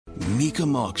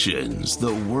Mecum Auctions,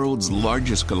 the world's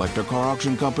largest collector car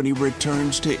auction company,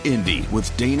 returns to Indy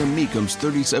with Dana Mecum's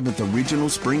 37th Regional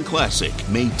Spring Classic,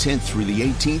 May 10th through the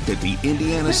 18th at the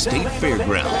Indiana State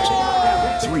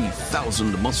Fairgrounds.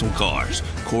 3,000 muscle cars,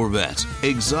 Corvettes,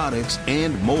 exotics,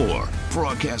 and more.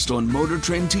 Broadcast on Motor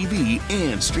Trend TV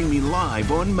and streaming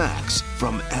live on Max.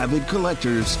 From avid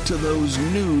collectors to those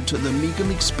new to the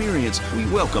Mecum experience, we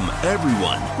welcome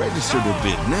everyone. Register to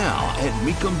bid now at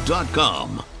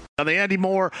Mecum.com. On the Andy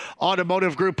Moore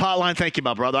Automotive Group hotline. Thank you,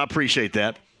 my brother. I appreciate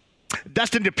that.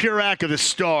 Dustin DePurac of the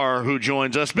Star, who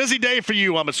joins us. Busy day for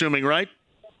you, I'm assuming, right?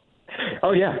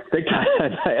 Oh, yeah, big time.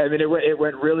 I mean, it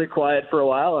went really quiet for a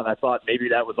while, and I thought maybe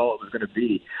that was all it was going to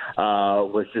be,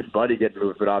 was just Buddy getting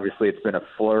moved. But obviously it's been a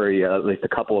flurry, at least a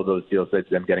couple of those deals,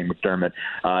 them getting McDermott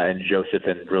and Joseph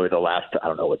in really the last,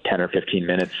 10 or 15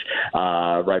 minutes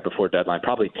right before deadline,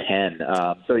 probably 10.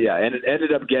 So, yeah, and it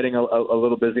ended up getting a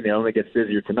little busy. And it only gets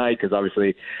busier tonight because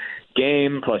obviously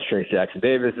game plus Trace Jackson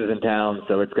Davis is in town.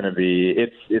 So it's going to be,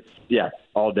 it's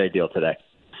all-day deal today.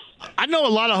 I know a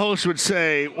lot of hosts would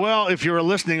say, well, if you were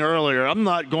listening earlier, I'm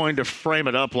not going to frame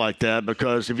it up like that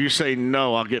because if you say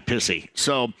no, I'll get pissy.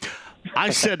 So I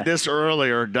said this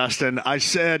earlier, Dustin. I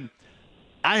said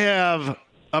I have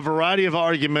a variety of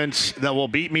arguments that will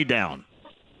beat me down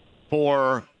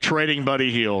for trading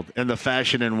Buddy Hield in the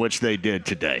fashion in which they did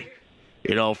today.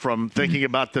 You know, from thinking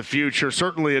about the future,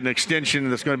 certainly an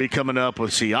extension that's going to be coming up with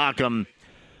Siakam,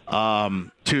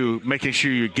 to making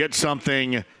sure you get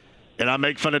something. And I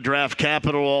make fun of draft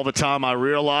capital all the time. I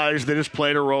realize that it's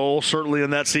played a role, certainly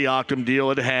in that Siakam deal.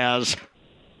 It has.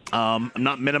 I'm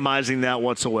not minimizing that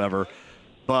whatsoever.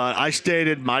 But I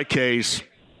stated my case.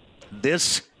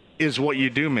 This is what you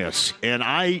do miss. And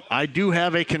I do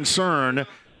have a concern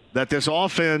that this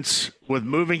offense, with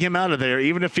moving him out of there,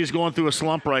 even if he's going through a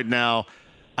slump right now,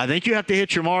 I think you have to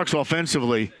hit your marks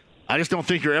offensively. I just don't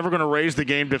think you're ever going to raise the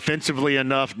game defensively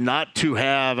enough not to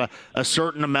have a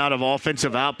certain amount of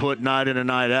offensive output night in and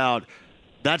night out.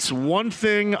 That's one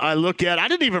thing I look at. I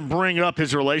didn't even bring up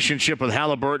his relationship with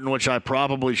Halliburton, which I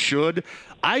probably should.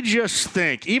 I just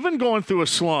think, even going through a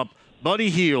slump, Buddy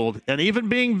Hield, and even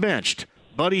being benched,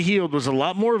 Buddy Hield was a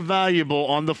lot more valuable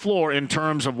on the floor in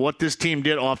terms of what this team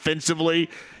did offensively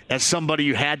as somebody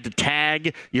you had to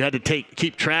tag, you had to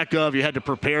keep track of, you had to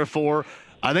prepare for.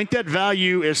 I think that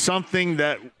value is something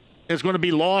that is going to be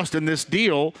lost in this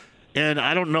deal, and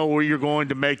I don't know where you're going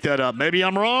to make that up. Maybe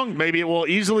I'm wrong. Maybe it will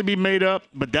easily be made up,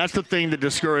 but that's the thing that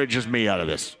discourages me out of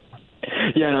this.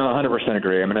 Yeah, no, 100%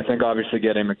 agree. I mean, I think obviously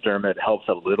getting McDermott helps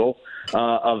a little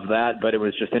of that, but it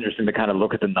was just interesting to kind of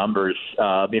look at the numbers.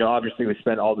 Obviously we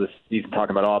spent all this season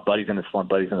talking about, Buddy's in the slump,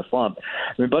 Buddy's in the slump.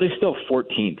 I mean, Buddy's still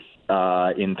 14th.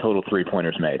 In total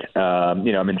three-pointers made.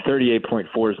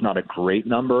 38.4 is not a great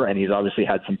number, and he's obviously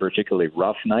had some particularly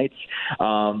rough nights.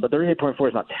 But 38.4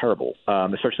 is not terrible,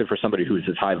 especially for somebody who's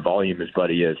as high volume as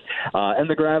Buddy is. And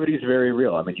the gravity is very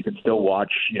real. I mean, you can still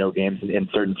watch, games in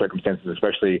certain circumstances,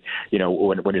 especially,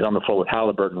 when he's on the floor with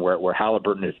Halliburton, where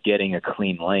Halliburton is getting a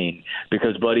clean lane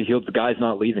because Buddy Hield's the guy's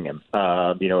not leaving him.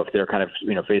 If they're kind of,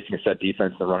 facing a set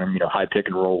defense, they're running, high pick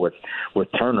and roll with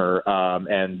Turner,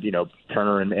 and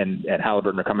Turner and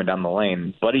Halliburton are coming down the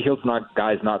lane. Buddy Hield's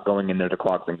guys not going in there to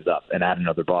clog things up and add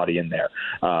another body in there.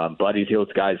 Buddy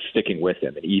Hield's guys sticking with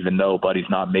him. And even though Buddy's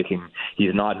not making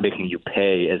you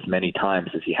pay as many times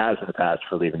as he has in the past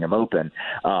for leaving him open,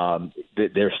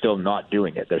 they're still not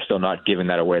doing it. They're still not giving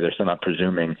that away. They're still not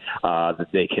presuming that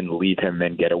they can leave him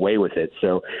and get away with it.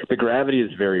 So the gravity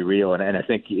is very real. And I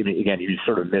think, again, you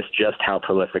sort of miss just how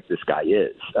prolific this guy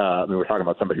is. We're talking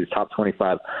about somebody who's top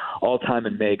 25 all-time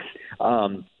in makes.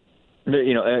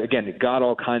 Again, got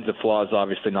all kinds of flaws,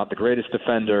 obviously not the greatest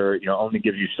defender, only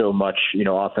gives you so much,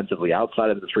 offensively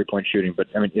outside of the three-point shooting. But,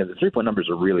 the three-point numbers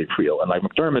are really real. And,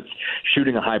 McDermott's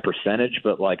shooting a high percentage,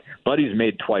 but, Buddy's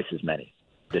made twice as many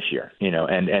this year,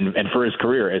 and for his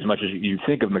career, as much as you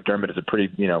think of McDermott as a pretty,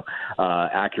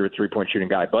 accurate three-point shooting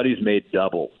guy, Buddy's made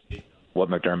double what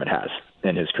McDermott has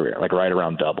in his career, right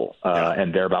around double,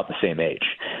 and they're about the same age.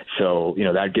 So,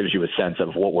 that gives you a sense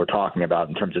of what we're talking about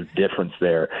in terms of difference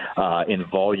there in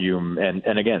volume.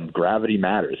 And again, gravity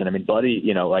matters. And Buddy,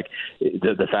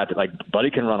 the fact that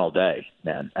Buddy can run all day,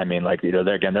 man.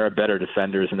 There are better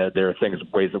defenders, and there are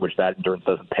ways in which that endurance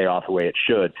doesn't pay off the way it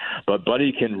should. But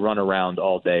Buddy can run around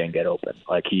all day and get open.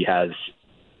 He has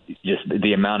just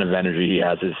the amount of energy he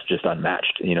has is just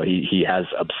unmatched. He has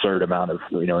absurd amount of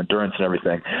endurance and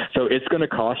everything. So it's going to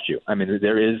cost you. I mean,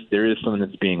 there is something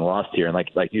that's being lost here. And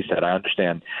like you said, I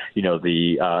understand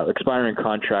the expiring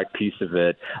contract piece of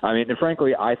it. I mean, and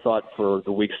frankly, I thought for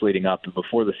the weeks leading up and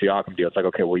before the Siakam deal, it's like,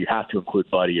 okay, well, you have to include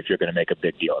Buddy if you're going to make a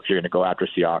big deal. If you're going to go after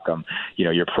Siakam,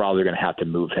 you're probably going to have to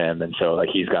move him, and so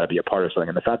he's got to be a part of something.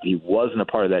 And the fact that he wasn't a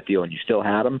part of that deal and you still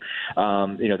had him,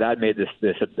 that made this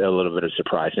a little bit of a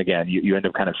surprise. And again, you end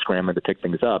up kind of scrambling to pick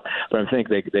things up. But I think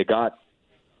they got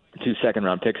 2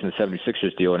 second-round picks in the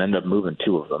 76ers deal and ended up moving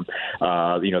 2 of them.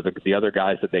 The other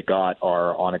guys that they got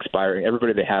are on expiring.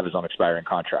 Everybody they have is on expiring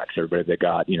contracts. Everybody they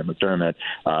got, McDermott,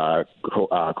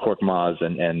 Korkmaz,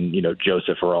 and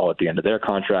Joseph are all at the end of their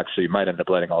contracts. So you might end up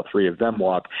letting all 3 of them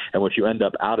walk. And what you end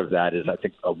up out of that is, I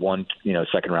think, a 1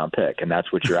 second-round pick, and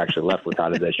that's what you're actually left with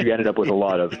out of this. You ended up with a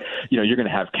lot of, you're going to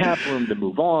have cap room to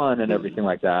move on and everything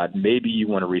like that. Maybe you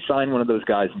want to re-sign one of those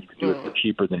guys, and you can do it for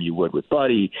cheaper than you would with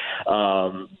Buddy.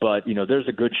 But, there's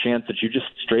a good chance that you just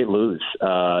straight lose,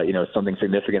 something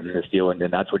significant in this deal, and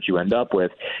that's what you end up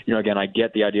with. Again, I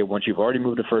get the idea once you've already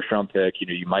moved a first-round pick,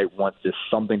 you might want just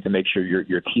something to make sure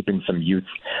you're keeping some youth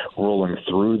rolling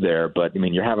through there. But,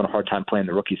 you're having a hard time playing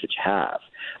the rookies that you have,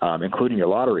 including your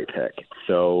lottery pick.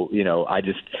 So,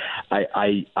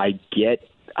 I get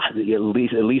at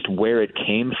least where it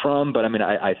came from. But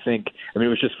I think it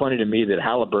was just funny to me that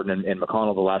Halliburton and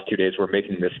McConnell the last 2 days were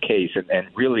making this case and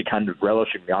really kind of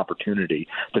relishing the opportunity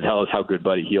to tell us how good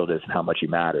Buddy Hield is and how much he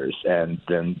matters. And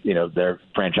then, their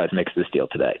franchise makes this deal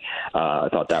today. I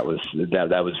thought that was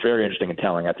very interesting and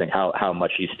telling, I think, how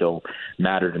much he still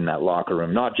mattered in that locker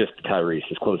room, not just to Tyrese,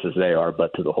 as close as they are,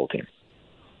 but to the whole team.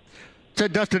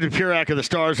 Said Dustin Purak of the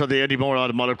Stars on the Andy Moore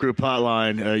Automotive Group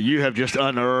hotline. You have just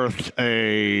unearthed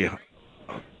a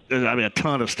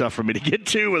ton of stuff for me to get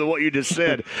to with what you just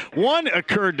said. One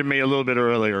occurred to me a little bit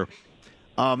earlier.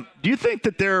 Do you think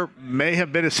that there may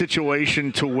have been a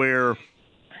situation to where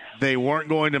they weren't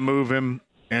going to move him,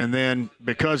 and then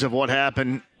because of what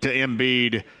happened to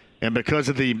Embiid and because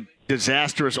of the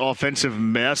disastrous offensive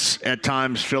mess at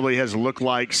times Philly has looked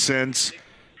like since,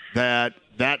 that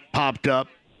popped up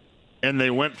and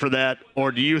they went for that?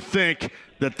 Or do you think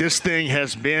that this thing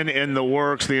has been in the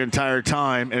works the entire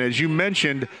time? And as you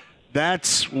mentioned,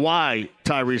 that's why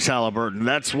Tyrese Halliburton,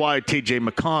 that's why T.J.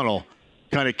 McConnell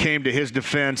kind of came to his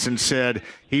defense and said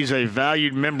he's a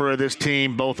valued member of this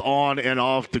team both on and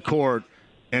off the court.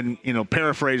 And,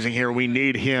 paraphrasing here, we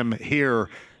need him here.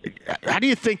 How do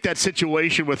you think that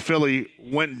situation with Philly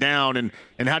went down, and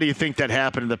how do you think that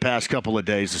happened in the past couple of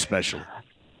days especially?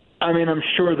 I'm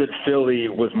sure that Philly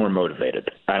was more motivated.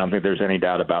 I don't think there's any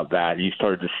doubt about that. You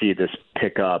started to see this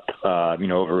pick up,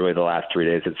 over really the last 3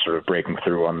 days. It's sort of breaking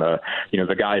through on the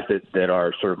guys that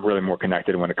are sort of really more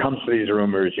connected when it comes to these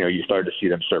rumors. You started to see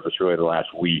them surface really the last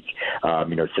week,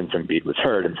 since Embiid was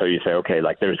hurt. And so you say, okay,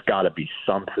 there's got to be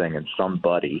something and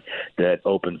somebody that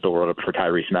opens the world up for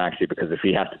Tyrese Maxey, because if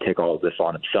he has to take all of this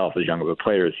on himself, as young of a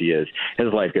player as he is,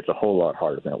 his life gets a whole lot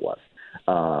harder than it was.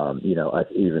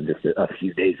 Even just a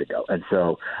few days ago. And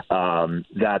so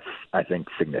that's, I think,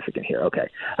 significant here. Okay.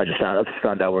 I just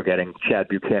found out we're getting Chad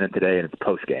Buchanan today, and it's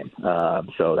post game.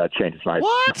 So that changes my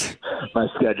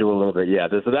schedule a little bit. Yeah.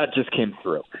 So that just came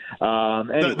through.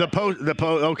 Anyway.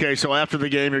 Okay. So after the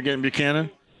game, you're getting Buchanan?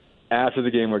 After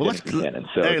the game, we're getting Buchanan.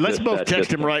 So hey, let's both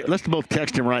text him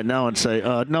right now and say,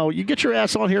 no, you get your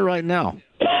ass on here right now.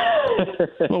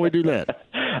 Well, we do that.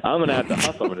 I'm going to have to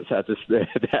hustle. I'm going to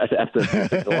have to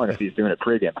think along if he's doing it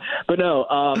pregame. But no,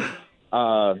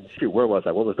 where was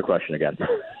I? What was the question again?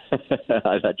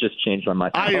 I just changed my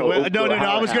mind. No.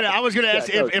 I was going to ask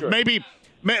if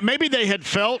maybe they had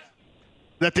felt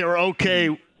that they were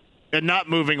okay and not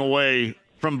moving away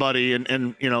from Buddy,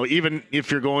 and even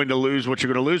if you're going to lose what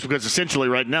you're going to lose, because essentially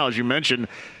right now, as you mentioned,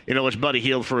 it's Buddy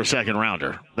Hield for a second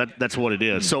rounder. That's what it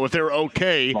is. So if they're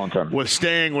okay with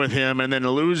staying with him and then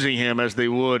losing him as they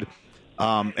would,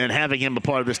 and having him a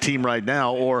part of this team right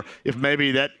now, or if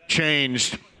maybe that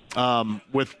changed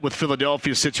with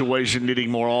Philadelphia's situation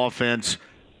needing more offense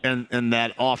and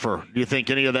that offer. Do you think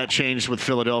any of that changed with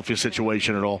Philadelphia's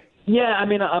situation at all? Yeah,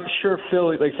 I'm sure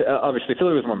Philly, obviously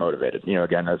Philly was more motivated.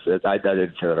 Again, as I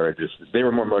didn't say that already, they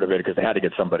were more motivated because they had to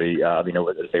get somebody, as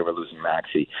they were losing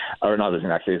Maxey, or not losing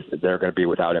Maxey, they're going to be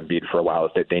without Embiid for a while.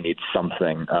 They need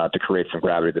something to create some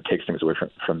gravity that takes things away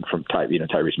from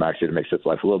Tyrese Maxey to make his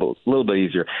life a little bit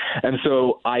easier. And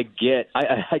so I guess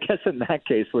in that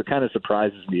case, what kind of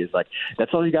surprises me is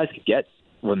that's all you guys could get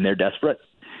when they're desperate.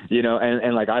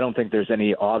 And like, I don't think there's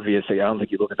any obvious, I don't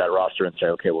think you look at that roster and say,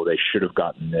 okay, well, they should have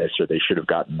gotten this or they should have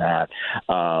gotten that,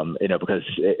 because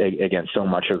again, so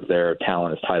much of their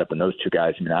talent is tied up in those two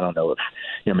guys. I mean, I don't know if,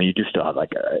 you do still have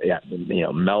like,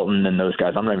 Melton and those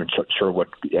guys. I'm not even sure what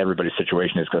everybody's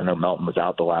situation is because I know Melton was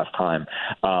out the last time.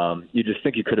 You just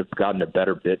think you could have gotten a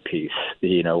better bit piece,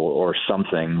 or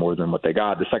something more than what they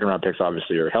got. The second round picks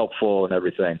obviously are helpful and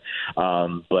everything.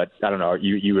 But I don't know,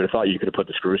 you would have thought you could have put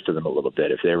the screws to them a little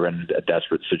bit if they were in a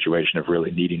desperate situation of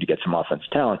really needing to get some offensive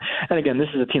talent. And again, this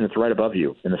is a team that's right above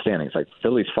you in the standings. Like,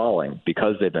 Philly's falling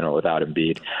because they've been without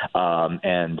Embiid.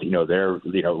 And they're,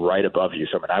 right above you.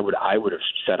 So I would have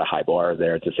set a high bar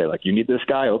there to say, like, you need this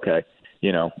guy? Okay.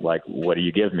 Like, what do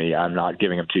you give me? I'm not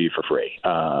giving him to you for free.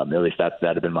 At least that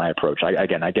had been my approach. I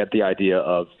get the idea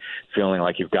of feeling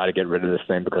like you've got to get rid of this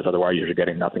thing because otherwise you're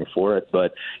getting nothing for it.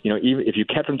 But, even if you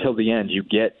kept him till the end, you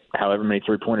get however many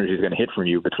three-pointers he's going to hit from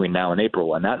you between now and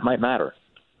April, and that might matter.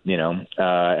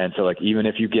 And so, like, even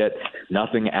if you get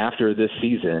nothing after this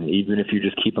season, even if you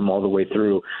just keep him all the way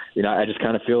through, I just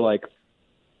kind of feel like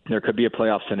there could be a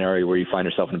playoff scenario where you find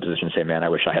yourself in a position to say, man, I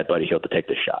wish I had Buddy Hield to take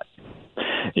this shot.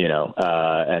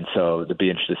 And so it'd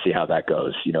be interesting to see how that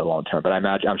goes, long term. But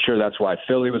I'm sure that's why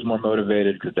Philly was more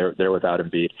motivated because they're without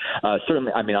Embiid.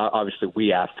 Certainly, I mean, obviously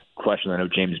we asked a question. I know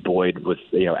James Boyd was,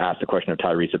 asked a question of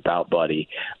Tyrese about Buddy,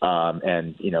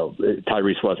 and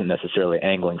Tyrese wasn't necessarily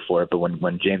angling for it, but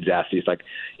when James asked, he's like,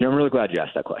 I'm really glad you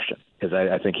asked that question because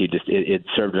I think he just it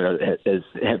served as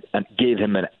gave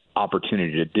him an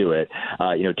opportunity to do it.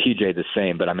 TJ the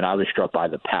same, but I was struck by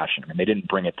the passion. They didn't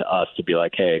bring it to us to be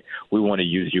like, hey, we want to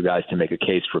use you guys to make a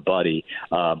case for Buddy.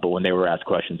 But when they were asked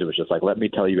questions, it was just like, let me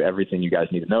tell you everything you guys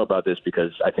need to know about this,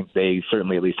 because I think they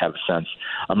certainly at least have a sense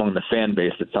among the fan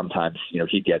base that sometimes,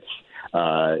 he gets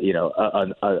a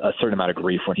certain amount of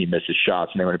grief when he misses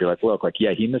shots, and they want to be like, look,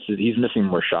 he's missing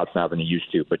more shots now than he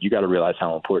used to, but you got to realize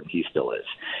how important he still is.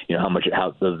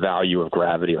 How the value of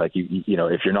gravity, like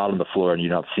if you're not on the floor and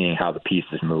you're not seeing how the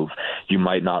pieces move, you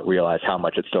might not realize how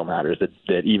much it still matters.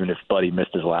 That even if Buddy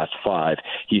missed his last 5,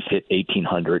 he's hit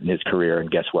 1,800 in his career, and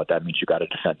guess what? That means you got to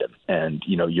defend him, and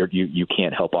you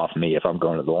can't help off me if I'm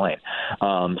going to the lane.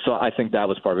 So I think that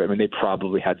was part of it. They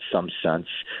probably had some sense.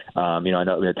 I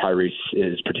know Tyrese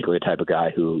is particularly the type of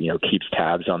guy who, keeps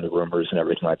tabs on the rumors and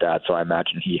everything like that. So I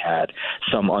imagine he had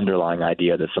some underlying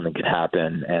idea that something could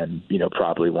happen and,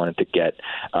 probably wanted to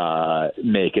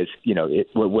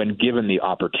when given the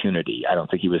opportunity. I don't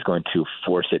think he was going to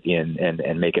force it in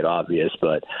and make it obvious,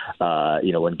 but,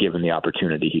 when given the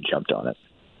opportunity, he jumped on it.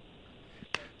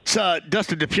 So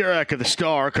Dustin DePurek of the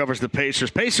Star covers the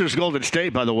Pacers. Pacers Golden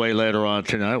State, by the way, later on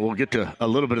tonight. We'll get to a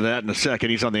little bit of that in a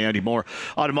second. He's on the Andy Moore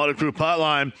Automotive Group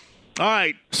hotline. All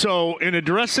right, so in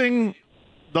addressing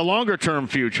the longer-term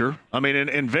future,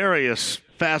 in various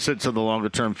facets of the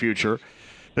longer-term future,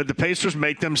 did the Pacers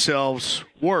make themselves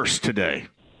worse today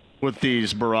with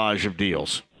these barrage of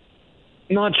deals?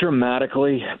 Not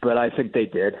dramatically, but I think they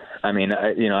did. Like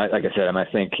I said, I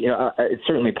think it's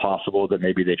certainly possible that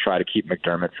maybe they try to keep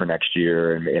McDermott for next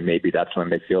year, and maybe that's when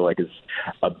they feel like is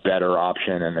a better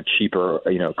option and a cheaper,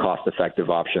 cost-effective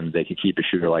option. They could keep a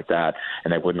shooter like that,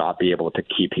 and they would not be able to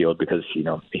keep Hield because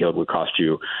Hield would cost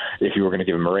you, if you were going to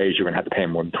give him a raise, you're going to have to pay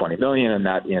him more than $20 million, and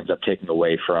that ends up taking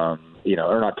away from.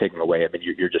 Or not taking away.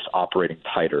 You're just operating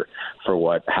tighter for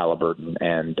what Halliburton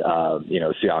and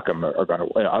Siakam are going to.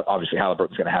 Obviously,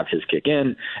 Halliburton's going to have his kick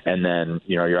in, and then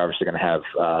you're obviously going to have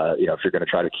if you're going to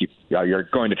try to keep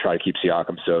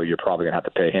Siakam, so you're probably going to have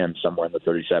to pay him somewhere in the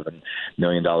 $37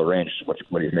 million range,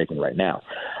 what he's making right now.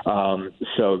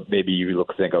 So maybe you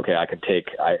think, okay, I can take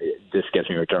this gets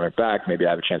me McDermott back. Maybe I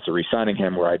have a chance of re-signing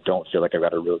him, where I don't feel like I've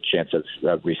got a real chance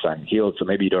of re-signing Hield. So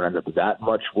maybe you don't end up that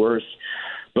much worse.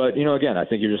 But, again, I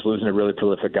think you're just losing a really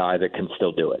prolific guy that can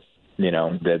still do it.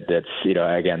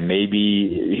 Again,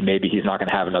 maybe he's not going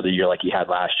to have another year like he had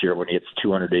last year when he hits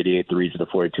 288 threes at a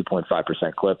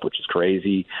 42.5% clip, which is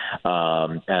crazy.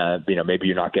 Maybe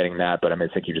you're not getting that, but I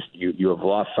think you have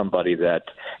lost somebody that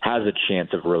has a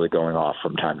chance of really going off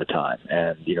from time to time.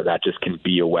 And, that just can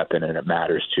be a weapon, and it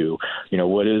matters to,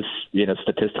 what is,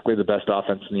 statistically the best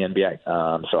offense in the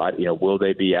NBA. Will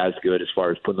they be as good as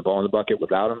far as putting the ball in the bucket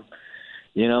without him?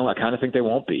 I kind of think they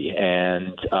won't be.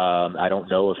 And I don't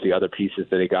know if the other pieces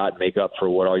that they got make up for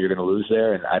what all you're going to lose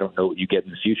there. And I don't know what you get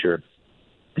in the future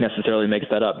necessarily makes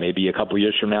that up. Maybe a couple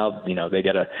years from now,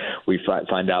 we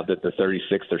find out that the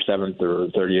 36th or 7th or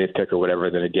 38th pick or whatever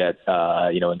they're going to get,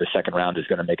 in the second round is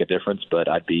going to make a difference. But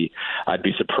I'd be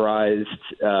surprised,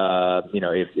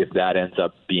 if that ends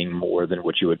up being more than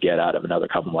what you would get out of another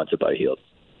couple months of Buddy Hield.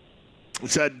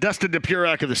 It's Dustin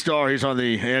DePurak of the Star. He's on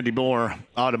the Andy Moore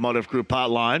Automotive Group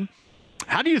hotline.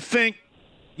 How do you think,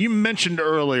 you mentioned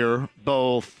earlier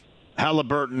both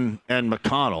Halliburton and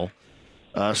McConnell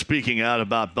speaking out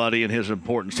about Buddy and his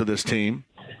importance to this team.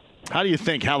 How do you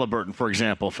think Halliburton, for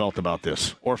example, felt about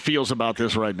this or feels about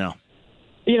this right now?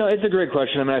 It's a great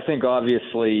question. I mean, I think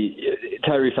obviously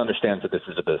Tyrese understands that this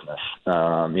is a business,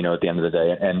 at the end of the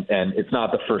day. And it's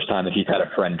not the first time that he's had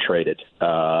a friend traded.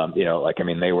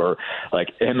 They were like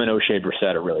him and O'Shea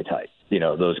Brissett are really tight.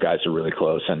 Those guys are really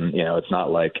close. And, it's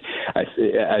not like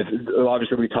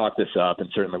obviously we talked this up and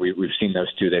certainly we've seen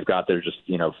those two. They've got their just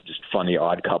funny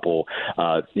odd couple,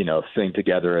 thing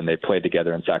together, and they played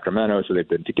together in Sacramento. So they've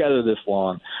been together this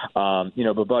long. But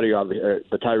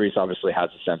Tyrese obviously has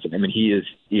a sense of, he is,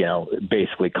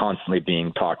 basically constantly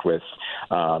being talked with,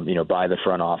 by the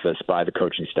front office, by the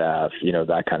coaching staff,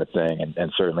 that kind of thing.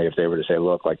 And certainly if they were to say,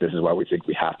 look, like, this is why we think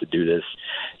we have to do this,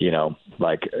 you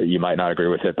might not agree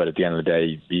with it, but at the end of the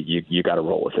day, you got to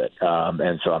roll with it.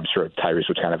 And so I'm sure Tyrese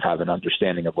would kind of have an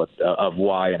understanding of of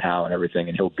why and how and everything.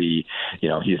 And he'll be,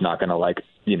 he's not going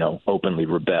to openly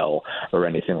rebel or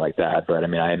anything like that. But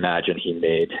I imagine he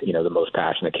made, the most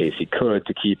passionate case he could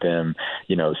to keep him,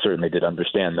 certainly did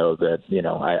understand though that,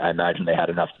 I imagine they had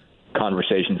enough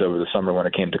conversations over the summer when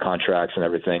it came to contracts and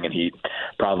everything, and he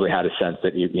probably had a sense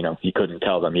that he couldn't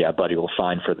tell them, yeah, Buddy will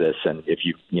sign for this, and if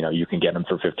you can get him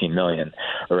for $15 million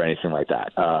or anything like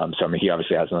that. He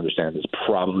obviously has an understanding it's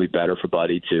probably better for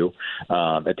Buddy too.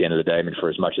 At the end of the day, for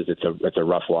as much as it's a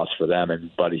rough loss for them,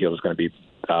 and Buddy Hield is going to be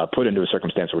put into a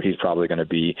circumstance where he's probably going to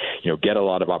be, get a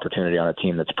lot of opportunity on a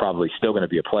team that's probably still going to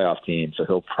be a playoff team. So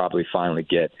he'll probably finally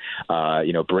get,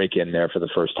 break in there for the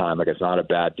first time. Like, it's not a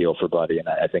bad deal for Buddy, and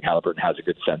I think Halliburton has a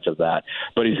good sense of that.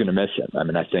 But he's going to miss him.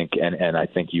 I think, and I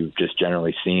think you've just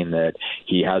generally seen that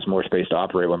he has more space to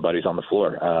operate when Buddy's on the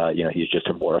floor. He's just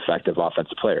a more effective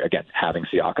offensive player. Again, having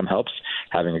Siakam helps.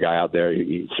 Having a guy out there,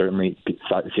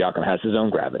 Siakam has his own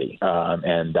gravity,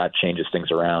 and that changes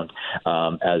things around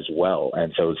as well.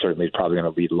 And so certainly it's probably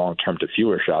going to lead long-term to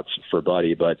fewer shots for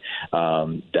Buddy, but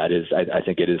that is, I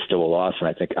think it is still a loss. And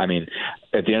I think,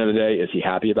 at the end of the day, is he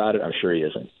happy about it? I'm sure he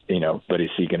isn't, but is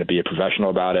he going to be a professional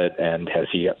about it? And has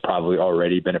he probably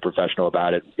already been a professional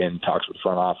about it in talks with the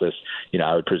front office?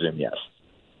 I would presume yes.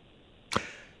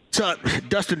 So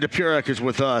Dustin DePurak is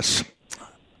with us.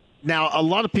 Now, a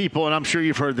lot of people, and I'm sure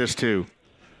you've heard this too,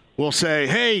 will say,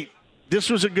 hey, this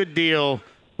was a good deal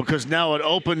because now it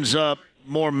opens up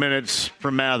more minutes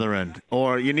for Mathurin,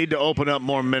 or you need to open up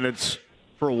more minutes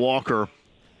for Walker.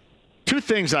 Two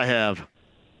things I have.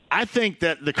 I think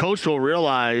that the coach will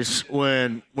realize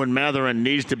when Mathurin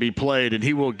needs to be played, and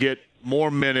he will get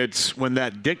more minutes when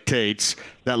that dictates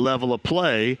that level of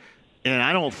play. And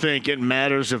I don't think it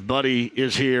matters if Buddy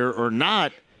is here or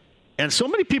not. And so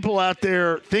many people out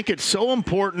there think it's so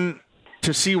important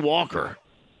to see Walker.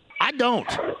 I don't.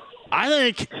 I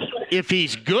think if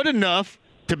he's good enough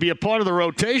to be a part of the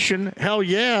rotation, hell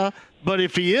yeah. But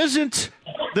if he isn't,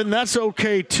 then that's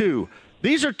okay too.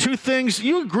 These are two things.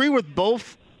 You agree with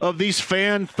both of these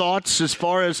fan thoughts as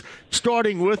far as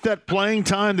starting with that playing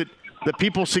time that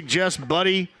people suggest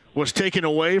Buddy was taken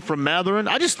away from Mathurin?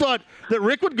 I just thought that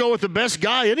Rick would go with the best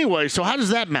guy anyway, so how does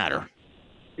that matter?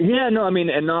 Yeah, no,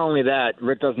 and not only that,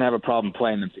 Rick doesn't have a problem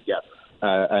playing them together.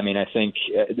 I think,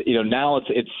 now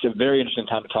it's a very interesting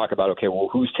time to talk about, okay, well,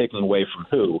 who's taking away from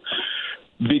who?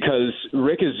 Because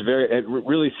Rick is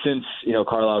really since,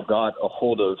 Carlisle got a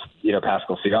hold of,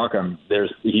 Pascal Siakam,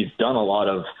 he's done a lot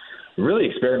of really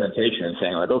experimentation and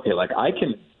saying, like, okay, like, I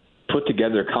can put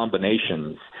together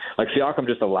combinations. Like, Siakam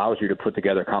just allows you to put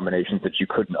together combinations that you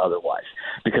couldn't otherwise.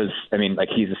 Because,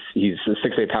 he's a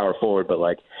 6'8" power forward, but,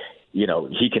 like,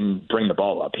 he can bring the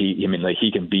ball up. He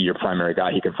can be your primary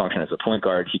guy. He can function as a point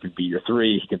guard. He can be your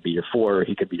 3. He can be your 4.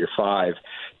 He could be your 5.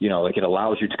 It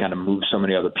allows you to kind of move so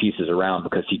many other pieces around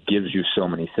because he gives you so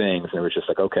many things. And it was just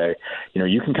like, okay,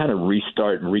 you can kind of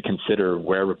restart and reconsider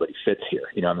where everybody fits here.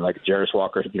 Like Jarris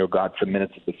Walker, got some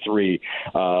minutes at the 3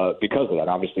 because of that.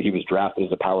 Obviously, he was drafted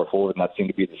as a power forward, and that seemed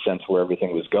to be the sense where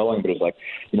everything was going. But it's like,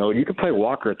 you can play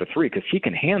Walker at the 3 because he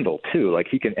can handle too. Like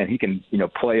he can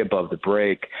play above the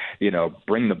break.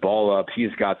 Bring the ball up.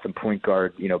 He's got some point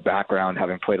guard, background,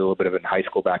 having played a little bit of it in high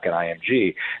school back at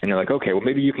IMG. And you're like, okay, well,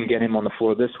 maybe you can get him on the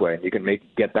floor this way, and you can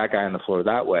get that guy on the floor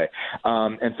that way.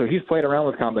 And so he's played around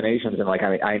with combinations, and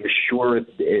I'm sure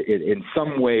in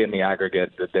some way in the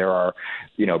aggregate that there are,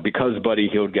 because Buddy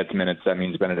Hield gets minutes, that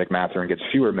means Benedict Mathurin gets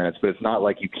fewer minutes. But it's not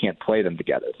like you can't play them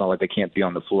together. It's not like they can't be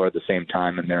on the floor at the same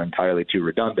time, and they're entirely too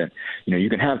redundant. You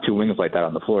can have two wings like that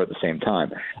on the floor at the same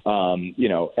time.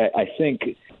 I think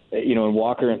and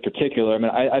Walker in particular, I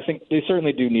mean, I think they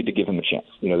certainly do need to give him a chance.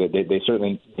 They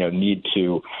certainly, need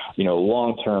to,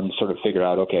 long-term sort of figure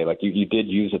out, okay, like you did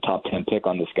use a top 10 pick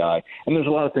on this guy, and there's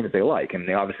a lot of things they like. I mean,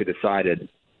 they obviously decided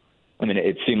 – I mean,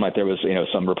 it seemed like there was,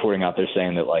 some reporting out there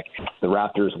saying that, like, the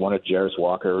Raptors wanted Jarris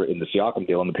Walker in the Siakam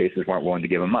deal and the Pacers weren't willing to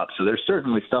give him up. So there's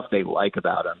certainly stuff they like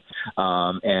about him.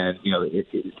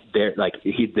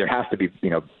 There has to be,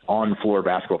 on-floor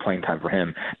basketball playing time for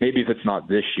him. Maybe if it's not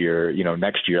this year,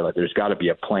 next year, like, there's got to be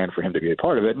a plan for him to be a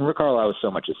part of it. And Rick Carlisle so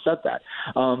much has said that.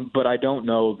 But I don't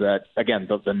know that, again,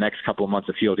 the next couple of months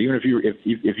of field, even if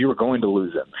you were going to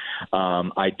lose him,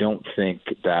 I don't think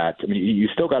that – I mean, you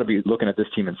still got to be looking at this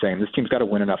team and saying this team's got to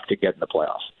win enough to get in the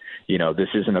playoffs. This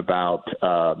isn't about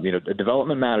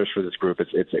development matters for this group.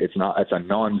 It's a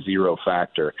non-zero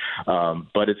factor,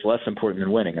 but it's less important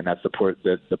than winning, and that's the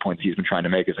point he's been trying to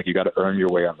make is like you got to earn your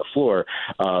way on the floor.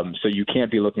 So you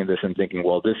can't be looking at this and thinking,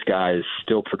 well, this guy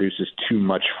still produces too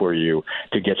much for you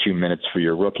to get you minutes for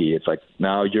your rookie. It's like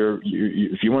now if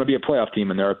you want to be a playoff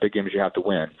team and there are big games you have to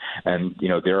win, and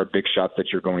there are big shots that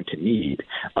you're going to need,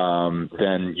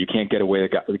 then you can't give away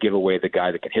the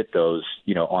guy that can hit those,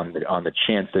 on the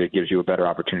chance that it gives you a better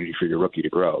opportunity for your rookie to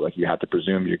grow. Like you have to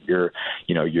presume you're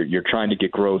trying to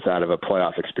get growth out of a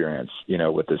playoff experience,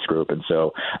 with this group. And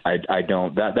so I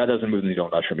don't, that doesn't move the needle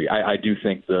much for me. I do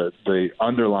think the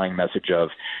underlying message of,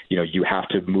 you have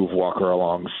to move Walker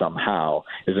along somehow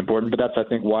is important, but that's, I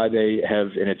think, why they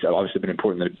have, and it's obviously been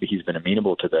important that he's been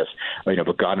amenable to this,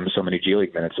 but got him so many G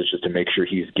League minutes is just to make sure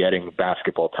he's getting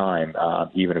basketball time,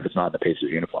 even if it's not in the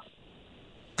Pacers uniform.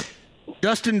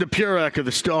 Dustin DePurek of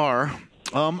the Star.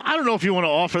 I don't know if you want to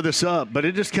offer this up, but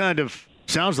it just kind of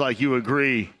sounds like you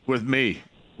agree with me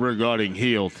regarding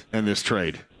Hield and this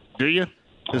trade. Do you?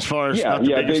 As far as not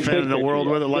the biggest fan in the world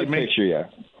with it like me? Picture, yeah.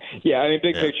 Yeah, I mean,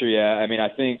 big picture, yeah. I mean, I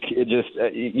think it just,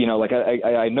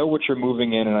 I know what you're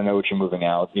moving in and I know what you're moving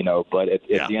out, but at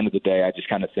the end of the day, I just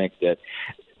kind of think that,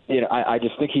 I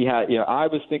just think he had, I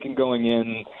was thinking going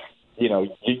in,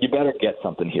 you better get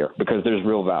something here because there's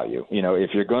real value. If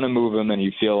you're going to move him and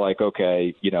you feel like,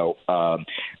 okay,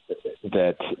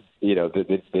 that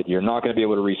you're not going to be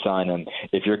able to re-sign him,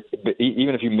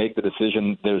 even if you make the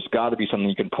decision, there's got to be something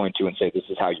you can point to and say, this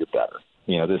is how you're better.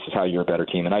 This is how you're a better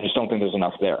team. And I just don't think there's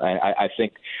enough there. I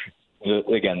think,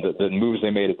 the moves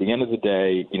they made at the end of the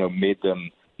day, made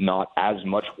them not as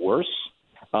much worse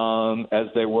as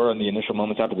they were in the initial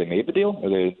moments after they made the deal, or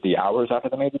the hours after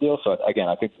they made the deal. So, again,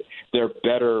 I think they're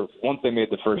better – once they made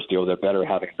the first deal, they're better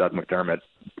having Doug McDermott –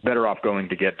 better off going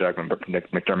to get Doug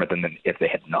McDermott than if they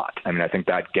had not. I mean, I think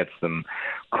that gets them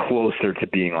closer to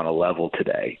being on a level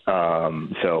today.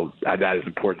 So that is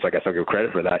important, so I guess I'll give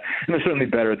credit for that. And they're certainly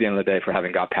better at the end of the day for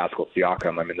having got Pascal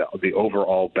Siakam. I mean, the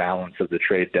overall balance of the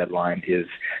trade deadline is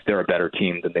they're a better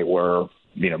team than they were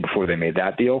before they made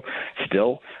that deal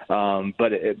still.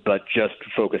 But just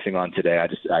focusing on today,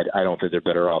 I don't think they're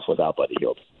better off without Buddy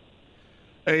Hield.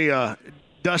 Hey,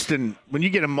 Dustin, when you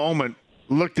get a moment,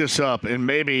 look this up, and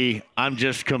maybe I'm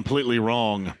just completely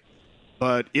wrong,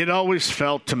 but it always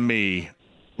felt to me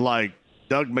like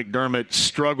Doug McDermott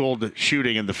struggled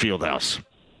shooting in the field house.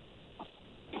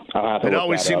 It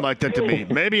always seemed like that to me.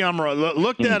 Maybe I'm wrong.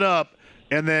 Look that up.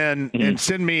 And then and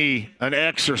send me an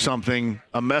X or something,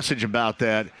 a message about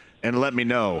that, and let me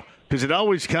know. Because it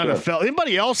always kind of felt –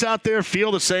 anybody else out there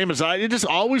feel the same as I? It just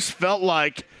always felt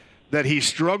like that he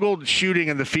struggled shooting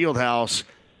in the field house.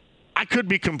 I could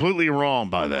be completely wrong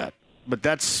by that, but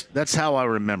that's how I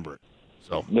remember it.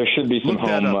 So there should be some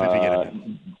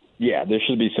home there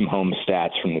should be some home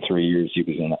stats from the 3 years he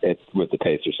was in it with the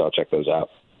Pacers, so I'll check those out.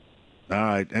 All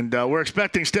right. And we're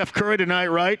expecting Steph Curry tonight,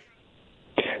 right?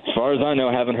 As far as I know,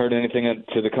 I haven't heard anything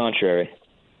to the contrary.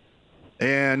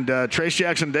 And Trace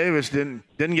Jackson-Davis didn't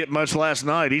get much last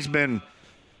night. He's been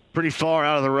pretty far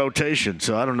out of the rotation,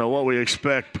 so I don't know what we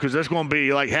expect because there's going to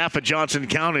be like half of Johnson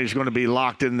County is going to be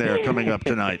locked in there coming up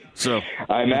tonight. So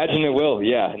I imagine it will.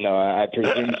 Yeah, no, I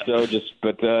presume so.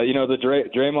 But the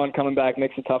Draymond coming back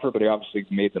makes it tougher, but he obviously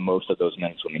made the most of those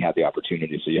minutes when he had the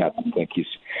opportunity. So you have to think he's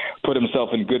put himself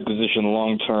in good position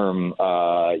long term,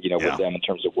 with them in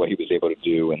terms of what he was able to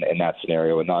do in that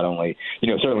scenario, and not only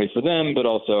certainly for them, but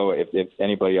also if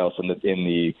anybody else in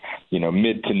the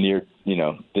mid to near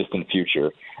distant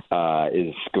future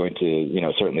is going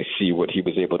to, certainly see what he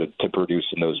was able to produce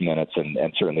in those minutes and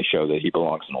certainly show that he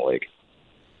belongs in the league.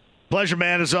 Pleasure,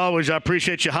 man, as always. I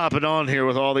appreciate you hopping on here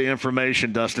with all the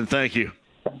information, Dustin. Thank you.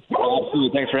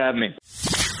 Absolutely. Thanks for having me.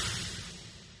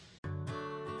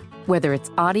 Whether it's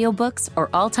audiobooks or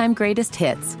all-time greatest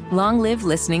hits, long live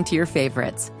listening to your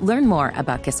favorites. Learn more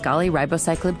about Kisqali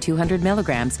Ribociclib 200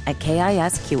 milligrams at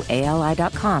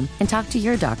KISQALI.com and talk to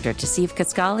your doctor to see if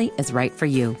Kisqali is right for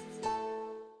you.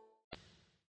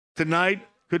 Tonight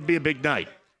could be a big night.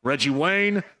 Reggie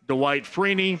Wayne, Dwight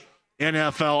Freeney,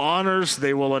 NFL honors.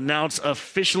 They will announce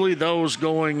officially those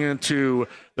going into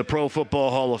the Pro Football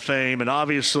Hall of Fame. And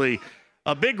obviously,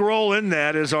 a big role in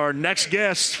that is our next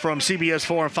guest from CBS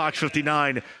 4 and Fox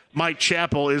 59, Mike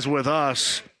Chappell, is with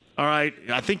us. All right,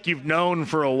 I think you've known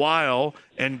for a while,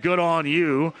 and good on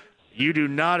you. You do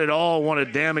not at all want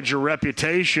to damage your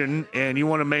reputation, and you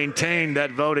want to maintain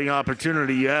that voting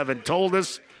opportunity. You haven't told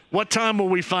us. What time will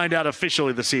we find out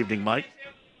officially this evening, Mike?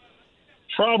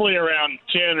 Probably around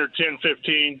 10 or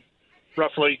 10:15,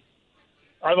 roughly.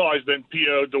 I've always been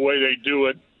PO'd the way they do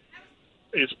it.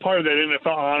 It's part of that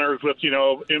NFL honors with,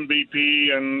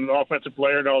 MVP and offensive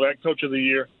player and all that, coach of the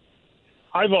year.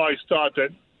 I've always thought that,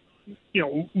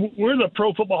 we're the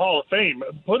Pro Football Hall of Fame.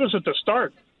 Put us at the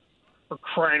start, for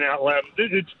crying out loud.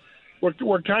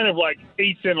 We're kind of like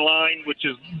eighth in line, which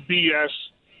is BS.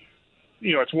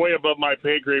 It's way above my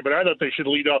pay grade, but I thought they should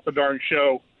lead off the darn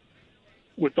show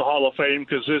with the Hall of Fame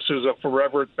because this is a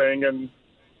forever thing, and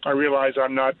I realize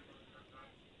I'm not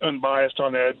unbiased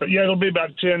on that. But, yeah, it'll be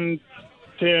about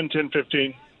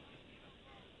 10:15.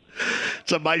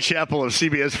 So Mike Chappell of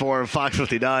CBS 4 and Fox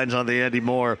 59's on the Andy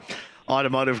Moore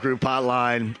Automotive Group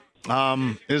hotline.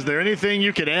 Is there anything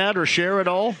you could add or share at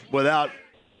all without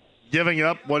giving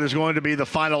up what is going to be the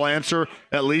final answer,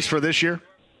 at least for this year?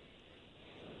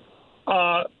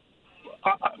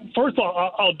 First of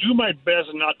all, I'll do my best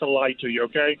not to lie to you,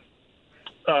 okay?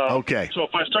 Okay. So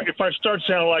if I start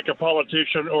sounding like a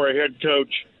politician or a head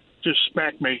coach, just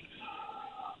smack me.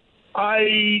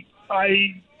 I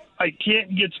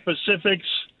can't get specifics.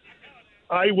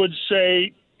 I would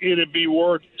say it'd be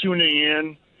worth tuning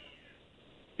in.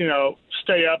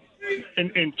 Stay up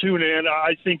and tune in.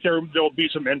 I think there'll be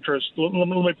some interest. Let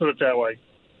me put it that way.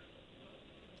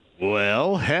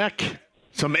 Well, heck.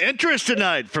 Some interest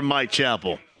tonight from Mike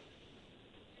Chappell.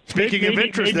 Speaking of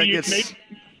interest,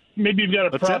 maybe you've got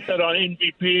to prop that on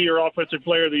MVP or Offensive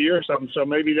Player of the Year or something. So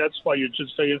maybe that's why you should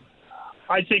say it.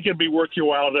 I think it'd be worth your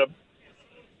while to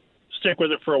stick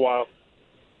with it for a while.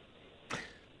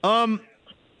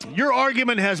 Your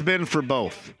argument has been for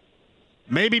both.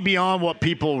 Maybe beyond what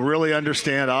people really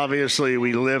understand. Obviously,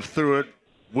 we live through it.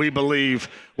 We believe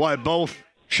why both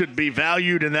should be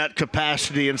valued in that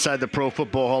capacity inside the Pro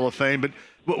Football Hall of Fame. But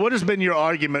what has been your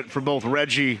argument for both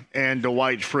Reggie and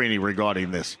Dwight Freeney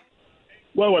regarding this?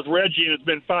 Well, with Reggie, it's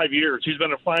been 5 years. He's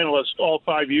been a finalist all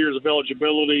 5 years of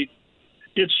eligibility.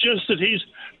 It's just that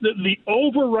the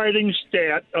overriding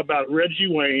stat about Reggie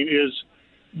Wayne is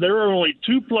there are only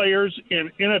two players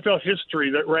in NFL history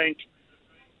that rank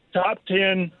top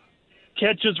 10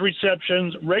 catches,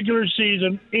 receptions, regular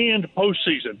season, and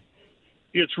postseason.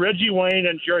 It's Reggie Wayne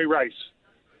and Jerry Rice.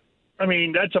 I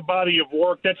mean, that's a body of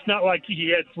work. That's not like he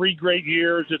had 3 great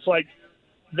years. It's like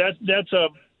that's a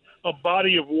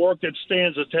body of work that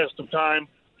stands the test of time.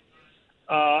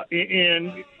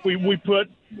 And we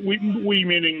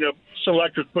meaning the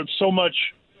selectors put so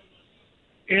much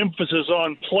emphasis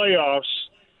on playoffs.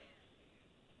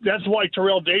 That's why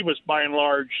Terrell Davis, by and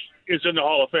large, is in the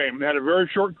Hall of Fame. He had a very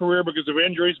short career because of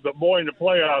injuries, but boy, in the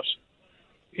playoffs,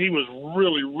 he was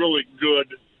really, really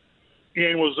good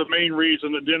and was the main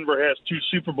reason that Denver has 2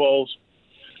 Super Bowls.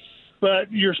 But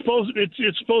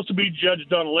it's supposed to be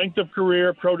judged on length of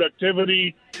career,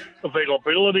 productivity,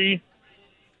 availability,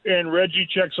 and Reggie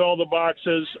checks all the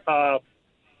boxes.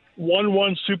 Won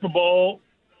 1 Super Bowl,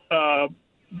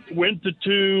 went to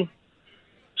 2.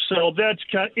 So that's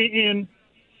and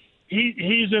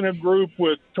he's in a group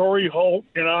with Torrey Holt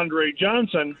and Andre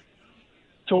Johnson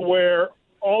to where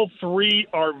all 3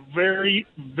 are very,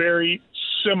 very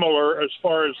similar as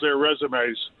far as their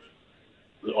resumes.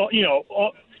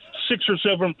 6 or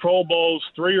 7 Pro Bowls,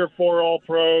 3 or 4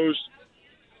 All-Pros.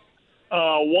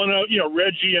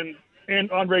 Reggie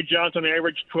and Andre Johnson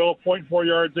averaged 12.4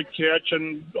 yards a catch,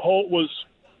 and Holt was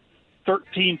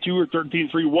 13.2 or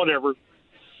 13.3, whatever.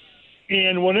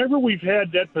 And whenever we've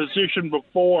had that position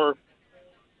before,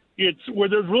 it's where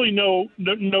there's really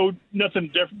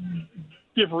nothing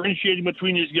differentiating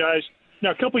between these guys.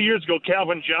 Now, a couple of years ago,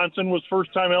 Calvin Johnson was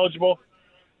first-time eligible,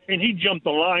 and he jumped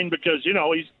the line because,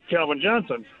 he's Calvin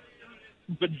Johnson.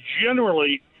 But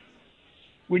generally,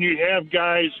 when you have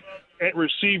guys at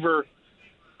receiver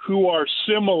who are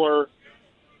similar,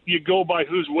 you go by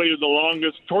who's waited the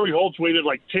longest. Torrey Holt's waited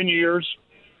like 10 years,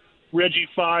 Reggie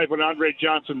 5, and Andre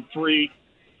Johnson 3.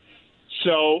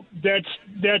 So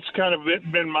that's kind of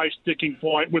been my sticking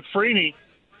point with Freeney.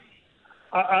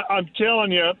 I'm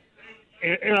telling you,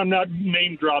 and I'm not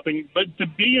name dropping, but to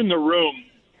be in the room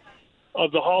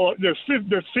of the hall, there's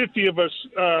 50 of us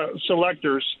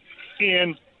selectors,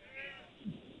 and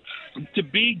to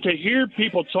hear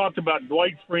people talk about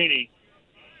Dwight Freeney,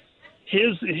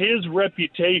 his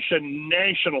reputation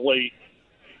nationally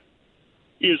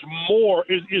is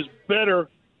better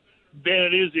than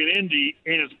it is in Indy,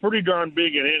 and it's pretty darn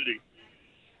big in Indy.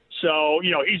 So,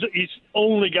 he's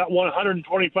only got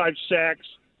 125 sacks.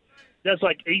 That's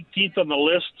like 18th on the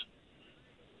list.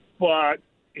 But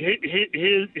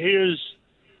his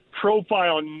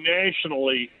profile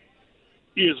nationally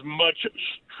is much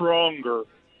stronger.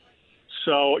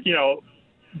 So,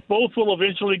 both will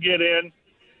eventually get in.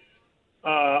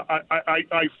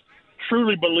 I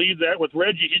truly believe that. With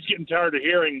Reggie, he's getting tired of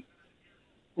hearing,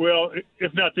 well,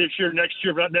 if not this year, next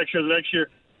year, if not next year, the next year.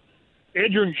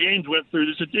 Edgerrin James went through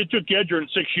this. It took Edgerrin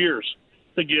 6 years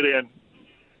to get in.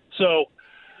 So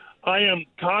I am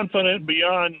confident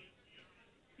beyond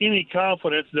any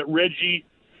confidence that Reggie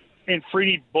and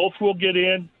Freeney both will get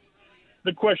in.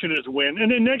 The question is when. And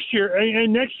then next year,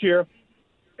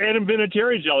 Adam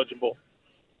Vinatieri's eligible.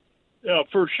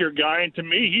 First-year guy. And to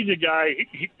me, he's a guy,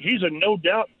 he's a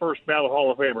no-doubt first ballot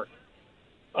Hall of Famer.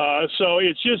 So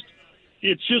it's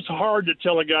just hard to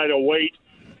tell a guy to wait.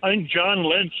 I think John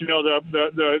Lynch,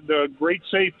 the great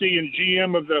safety and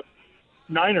GM of the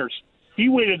Niners, he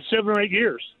waited 7 or 8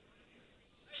 years.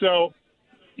 So,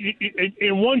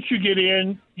 and once you get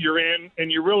in, you're in,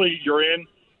 and you're in.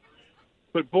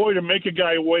 But boy, to make a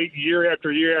guy wait year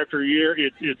after year after year,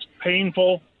 it's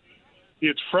painful.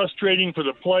 It's frustrating for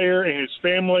the player and his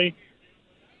family.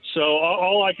 So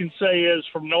all I can say is,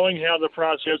 from knowing how the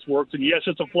process works, and yes,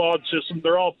 it's a flawed system.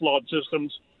 They're all flawed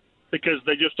systems because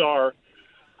they just are.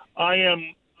 I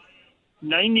am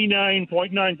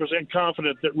 99.9%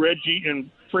 confident that Reggie and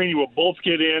Freeney will both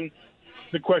get in.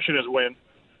 The question is when.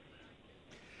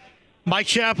 Mike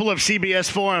Chappell of CBS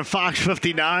 4 and Fox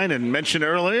 59, and mentioned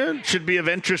earlier, should be of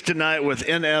interest tonight with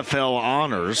NFL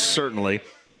honors, certainly,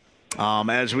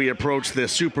 as we approach the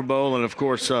Super Bowl. And, of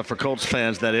course, for Colts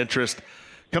fans, that interest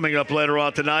coming up later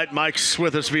on tonight. Mike's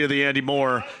with us via the Andy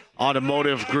Moore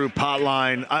Automotive Group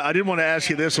hotline. I did want to ask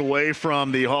you this away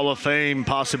from the Hall of Fame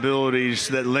possibilities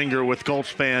that linger with Colts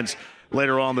fans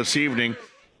later on this evening.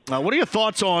 What are your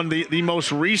thoughts on the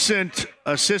most recent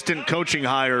assistant coaching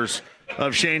hires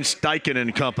of Shane Steichen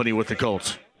and company with the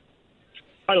Colts?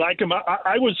 I like him.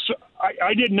 I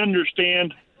didn't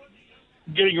understand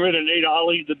getting rid of Nate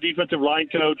Ollie, the defensive line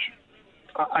coach.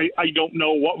 I don't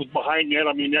know what was behind that.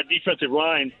 I mean, that defensive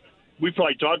line, we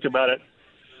probably talked about it.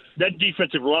 That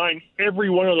defensive line, every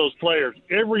one of those players,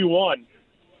 every one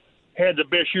had the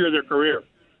best year of their career.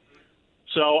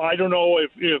 So I don't know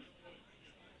if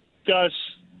Gus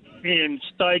and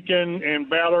Steichen and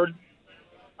Ballard,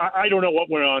 I don't know what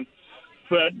went on.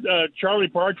 But Charlie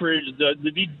Partridge, the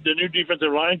new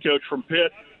defensive line coach from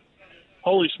Pitt,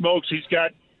 holy smokes, he's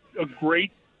got a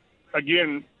great,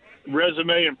 again,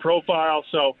 resume and profile.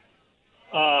 So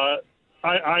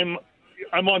I'm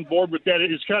on board with that.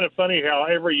 It's kind of funny how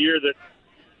every year that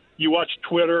you watch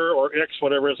Twitter or X,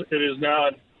 whatever it is now,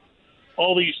 and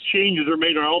all these changes are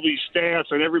made on all these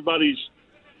stats, and everybody's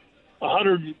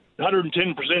 110%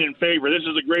 in favor. This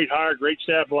is a great hire, great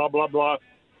staff, blah, blah, blah.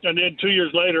 And then 2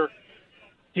 years later,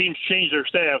 teams change their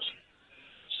staffs.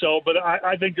 So, but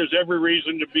I think there's every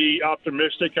reason to be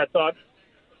optimistic. I thought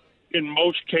in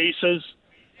most cases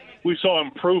we saw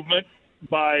improvement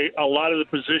by a lot of the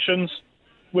positions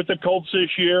with the Colts this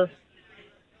year.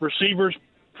 Receivers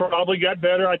probably got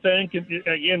better, I think. And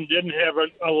again, didn't have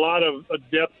a lot of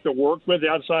depth to work with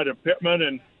outside of Pittman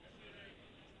and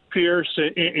Pierce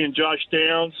and Josh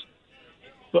Downs.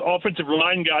 The offensive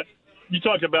line got – you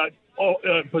talked about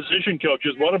position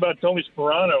coaches. What about Tony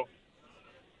Sperano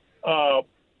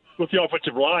with the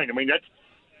offensive line? I mean,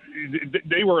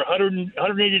 they were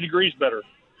 180 degrees better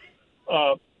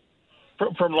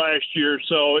from last year.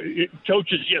 So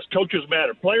coaches, yes, coaches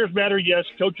matter. Players matter, yes.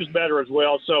 Coaches matter as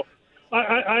well. So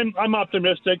I'm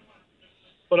optimistic,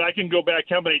 but I can go back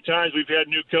how many times we've had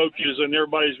new coaches and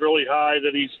everybody's really high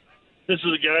that this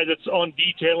is a guy that's on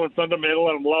detail and fundamental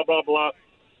and blah, blah, blah.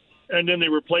 And then they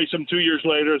replace him 2 years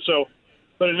later. So,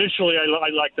 but initially I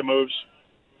like the moves.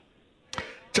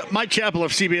 So Mike Chappell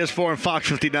of CBS 4 and Fox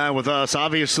 59 with us.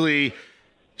 Obviously,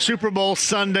 Super Bowl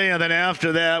Sunday, and then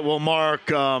after that we'll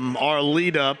mark our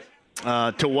lead up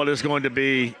to what is going to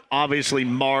be obviously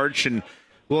March, and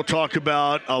we'll talk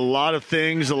about a lot of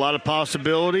things, a lot of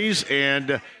possibilities,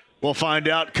 and We'll find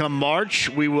out come March.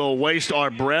 We will waste our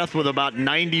breath with about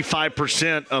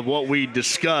 95% of what we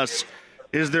discuss.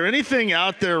 Is there anything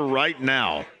out there right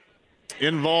now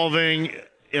involving,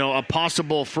 a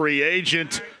possible free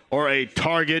agent or a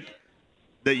target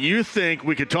that you think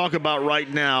we could talk about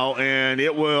right now and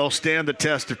it will stand the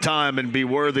test of time and be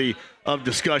worthy of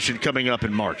discussion coming up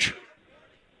in March?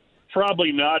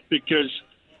 Probably not, because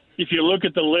if you look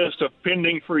at the list of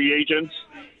pending free agents,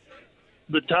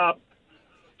 the top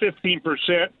 15%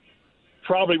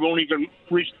 probably won't even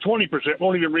reach 20%,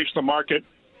 won't even reach the market.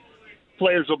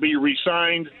 Players will be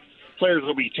re-signed. Players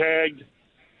will be tagged.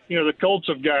 The Colts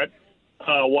have got,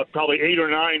 probably 8 or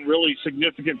 9 really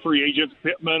significant free agents,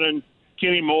 Pittman and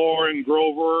Kenny Moore and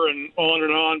Grover and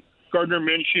on, Gardner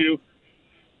Minshew.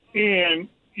 And,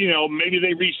 maybe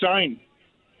they re-sign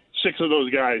 6 of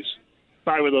those guys,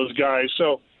 5 of those guys.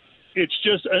 So it's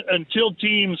just until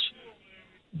teams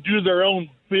do their own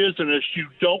business, you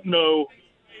don't know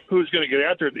who's going to get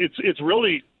after it. It's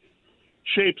really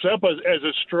shapes up as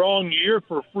a strong year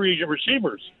for free agent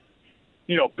receivers.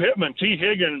 Pittman, T.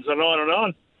 Higgins, and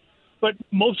on. But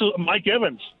most of Mike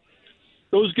Evans,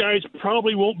 those guys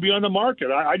probably won't be on the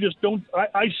market. I just don't.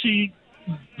 I see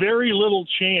very little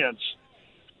chance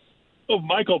of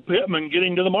Michael Pittman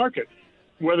getting to the market,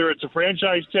 whether it's a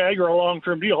franchise tag or a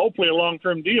long-term deal. Hopefully, a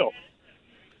long-term deal.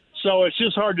 So it's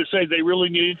just hard to say they really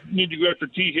need to go after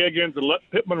T. Higgins and let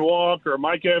Pittman walk, or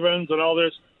Mike Evans and all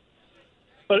this.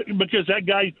 But because that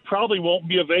guy probably won't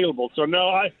be available. So no,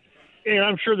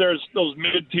 I'm sure there's those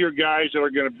mid-tier guys that are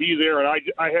going to be there, and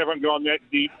I haven't gone that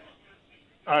deep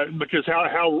because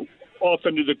how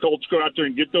often do the Colts go out there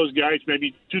and get those guys?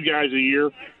 Maybe 2 guys a year.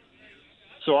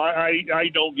 So I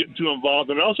don't get too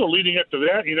involved. And also leading up to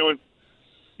that,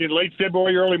 in late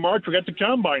February, early March, we got the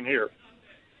Combine here.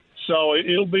 So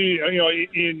it'll be,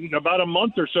 in about a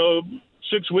month or so,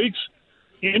 6 weeks,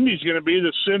 Indy's going to be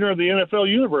the center of the NFL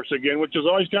universe again, which is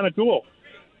always kind of cool.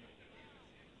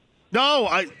 No,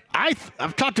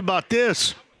 I've talked about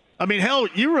this. I mean, hell,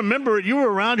 you remember you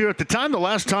were around here at the time. The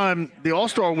last time the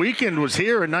All-Star Weekend was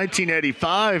here in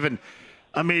 1985, and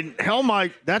I mean, hell,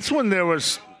 Mike, that's when there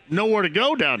was nowhere to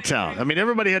go downtown. I mean,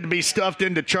 everybody had to be stuffed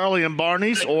into Charlie and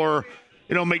Barney's or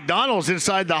McDonald's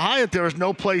inside the Hyatt. There was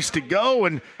no place to go,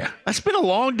 and that's been a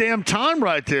long damn time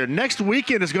right there. Next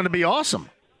weekend is going to be awesome.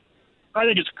 I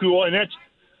think it's cool, and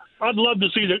I'd love to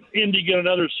see that Indy get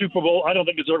another Super Bowl. I don't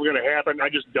think it's ever going to happen. I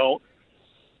just don't.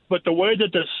 But the way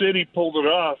that the city pulled it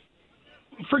off,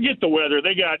 forget the weather.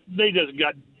 They just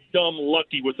got dumb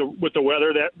lucky with the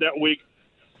weather that week.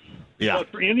 Yeah.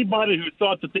 But for anybody who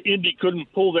thought that the Indy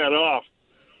couldn't pull that off,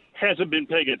 hasn't been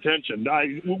paying attention.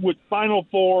 With Final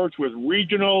Fours, with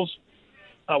regionals,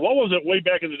 what was it way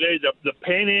back in the day? The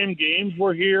Pan Am Games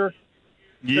were here.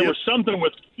 Yep. There was something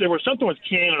with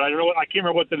Canada. I can't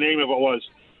remember what the name of it was.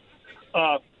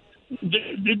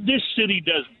 This city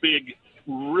does big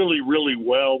really, really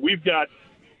well. We've got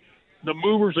the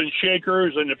movers and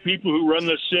shakers and the people who run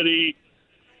the city,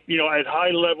 at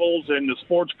high levels, and the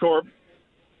sports corp.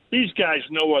 These guys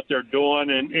know what they're doing,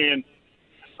 and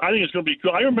I think it's going to be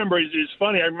cool. I remember, it's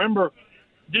funny,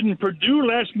 didn't Purdue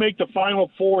last make the Final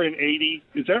Four in 80?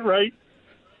 Is that right?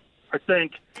 I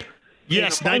think.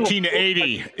 Yes,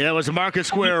 1980. It was Market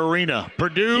Square Arena.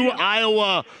 Purdue,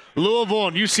 Iowa, Louisville,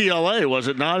 and UCLA, was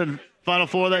it not, in Final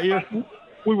Four that year?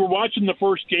 We were watching the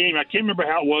first game. I can't remember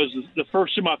how it was, the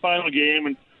first semifinal game,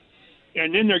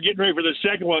 and then they're getting ready for the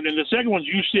second one, and the second one's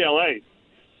UCLA.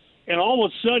 And all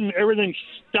of a sudden, everything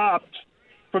stopped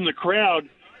from the crowd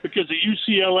because the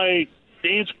UCLA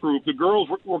dance group, the girls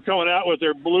were coming out with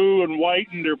their blue and white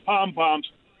and their pom-poms.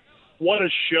 What a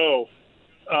show.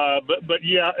 But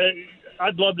yeah,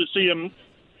 I'd love to see them.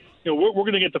 We're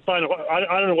going to get the final. I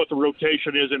don't know what the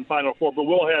rotation is in Final Four, but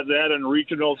we'll have that in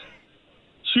regionals.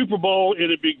 Super Bowl,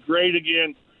 it'd be great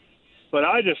again. But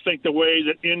I just think the way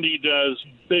that Indy does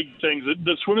big things,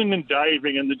 the swimming and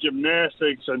diving and the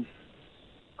gymnastics, and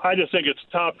I just think it's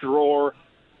top drawer.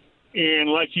 And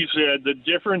like you said, the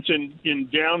difference in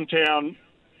downtown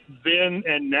then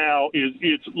and now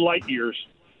it's light years.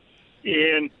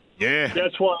 And yeah,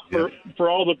 that's why for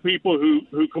all the people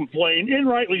who complain, and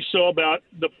rightly so, about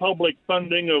the public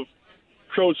funding of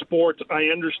pro sports, I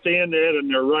understand that, and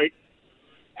they're right.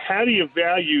 How do you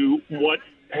value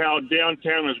how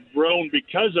downtown has grown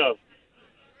because of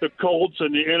the Colts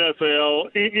and the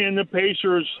NFL and the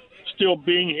Pacers still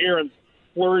being here and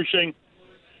flourishing?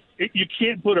 You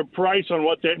can't put a price on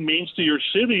what that means to your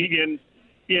city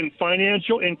in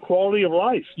financial and quality of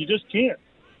life. You just can't.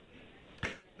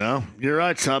 No, you're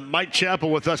right, son. Mike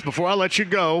Chappell with us. Before I let you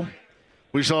go,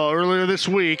 we saw earlier this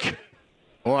week,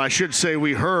 or I should say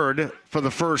we heard for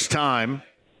the first time,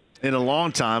 in a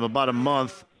long time, about a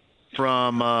month,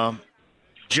 from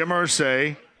Jim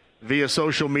Irsay via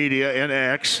social media and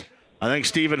X. I think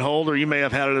Stephen Holder, you may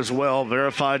have had it as well,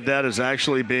 verified that as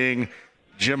actually being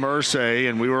Jim Irsay,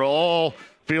 and we were all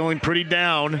feeling pretty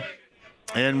down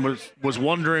and was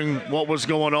wondering what was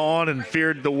going on and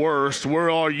feared the worst. Where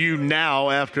are you now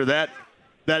after that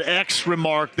X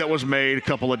remark that was made a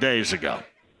couple of days ago?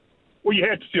 Well, you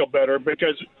had to feel better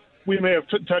because we may have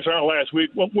touched on it last week.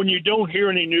 When you don't hear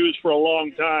any news for a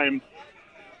long time,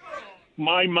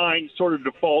 my mind sort of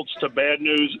defaults to bad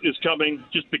news is coming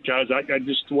just because I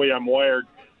just the way I'm wired.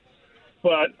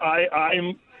 But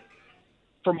I'm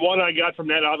from what I got from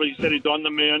that, obviously he said he's on the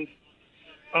mend.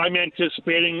 I'm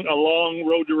anticipating a long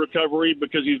road to recovery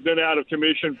because he's been out of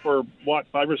commission for 5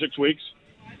 or 6 weeks.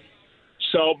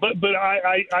 So, but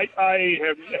I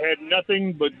have had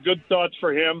nothing but good thoughts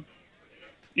for him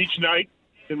each night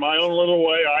in my own little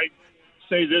way. I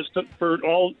say this for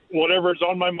all whatever's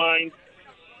on my mind.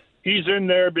 He's in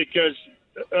there because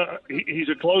he's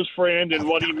a close friend and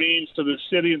what he means to the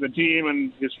city and the team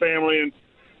and his family, and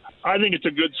I think it's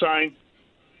a good sign.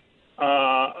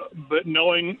 But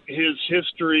knowing his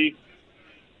history,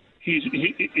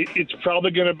 it's probably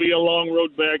going to be a long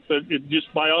road back. But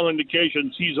just by all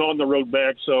indications, he's on the road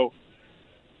back. So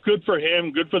good for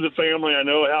him. Good for the family. I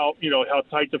know how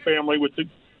tight the family with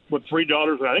 3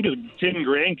 daughters. I think it's 10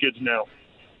 grandkids now,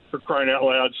 for crying out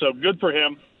loud. So good for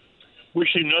him.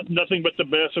 Wishing nothing but the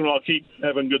best, and I'll keep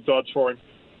having good thoughts for him.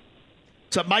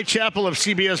 So Mike Chappell of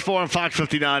CBS 4 and Fox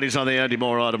 59. He's on the Andy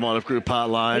Moore Automotive Group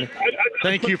hotline.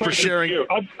 Thank you for sharing.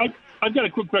 I've got a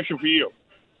quick question for you.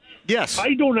 Yes.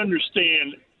 I don't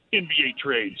understand NBA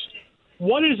trades.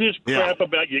 What is this crap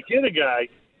about you get a guy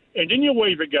and then you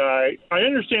waive a guy? I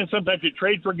understand sometimes you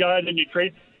trade for a guy, then you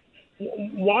trade.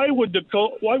 Why would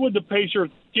the Pacers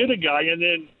get a guy and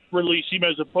then release him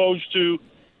as opposed to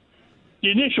the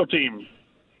initial team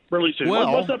releasing?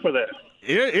 Well, what's up with that?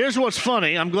 Here's what's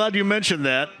funny. I'm glad you mentioned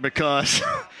that because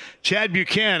Chad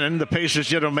Buchanan, the Pacers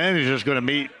general manager, is going to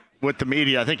meet with the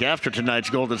media, I think, after tonight's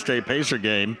Golden State Pacer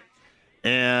game.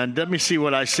 And let me see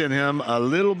what I sent him a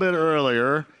little bit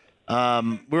earlier.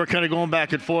 We were kind of going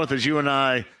back and forth as you and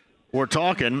I were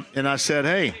talking, and I said,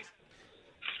 hey,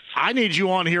 I need you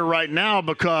on here right now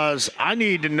because I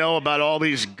need to know about all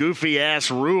these goofy-ass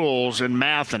rules and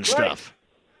math and stuff.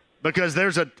 Because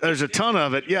there's a ton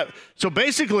of it. Yeah. So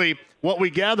basically what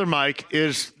we gather, Mike,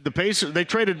 is the Pacers, they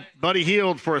traded Buddy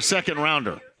Hield for a second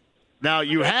rounder. Now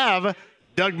you have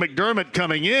Doug McDermott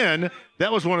coming in.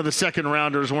 That was one of the second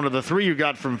rounders, one of the 3 you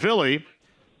got from Philly.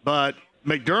 But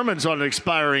McDermott's on an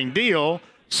expiring deal.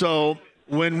 So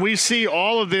when we see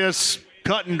all of this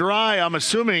cut and dry, I'm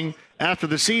assuming after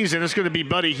the season it's going to be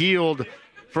Buddy Hield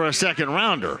for a second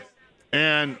rounder.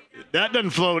 And that doesn't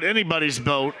float anybody's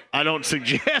boat, I don't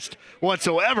suggest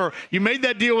whatsoever. You made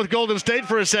that deal with Golden State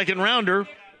for a second rounder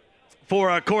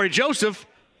for Corey Joseph,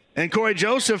 and Corey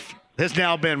Joseph has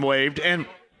now been waived. And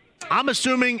I'm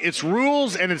assuming it's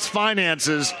rules and it's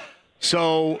finances,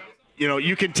 so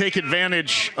you can take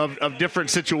advantage of different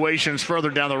situations further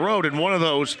down the road. And one of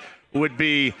those would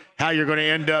be how you're going to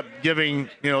end up giving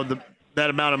that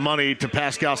amount of money to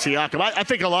Pascal Siakam. I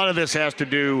think a lot of this has to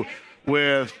do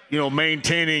with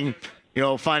maintaining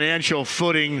financial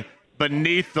footing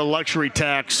beneath the luxury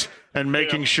tax and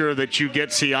making sure that you get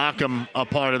Siakam a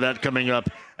part of that coming up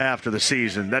after the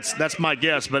season. That's my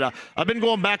guess. But I've been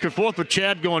going back and forth with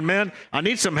Chad going, man, I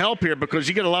need some help here because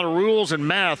you get a lot of rules and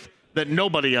math that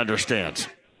nobody understands.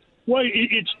 Well,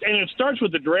 it starts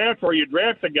with the draft where you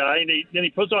draft a guy and then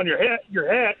he puts on your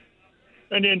hat,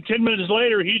 and then 10 minutes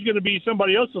later he's going to be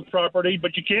somebody else's property,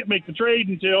 but you can't make the trade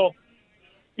until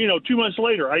 2 months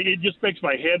later. It just makes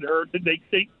my head hurt.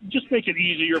 They just make it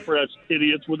easier for us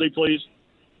idiots, would they please?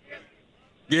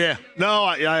 Yeah. No,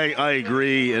 I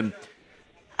agree. And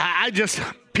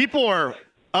people are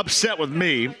upset with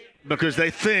me because they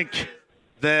think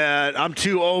that I'm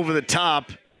too over the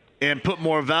top and put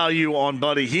more value on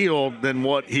Buddy Hield than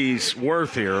what he's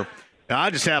worth here. And I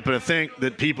just happen to think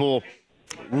that people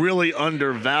really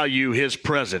undervalue his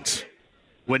presence.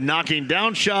 When knocking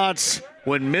down shots,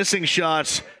 when missing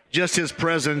shots, just his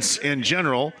presence in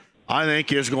general, I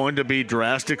think is going to be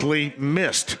drastically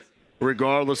missed,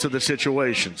 regardless of the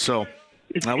situation. So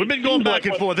we've been going back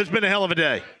and forth. It's been a hell of a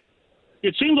day.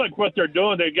 It seems like what they're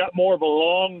doing, they've got more of a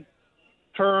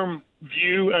long-term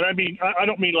view. And I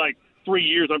don't mean like 3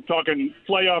 years. I'm talking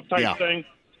playoff type thing.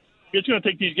 It's going to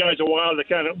take these guys a while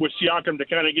to with Siakam to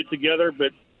kind of get together,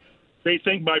 but they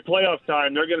think by playoff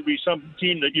time they're going to be some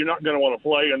team that you're not going to want to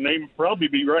play, and they probably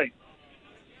be right.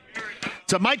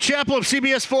 So Mike Chappell of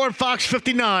CBS 4 and Fox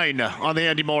 59 on the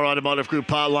Andy Moore Automotive Group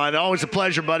hotline. Always a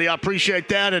pleasure, buddy. I appreciate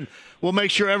that, and we'll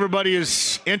make sure everybody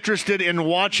is interested in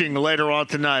watching later on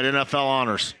tonight, NFL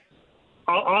Honors.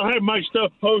 I'll have my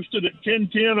stuff posted at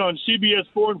 10:10 on CBS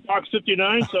 4 and Fox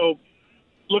 59, so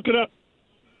look it up.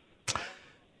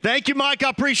 Thank you, Mike. I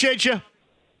appreciate you.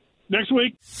 Next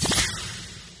week.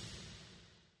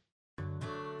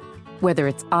 Whether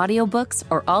it's audiobooks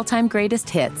or all-time greatest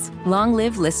hits, long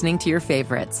live listening to your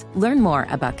favorites. Learn more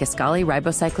about Kisqali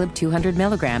Ribociclib 200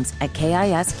 milligrams at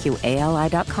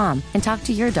KISQALI.com and talk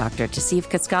to your doctor to see if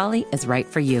Kisqali is right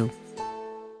for you.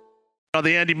 On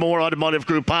the Andy Moore Automotive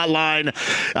Group hotline.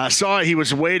 Sorry he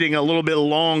was waiting a little bit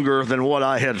longer than what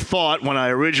I had thought when I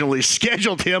originally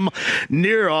scheduled him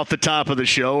near off the top of the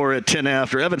show, or at 10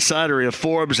 after. Evan Sidery of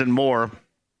Forbes and More.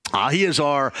 He is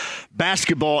our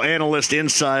basketball analyst,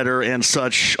 insider, and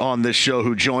such on this show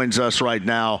who joins us right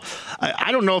now.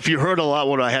 I don't know if you heard a lot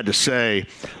what I had to say.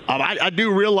 I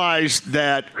do realize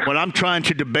that when I'm trying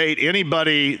to debate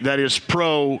anybody that is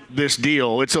pro this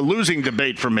deal, it's a losing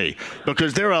debate for me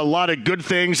because there are a lot of good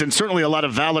things and certainly a lot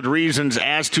of valid reasons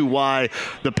as to why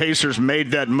the Pacers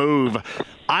made that move.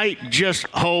 I just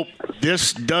hope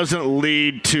this doesn't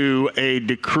lead to a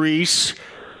decrease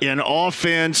in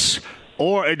offense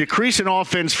or a decrease in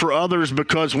offense for others,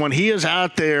 because when he is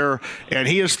out there and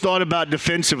he has thought about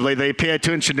defensively, they pay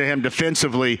attention to him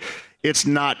defensively, it's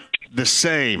not the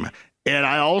same. And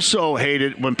I also hate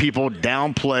it when people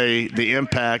downplay the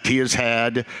impact he has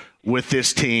had with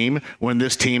this team when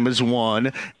this team has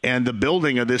won and the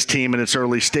building of this team in its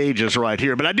early stages right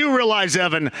here. But I do realize,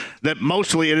 Evan, that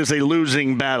mostly it is a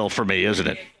losing battle for me, isn't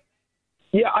it?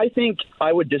 Yeah, I think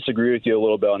I would disagree with you a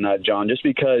little bit on that, John, just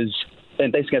because –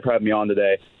 and thanks again for having me on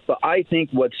today. But I think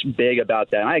what's big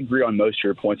about that, and I agree on most of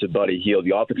your points with Buddy Hield,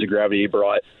 the offensive gravity he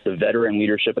brought, the veteran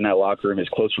leadership in that locker room, his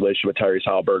close relationship with Tyrese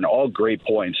Haliburton, all great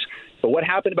points. But what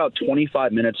happened about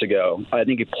 25 minutes ago, I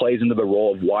think it plays into the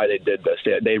role of why they did this.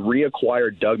 They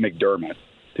reacquired Doug McDermott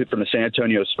from the San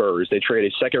Antonio Spurs. They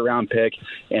traded a second-round pick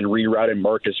and rerouted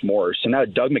Marcus Morris. So now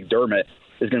Doug McDermott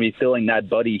is going to be filling that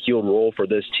Buddy Hield role for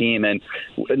this team. And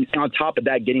on top of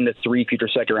that, getting the 3 future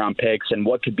second-round picks and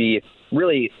what could be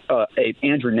really a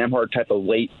Andrew Nembhard type of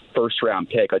late first-round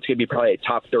pick. It's going to be probably a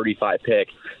top 35 pick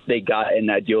they got in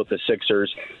that deal with the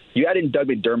Sixers. You add in Doug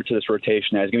McDermott to this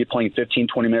rotation. He's going to be playing 15,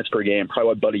 20 minutes per game, probably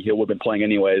what Buddy Hield would have been playing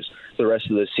anyways for the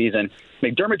rest of the season.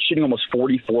 McDermott's shooting almost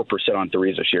 44% on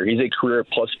threes this year. He's a career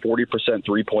plus 40%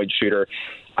 three-point shooter.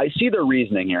 I see the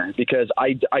reasoning here because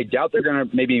I doubt they're going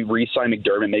to maybe re-sign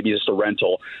McDermott, maybe just a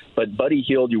rental. But Buddy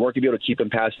Hield, you weren't going to be able to keep him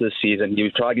past this season. He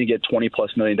was probably going to get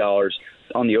 $20+ million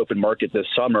on the open market this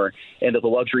summer. And if the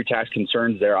luxury tax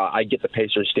concerns there, I get the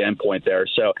Pacers' standpoint there.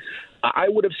 So I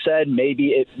would have said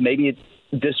maybe it's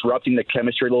disrupting the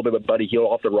chemistry a little bit with Buddy Hield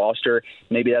off the roster.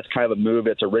 Maybe that's kind of a move.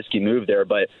 It's a risky move there.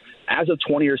 But as of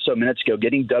 20 or so minutes ago,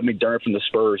 getting Doug McDermott from the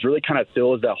Spurs really kind of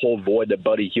fills that whole void that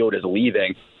Buddy Hield is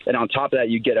leaving. And on top of that,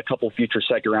 you get a couple future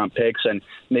second-round picks and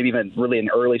maybe even really an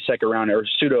early second-round or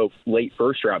pseudo-late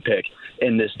first-round pick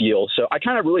in this deal. So I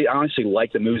kind of really honestly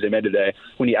like the moves they made today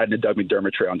when you add the Doug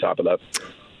McDermott trade on top of that.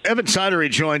 Evan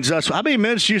Sidery joins us. How many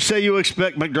minutes do you say you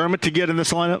expect McDermott to get in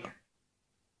this lineup?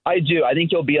 I do. I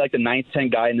think he'll be like the 9th,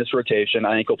 10th guy in this rotation.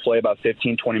 I think he'll play about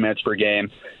 15, 20 minutes per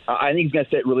game. I think he's going to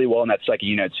fit really well in that second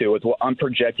unit, too. With what I'm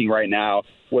projecting right now,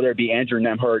 whether it be Andrew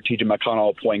Nembhard or TJ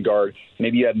McConnell at point guard,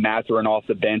 maybe you have Mathurin off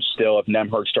the bench still if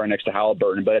Nembhard's starting next to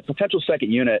Haliburton. But a potential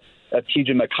second unit of TJ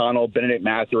McConnell, Benedict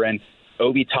Mathurin,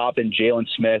 Obi Toppin, Jalen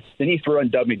Smith. Then you throw in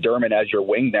Doug McDermott as your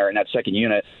wing there in that second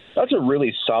unit. That's a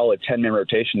really solid 10-man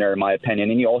rotation there, in my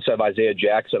opinion. And you also have Isaiah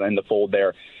Jackson in the fold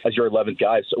there as your 11th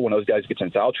guy. So when those guys get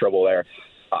in foul trouble there,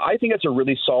 I think that's a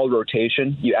really solid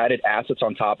rotation. You added assets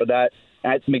on top of that.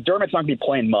 And McDermott's not going to be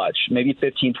playing much, maybe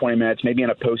 15, 20 minutes, maybe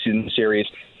in a postseason series.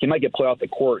 He might get played off the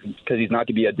court because he's not going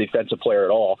to be a defensive player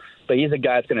at all. But he's a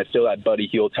guy that's going to fill that Buddy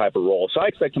Hield type of role. So I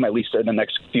expect him at least in the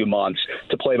next few months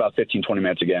to play about 15, 20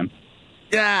 minutes a game.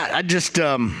 Yeah, I just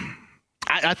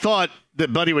I thought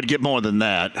that Buddy would get more than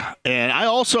that. And I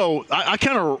also I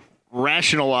kind of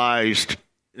rationalized,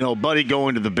 Buddy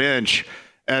going to the bench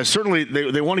as certainly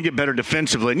they want to get better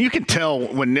defensively. And you can tell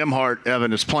when Nembhard,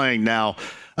 Evan, is playing now,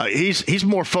 he's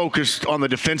more focused on the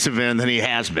defensive end than he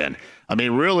has been. I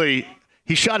mean, really,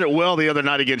 he shot it well the other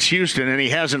night against Houston, and he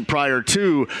hasn't prior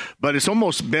to, but it's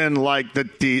almost been like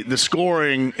the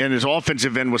scoring in his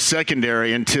offensive end was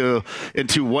secondary into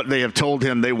what they have told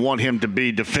him they want him to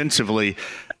be defensively.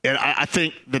 And I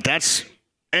think that's,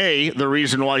 A, the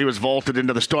reason why he was vaulted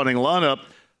into the starting lineup,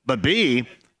 but B,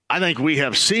 I think we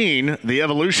have seen the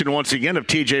evolution once again of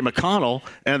TJ McConnell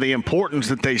and the importance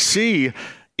that they see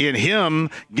in him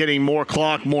getting more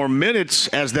clock, more minutes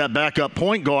as that backup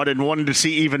point guard and wanted to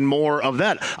see even more of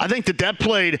that. I think that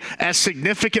played as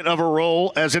significant of a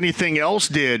role as anything else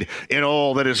did in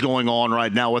all that is going on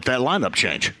right now with that lineup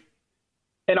change.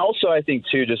 And also, I think,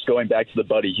 too, just going back to the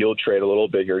Buddy Hield trade a little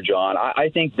bit here, John, I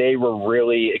think they were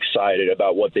really excited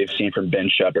about what they've seen from Ben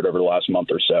Shepherd over the last month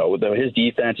or so. With his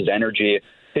defense, his energy,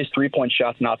 his three-point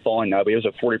shot's not falling now, but he was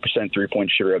a 40%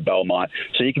 three-point shooter at Belmont.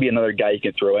 So he could be another guy you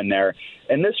can throw in there.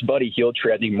 And this Buddy Hield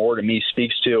trade, I think, more to me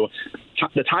speaks to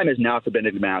the time is now for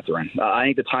Benedict Mathurin. I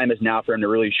think the time is now for him to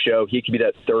really show he could be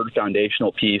that fourth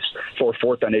foundational piece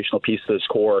to this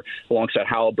core alongside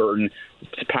Halliburton,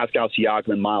 Pascal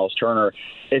Siakam, and Miles Turner.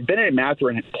 If Benedict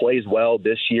Mathurin plays well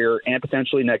this year and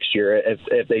potentially next year,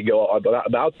 if they go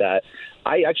about that,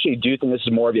 I actually do think this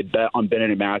is more of a bet on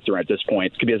Benedict Mathurin at this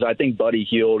point, because I think Buddy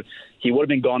Hield, he would have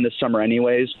been gone this summer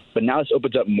anyways, but now this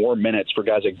opens up more minutes for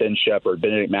guys like Ben Shepherd,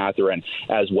 Benedict Mathurin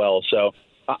as well. So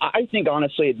I think,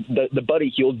 honestly, the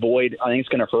Buddy Hield void, I think it's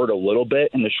going to hurt a little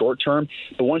bit in the short term.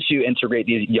 But once you integrate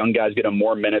these young guys, get them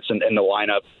more minutes in the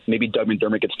lineup, maybe Doug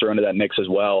McDermott gets thrown into that mix as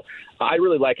well. I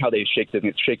really like how they shake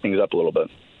things up a little bit.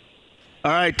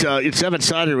 All right, it's Evan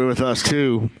Sider with us,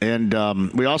 too. And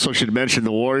we also should mention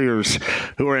the Warriors,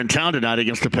 who are in town tonight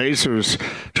against the Pacers,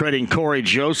 trading Corey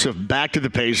Joseph back to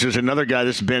the Pacers, another guy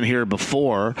that's been here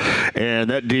before. And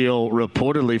that deal,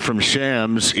 reportedly from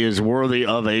Shams, is worthy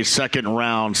of a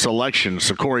second-round selection.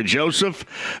 So Corey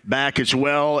Joseph back, as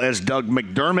well as Doug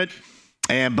McDermott.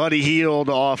 And Buddy Hield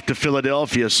off to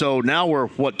Philadelphia. So now we're,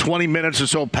 20 minutes or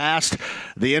so past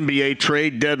the NBA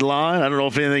trade deadline. I don't know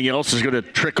if anything else is going to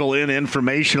trickle in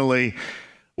informationally.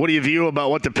 What do you view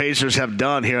about what the Pacers have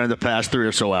done here in the past 3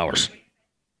 or so hours?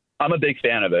 I'm a big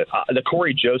fan of it. The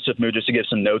Corey Joseph move, just to give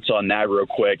some notes on that real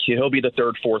quick, he'll be the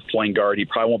third, fourth point guard. He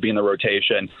probably won't be in the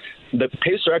rotation. The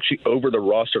Pacers are actually over the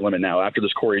roster limit now after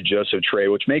this Corey Joseph trade,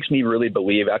 which makes me really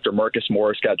believe after Marcus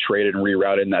Morris got traded and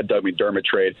rerouted in that Doug McDermott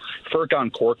trade,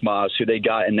 Furkan Korkmaz, who they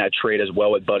got in that trade as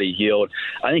well with Buddy Hield,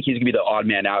 I think he's going to be the odd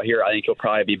man out here. I think he'll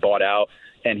probably be bought out,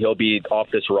 and he'll be off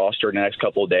this roster in the next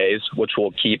couple of days, which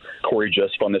will keep Corey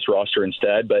Joseph on this roster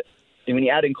instead. But when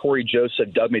you add in Corey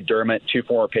Joseph, Doug McDermott, two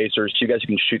former Pacers, two guys who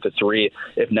can shoot the three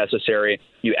if necessary,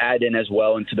 you add in as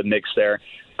well into the mix there.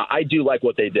 I do like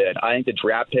what they did. I think the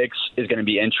draft picks is going to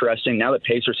be interesting. Now the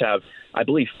Pacers have, I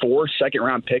believe, 4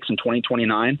 second-round picks in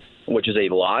 2029, which is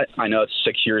a lot. I know it's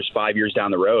 6 years, 5 years down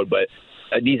the road, but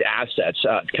these assets,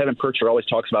 Kevin Pritchard always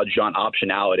talks about, John,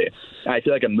 optionality. And I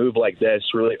feel like a move like this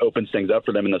really opens things up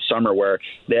for them in the summer where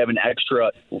they have an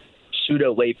extra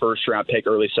pseudo late first-round pick,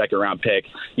 early second-round pick.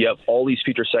 You have all these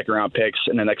future second-round picks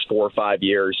in the next 4 or 5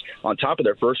 years on top of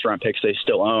their first-round picks they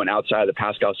still own outside of the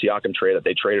Pascal Siakam trade that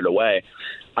they traded away.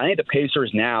 I think the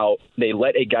Pacers now, they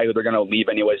let a guy who they're going to leave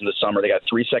anyways in the summer. They got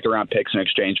 3 second-round picks in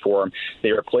exchange for him.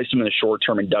 They replaced him in the short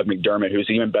term in Doug McDermott, who's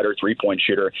an even better three-point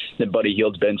shooter than Buddy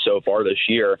Hield's been so far this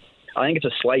year. I think it's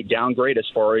a slight downgrade as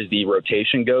far as the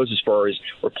rotation goes, as far as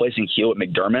replacing Hield with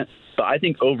McDermott. But I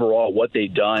think overall what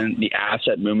they've done, the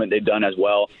asset movement they've done as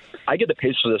well, I give the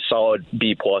Pacers a solid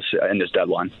B+ in this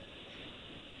deadline.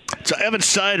 So Evan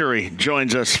Sidery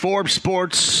joins us, Forbes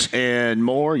Sports and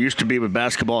more. Used to be with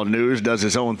Basketball News, does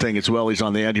his own thing as well. He's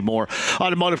on the Andy Moore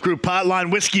Automotive Group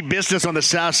hotline. Whiskey Business on the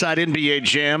South Side, NBA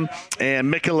Jam,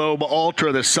 and Michelob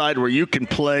Ultra, the side where you can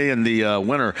play, and the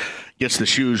winner gets the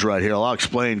shoes right here. I'll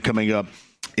explain coming up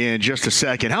in just a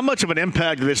second. How much of an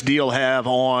impact did this deal have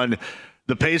on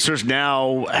the Pacers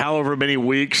now, however many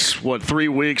weeks, 3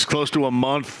 weeks, close to a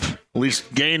month, at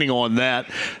least gaining on that,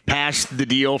 past the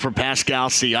deal for Pascal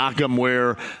Siakam,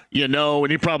 where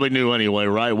and you probably knew anyway,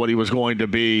 right, what he was going to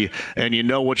be, and you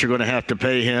know what you're going to have to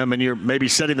pay him, and you're maybe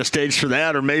setting the stage for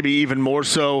that, or maybe even more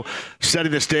so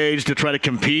setting the stage to try to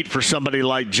compete for somebody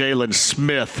like Jalen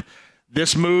Smith.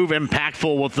 This move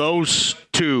impactful with those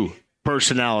two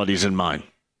personalities in mind?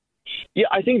 Yeah,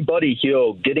 I think Buddy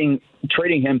Hield,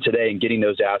 trading him today and getting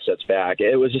those assets back,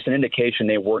 it was just an indication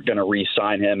they weren't going to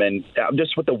re-sign him. And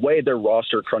just with the way their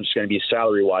roster crunch is going to be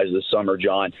salary-wise this summer,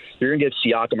 John, you're going to give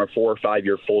Siakam a 4 or 5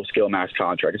 year full-scale max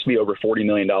contract. It's going to be over $40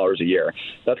 million a year.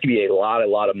 That's going to be a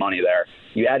lot of money there.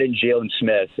 You add in Jalen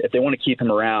Smith. If they want to keep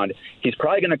him around, he's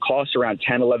probably going to cost around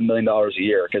 $10, $11 million a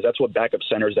year, because that's what backup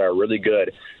centers that are really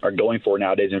good are going for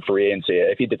nowadays in free agency.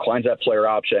 If he declines that player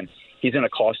option, he's going to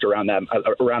cost around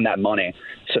that money.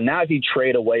 So now if you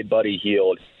trade away Buddy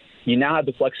Hield, you now have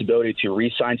the flexibility to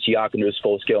re-sign Siakam to his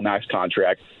full-scale max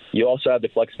contract. You also have the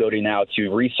flexibility now to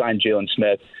re-sign Jalen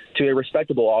Smith to a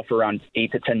respectable offer around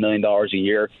 $8 to $10 million a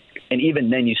year. And even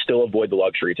then, you still avoid the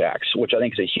luxury tax, which I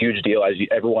think is a huge deal. As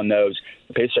everyone knows,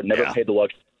 the Pacers have never paid the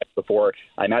luxury before.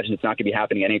 I imagine it's not going to be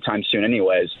happening anytime soon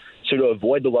anyways. So to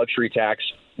avoid the luxury tax,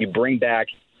 you bring back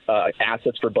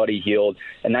assets for Buddy Hield,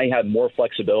 and now you have more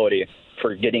flexibility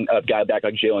for getting a guy back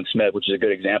like Jalen Smith, which is a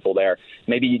good example there.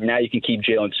 Maybe now you can keep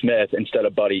Jalen Smith instead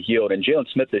of Buddy Hield. And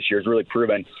Jalen Smith this year has really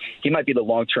proven he might be the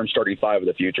long-term starting five of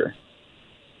the future.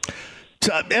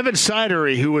 Evan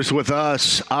Sidery, who was with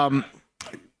us,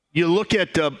 you look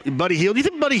at Buddy Hield. Do you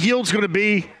think Buddy Hield's going to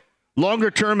be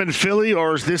longer term in Philly,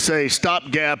 or is this a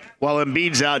stopgap while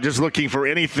Embiid's out, just looking for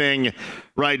anything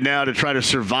right now to try to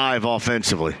survive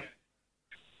offensively?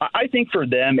 I think for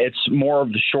them, it's more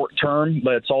of the short term,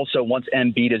 but it's also once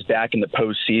Embiid is back in the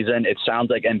postseason, it sounds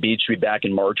like Embiid should be back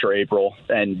in March or April.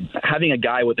 And having a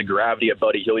guy with the gravity of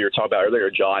Buddy Hield you were talking about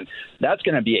earlier, John, that's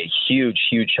going to be a huge,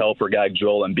 huge help for a guy like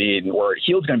Joel Embiid, where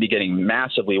Hield's going to be getting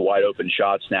massively wide open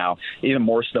shots now, even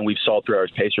more so than we've saw throughout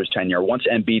his Pacers tenure. Once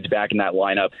Embiid's back in that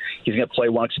lineup, he's going to play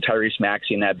once to Tyrese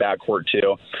Maxey in that backcourt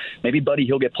too. Maybe Buddy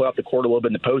Hield get play off the court a little bit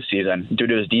in the postseason due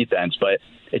to his defense, but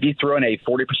if you throw in a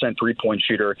 40% three-point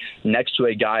shooter next to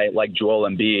a guy like Joel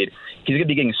Embiid, he's going to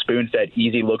be getting spoon-fed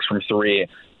easy looks from three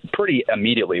pretty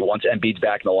immediately once Embiid's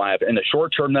back in the lineup. In the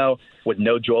short term, though, with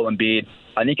no Joel Embiid,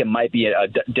 I think it might be a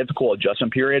difficult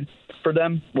adjustment period for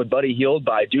them with Buddy Hield,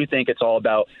 but I do think it's all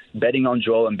about betting on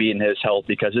Joel Embiid and his health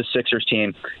because this Sixers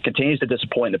team continues to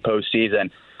disappoint in the postseason.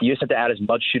 You just have to add as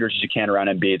much shooters as you can around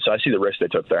Embiid, so I see the risk they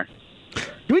took there.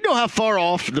 Do we know how far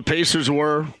off the Pacers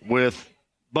were with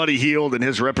Buddy Hield and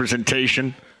his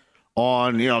representation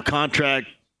on, contract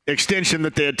extension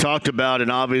that they had talked about, and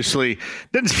obviously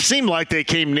didn't seem like they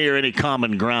came near any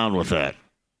common ground with that?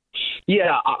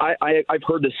 Yeah, I've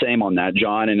heard the same on that,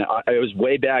 John, and I was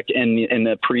way back in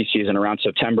the preseason around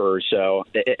September or so.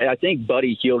 I think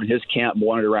Buddy Hield and his camp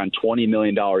wanted around $20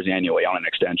 million annually on an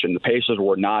extension. The Pacers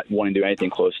were not wanting to do anything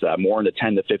close to that, more in the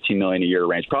 $10 to $15 million a year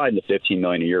range, probably in the $15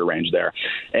 million a year range there.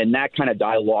 And that kind of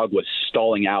dialogue was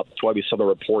stalling out. That's why we saw the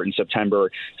report in September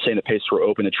saying the Pacers were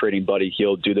open to trading Buddy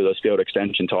Hield due to those failed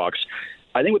extension talks.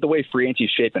 I think with the way free agency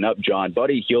is shaping up, John,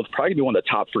 Buddy Hield's probably going to be one of the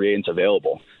top free agents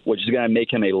available, which is going to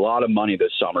make him a lot of money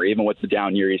this summer, even with the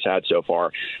down year he's had so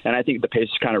far. And I think the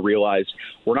Pacers kind of realized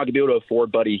we're not going to be able to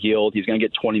afford Buddy Hield. He's going to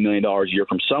get $20 million a year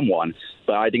from someone,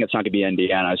 but I think it's not going to be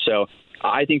Indiana. So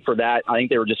I think for that, I think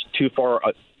they were just too far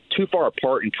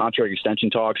apart in contract extension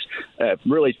talks,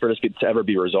 really for this to ever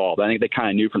be resolved. I think they kind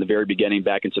of knew from the very beginning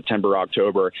back in September,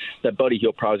 October, that Buddy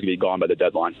Hield probably was going to be gone by the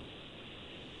deadline.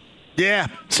 Yeah,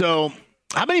 so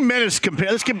how many minutes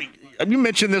you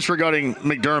mentioned this regarding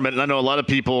McDermott, and I know a lot of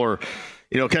people are,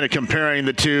 kind of comparing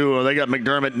the two. Or they got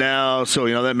McDermott now,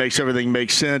 so that makes everything make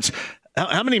sense.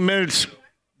 How many minutes?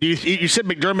 You said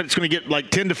McDermott's going to get like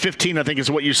 10 to 15, I think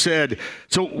is what you said.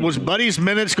 So was Buddy's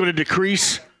minutes going to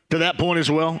decrease to that point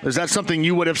as well? Is that something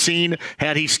you would have seen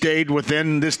had he stayed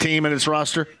within this team and its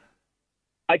roster?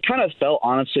 I kind of felt,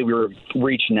 honestly, we were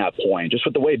reaching that point. Just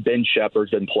with the way Ben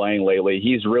Shepherd's been playing lately,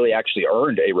 he's really actually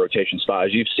earned a rotation spot.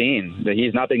 As you've seen, that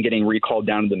he's not been getting recalled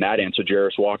down to the Mad Ants with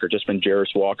Jarris Walker, just been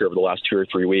Jarris Walker over the last 2 or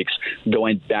 3 weeks,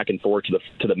 going back and forth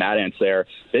to the Mad Ants there.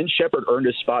 Ben Shepherd earned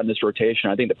his spot in this rotation.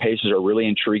 I think the Pacers are really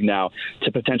intrigued now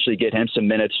to potentially get him some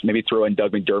minutes, maybe throw in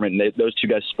Doug McDermott, and those two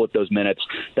guys split those minutes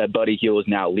that Buddy Hield is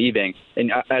now leaving.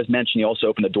 And as mentioned, he also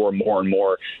opened the door more and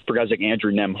more for guys like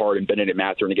Andrew Nembhard and Benedict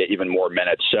Mathurin to get even more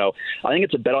minutes. So I think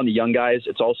it's a bet on the young guys.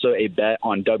 It's also a bet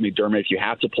on Doug McDermott. If you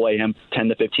have to play him 10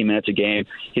 to 15 minutes a game,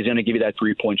 he's going to give you that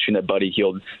three-point shooting that Buddy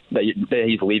Hield that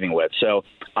he's leaving with. So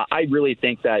I really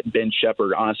think that Ben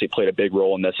Shepherd honestly played a big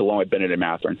role in this, along with Benedict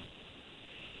Mathurin.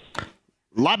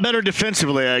 A lot better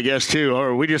defensively, I guess, too. Or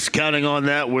are we just counting on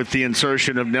that with the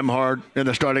insertion of Nembhard in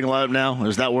the starting lineup now?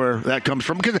 Is that where that comes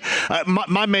from? Because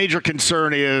my major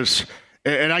concern is,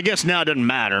 and I guess now it doesn't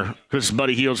matter because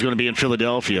Buddy Hield's going to be in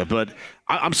Philadelphia. But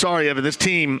I'm sorry, Evan, this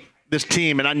team,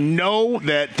 and I know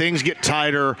that things get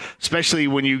tighter, especially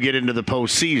when you get into the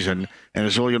postseason, and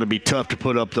it's really going to be tough to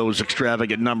put up those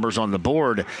extravagant numbers on the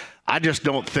board. I just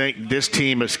don't think this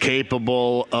team is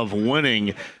capable of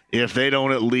winning if they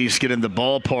don't at least get in the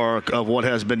ballpark of what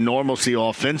has been normalcy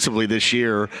offensively this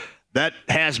year. That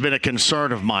has been a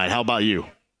concern of mine. How about you?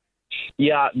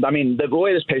 Yeah, I mean, the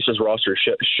way this Pacers roster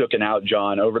shooken out,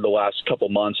 John, over the last couple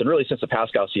months, and really since the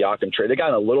Pascal Siakam trade, they've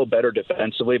gotten a little better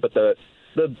defensively, but the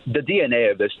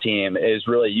DNA of this team is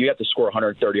really you have to score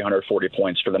 130, 140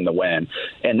 points for them to win.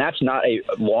 And that's not a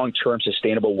long-term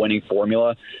sustainable winning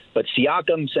formula. But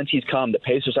Siakam, since he's come, the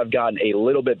Pacers have gotten a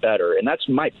little bit better. And that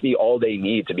might be all they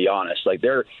need, to be honest. Like,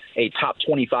 they're a top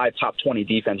 25, top 20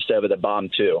 defense instead of at the bottom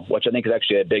two, which I think is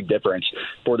actually a big difference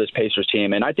for this Pacers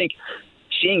team. And I think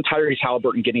seeing Tyrese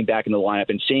Halliburton getting back in the lineup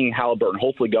and seeing Halliburton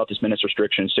hopefully go out this minutes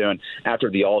restriction soon after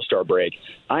the All-Star break,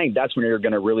 I think that's when you're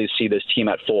going to really see this team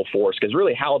at full force, because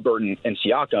really Halliburton and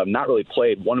Siakam have not really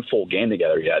played one full game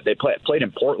together yet. They played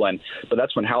in Portland, but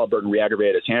that's when Halliburton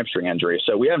re-aggravated his hamstring injury.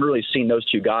 So we haven't really seen those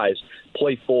two guys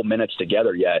play full minutes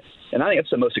together yet. And I think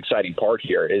that's the most exciting part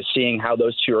here, is seeing how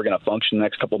those two are going to function the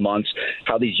next couple of months,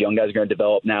 how these young guys are going to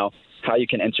develop now, how you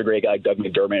can integrate a guy like Doug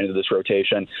McDermott into this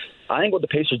rotation. I think what the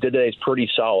Pacers did today is pretty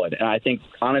solid. And I think,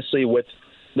 honestly, with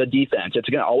the defense, it's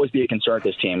going to always be a concern with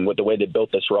this team with the way they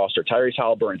built this roster. Tyrese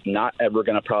Halliburton's not ever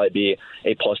going to probably be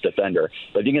a plus defender.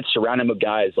 But if you can surround him with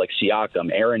guys like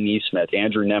Siakam, Aaron Nesmith,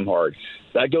 Andrew Nembhard,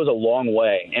 that goes a long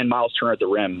way, and Miles Turner at the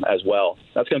rim as well.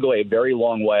 That's going to go a very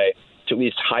long way to at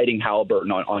least hiding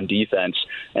Halliburton on defense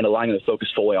and allowing them to focus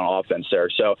fully on offense there.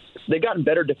 So they've gotten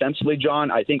better defensively,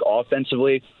 John. I think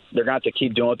offensively they're going to have to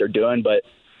keep doing what they're doing, but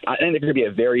I think they're going to be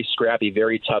a very scrappy,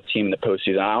 very tough team in the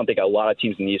postseason. I don't think a lot of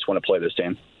teams in the East want to play this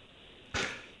team.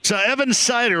 So Evan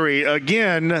Sidery,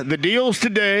 again, the deals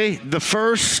today, the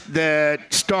first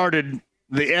that started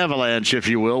the avalanche, if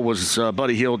you will, was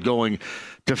Buddy Hield going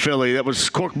to Philly. That was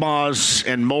Korkmaz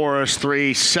and Morris,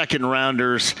 3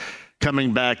 second-rounders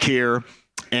coming back here.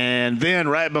 And then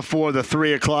right before the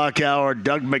 3 o'clock hour,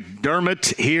 Doug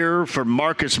McDermott here for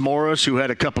Marcus Morris, who had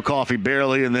a cup of coffee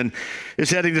barely, and then is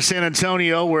heading to San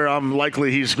Antonio, where I'm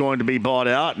likely he's going to be bought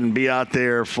out and be out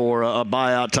there for a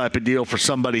buyout type of deal for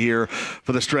somebody here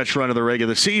for the stretch run of the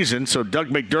regular season. So Doug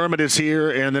McDermott is here,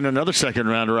 and then another second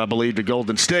rounder, I believe, to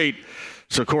Golden State.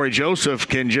 So Corey Joseph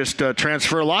can just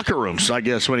transfer locker rooms, I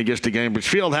guess, when he gets to Gainbridge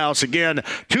Fieldhouse. Again,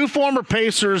 2 former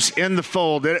Pacers in the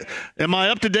fold. Am I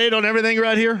up to date on everything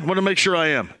right here? I want to make sure I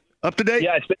am. Up to date?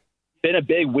 Yeah, it's been a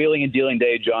big wheeling and dealing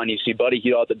day, John. You see Buddy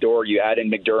Hield out the door. You add in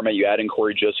McDermott. You add in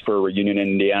Corey Joseph for a reunion in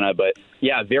Indiana. But,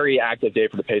 yeah, very active day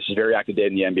for the Pacers. Very active day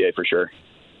in the NBA for sure.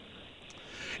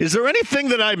 Is there anything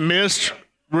that I missed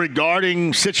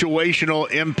regarding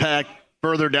situational impact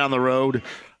further down the road?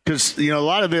 Because, a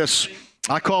lot of this –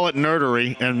 I call it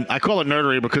nerdery, and I call it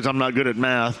nerdery because I'm not good at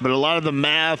math, but a lot of the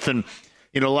math and,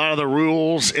 a lot of the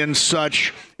rules and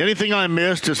such, anything I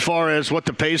missed as far as what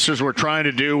the Pacers were trying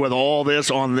to do with all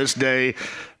this on this day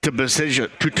to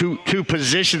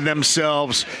position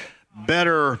themselves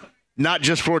better, not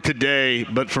just for today,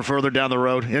 but for further down the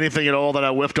road? Anything at all that I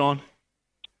whiffed on?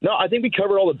 No, I think we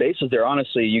covered all the bases there,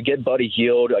 honestly. You get Buddy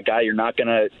Hield, a guy you're not going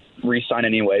to re-sign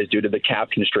anyways due to the cap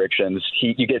constrictions.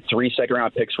 You get 3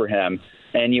 second-round picks for him,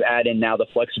 and you add in now the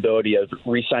flexibility of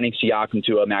re-signing Siakam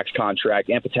to a max contract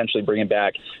and potentially bringing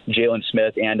back Jalen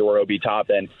Smith and or Obi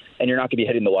Toppin, and you're not going to be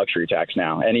hitting the luxury tax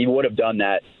now. And he would have done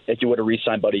that if you would have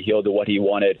re-signed Buddy Hield to what he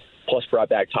wanted, plus brought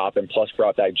back Toppin, plus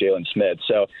brought back Jalen Smith.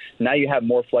 So now you have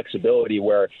more flexibility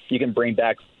where you can bring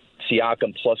back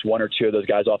Siakam plus 1 or 2 of those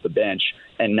guys off the bench,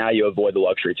 and now you avoid the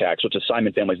luxury tax, which the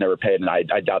Simon family's never paid, and I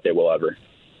doubt they will ever.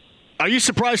 Are you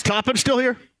surprised Toppin's still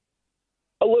here?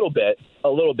 A little bit,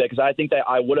 because I think that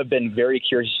I would have been very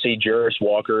curious to see Jarris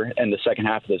Walker in the second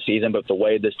half of the season, but the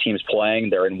way this team's playing,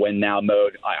 they're in win-now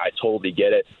mode. I totally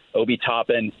get it. Obi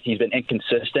Toppin, he's been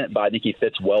inconsistent, but I think he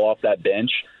fits well off that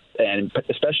bench, and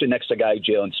especially next to a guy like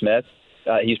Jalen Smith.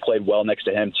 He's played well next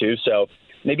to him, too, so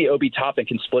maybe Obi Toppin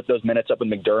can split those minutes up with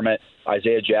McDermott,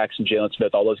 Isaiah Jackson, Jalen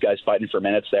Smith, all those guys fighting for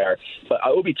minutes there. But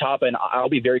Obi Toppin, I'll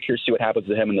be very curious to see what happens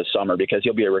to him in the summer, because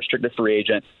he'll be a restricted free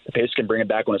agent. The Pacers can bring him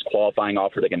back on his qualifying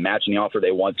offer. They can match any offer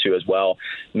they want to as well.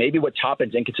 Maybe with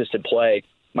Toppin's inconsistent play,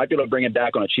 might be able to bring him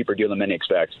back on a cheaper deal than many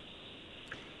expect.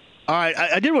 All right,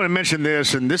 I did want to mention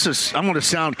this, and I'm going to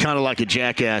sound kind of like a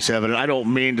jackass, Evan. I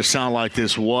don't mean to sound like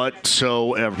this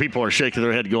whatsoever. People are shaking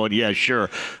their head going, yeah,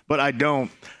 sure, but I don't.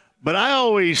 But I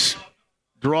always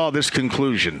draw this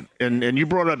conclusion, and you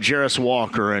brought up Jarris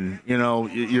Walker, and,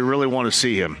 you really want to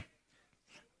see him.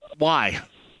 Why?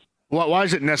 Why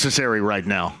is it necessary right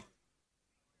now?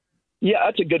 Yeah,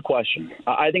 that's a good question.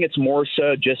 I think it's more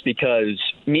so just because,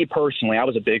 me personally, I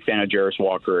was a big fan of Jarris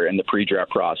Walker in the pre-draft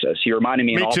process. He reminded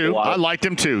me an awful lot. I liked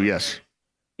him too, yes.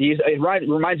 It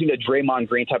reminds me of a Draymond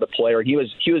Green type of player. He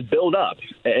was built up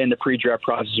in the pre-draft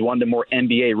process, one of the more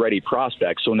NBA-ready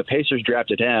prospects. So when the Pacers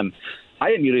drafted him,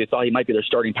 I immediately thought he might be their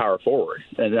starting power forward.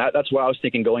 And that's what I was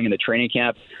thinking going into training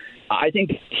camp. I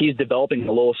think he's developing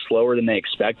a little slower than they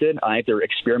expected. I think they're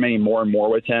experimenting more and more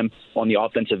with him on the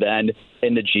offensive end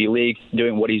in the G League,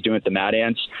 doing what he's doing at the Mad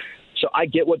Ants. So I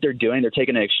get what they're doing. They're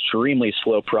taking an extremely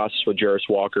slow process with Jarris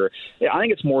Walker. I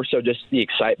think it's more so just the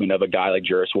excitement of a guy like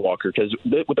Jarris Walker, because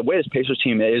with the way this Pacers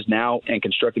team is now and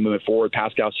constructed moving forward,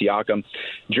 Pascal Siakam,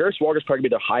 Jarris Walker's probably going to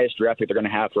be the highest draft pick they're going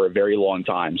to have for a very long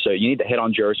time. So you need to hit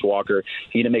on Jarris Walker.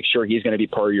 You need to make sure he's going to be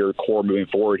part of your core moving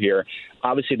forward here.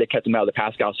 Obviously, they kept him out of the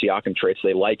Pascal Siakam trade, so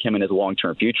they like him in his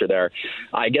long-term future there.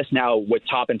 I guess now with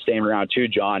Toppin staying around too,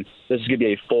 John, this is going to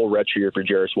be a full retro year for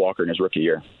Jarris Walker in his rookie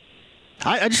year.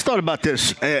 I just thought about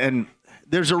this, and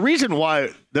there's a reason why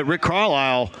that Rick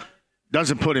Carlisle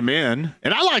doesn't put him in,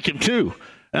 and I like him too.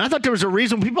 And I thought there was a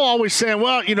reason. People always saying,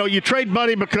 well, you trade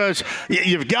Buddy because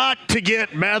you've got to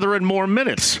get Mathurin more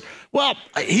minutes. Well,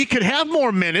 he could have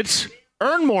more minutes,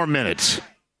 earn more minutes.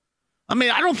 I mean,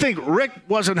 I don't think Rick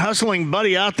wasn't hustling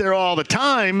Buddy out there all the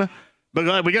time,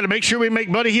 but we got to make sure we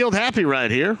make Buddy Hield happy right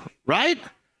here, right?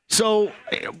 So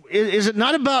is it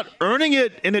not about earning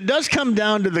it? And it does come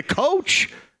down to the coach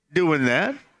doing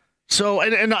that. So,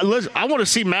 and listen, I want to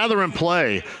see Mathurin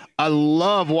play. I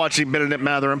love watching Benedict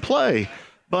Mathurin play.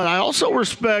 But I also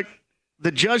respect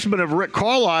the judgment of Rick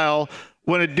Carlisle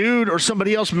when a dude or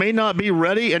somebody else may not be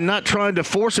ready and not trying to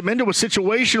force him into a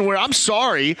situation where, I'm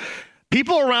sorry,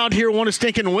 people around here want to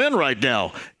stinking win right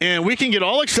now. And we can get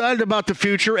all excited about the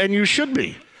future, and you should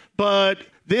be. But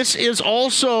this is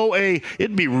also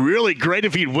it'd be really great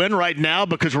if he'd win right now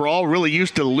because we're all really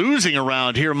used to losing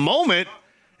around here moment.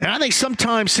 And I think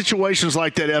sometimes situations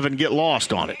like that, Evan, get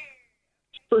lost on it.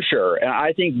 For sure. And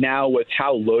I think now with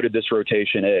how loaded this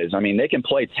rotation is, I mean, they can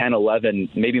play 10, 11,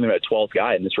 maybe even a 12th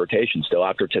guy in this rotation still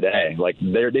after today. Like,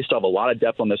 they still have a lot of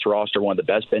depth on this roster, one of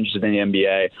the best benches in the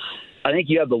NBA. I think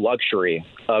you have the luxury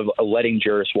of letting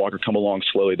Jarris Walker come along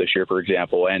slowly this year, for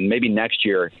example, and maybe next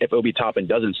year, if Obi Toppin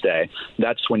doesn't stay,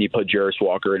 that's when you put Jarris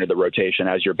Walker into the rotation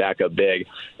as your backup big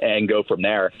and go from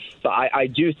there. But I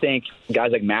do think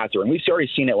guys like Mathurin, we've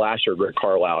already seen it last year with Rick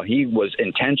Carlisle. He was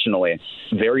intentionally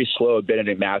very slow at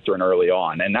Benedict Mathurin early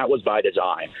on, and that was by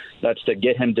design. That's to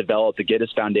get him developed, to get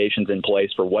his foundations in place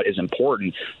for what is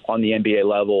important on the NBA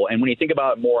level. And when you think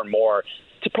about it more and more,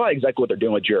 it's probably exactly what they're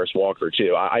doing with Jarris Walker,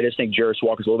 too. I just think Jarris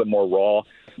Walker's a little bit more raw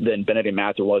than Benedict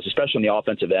Mathurin was, especially on the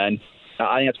offensive end.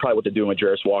 I think that's probably what they're doing with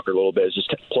Jarris Walker a little bit, is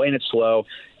just playing it slow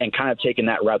and kind of taking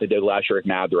that route they did last year with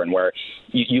Mathurin, where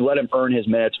you let him earn his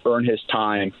minutes, earn his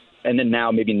time, and then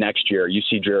now maybe next year you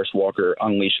see Jarris Walker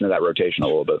unleashed into that rotation a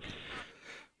little bit.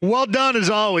 Well done, as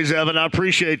always, Evan. I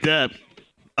appreciate that.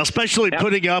 Especially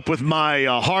putting up with my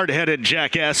hard-headed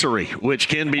jackassery, which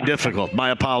can be difficult.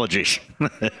 My apologies.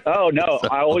 Oh, no.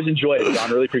 I always enjoy it, John.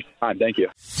 Really appreciate the time. Thank you.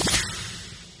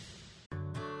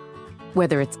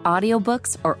 Whether it's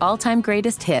audiobooks or all-time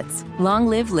greatest hits, long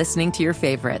live listening to your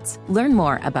favorites. Learn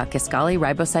more about Kisqali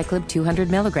Ribociclib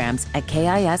 200 milligrams at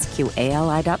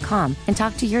KISQALI.com and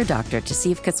talk to your doctor to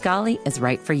see if Kisqali is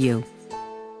right for you.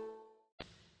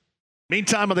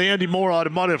 Meantime, on the Andy Moore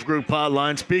Automotive Group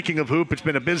hotline, speaking of hoop, it's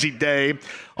been a busy day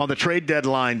on the trade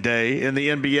deadline day in the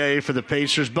NBA for the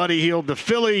Pacers. Buddy Hield to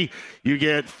Philly. You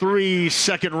get 3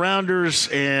 second-rounders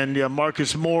and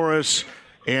Marcus Morris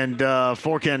and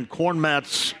Furkan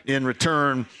Korkmaz in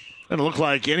return. Doesn't look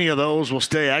like any of those will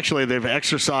stay. Actually, they've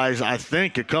exercised, I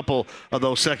think, a couple of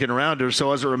those second-rounders.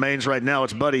 So as it remains right now,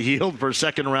 it's Buddy Hield for a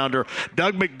second-rounder.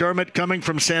 Doug McDermott coming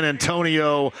from San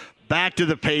Antonio back to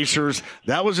the Pacers.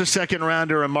 That was a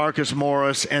second-rounder and Marcus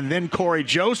Morris. And then Corey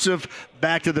Joseph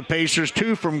back to the Pacers,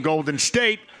 2 from Golden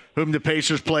State, whom the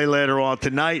Pacers play later on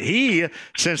tonight. He,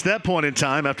 since that point in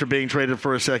time, after being traded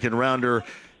for a second-rounder,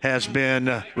 has been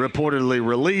reportedly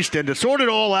released. And to sort it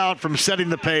all out from setting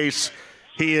the pace,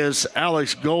 he is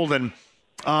Alex Golden.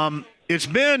 It's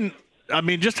been,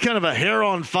 just kind of a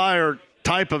hair-on-fire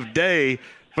type of day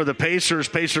for the Pacers,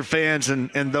 Pacer fans,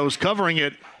 and those covering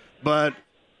it. But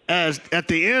as at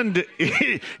the end,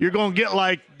 you're going to get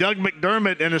like Doug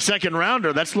McDermott in a second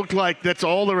rounder. That's looked like that's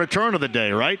all the return of the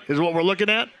day, right? Is what we're looking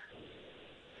at?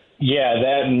 Yeah,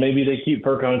 that, and maybe they keep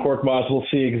Furkan Korkmaz. We'll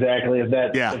see exactly if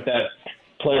that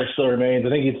player still remains. I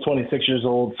think he's 26 years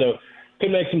old, so it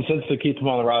could make some sense to keep him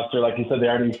on the roster. Like you said, they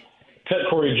already cut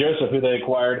Corey Joseph, who they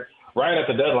acquired right at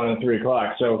the deadline at 3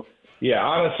 o'clock. So, yeah,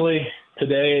 honestly,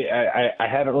 today I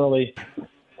haven't really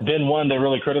been one to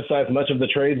really criticize much of the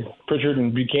trades Pritchard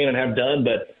and Buchanan have done,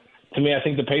 but to me, I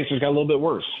think the Pacers got a little bit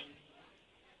worse.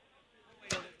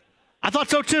 I thought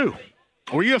so too.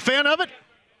 Were you a fan of it,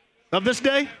 of this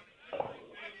day?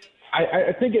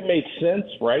 I think it made sense,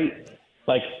 right?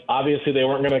 Like, obviously they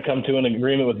weren't going to come to an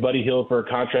agreement with Buddy Hield for a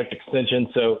contract extension,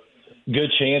 so good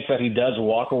chance that he does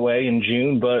walk away in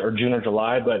June or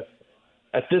July. But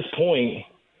at this point,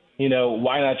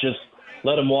 why not just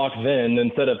let him walk then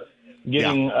instead of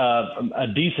getting a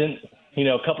decent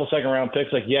a couple second-round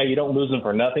picks. Like, yeah, you don't lose them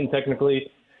for nothing technically.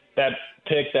 That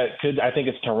pick that could, I think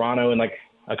it's Toronto and like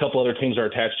a couple other teams are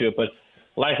attached to it, but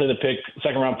likely the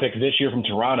second-round pick this year from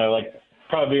Toronto, like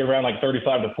probably around like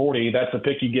 35 to 40. That's the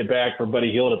pick you get back for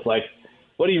Buddy Hield. It's like,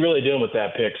 what are you really doing with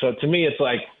that pick? So to me, it's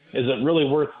like, is it really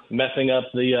worth messing up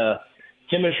the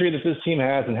chemistry that this team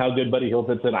has and how good Buddy Hield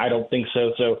fits in? I don't think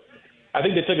so. So I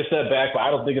think they took a step back, but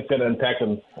I don't think it's going to impact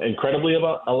them incredibly a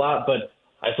lot. But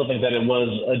I still think that it was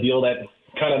a deal that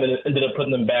kind of ended up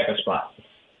putting them back a spot.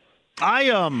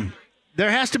 There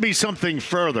has to be something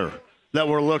further that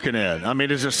we're looking at. I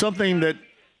mean, is there something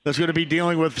that's going to be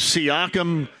dealing with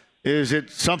Siakam? Is it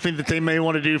something that they may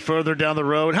want to do further down the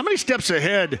road? How many steps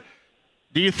ahead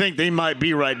do you think they might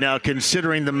be right now,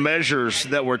 considering the measures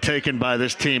that were taken by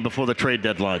this team before the trade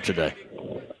deadline today?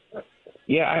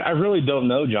 Yeah, I really don't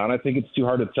know, John. I think it's too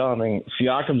hard to tell. I mean,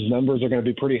 Siakam's numbers are going to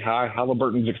be pretty high.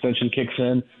 Halliburton's extension kicks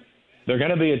in. They're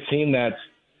going to be a team that's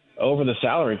over the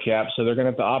salary cap, so they're going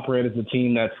to have to operate as a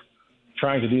team that's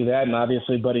trying to do that. And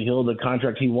obviously, Buddy Hield, the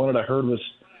contract he wanted, I heard, was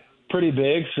pretty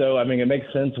big. So, I mean, it makes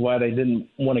sense why they didn't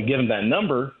want to give him that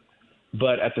number.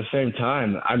 But at the same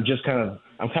time, I'm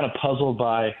kind of puzzled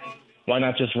by why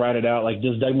not just write it out. Like,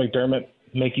 does Doug McDermott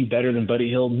make you better than Buddy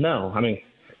Hield? No. I mean,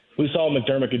 we saw what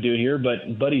McDermott could do here,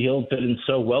 but Buddy Hield fit in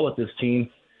so well with this team.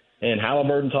 And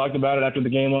Halliburton talked about it after the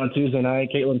game on Tuesday night.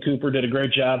 Caitlin Cooper did a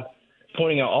great job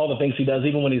pointing out all the things he does,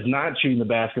 even when he's not shooting the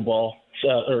basketball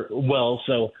well.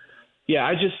 So, yeah,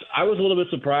 I was a little bit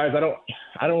surprised. I don't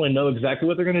really know exactly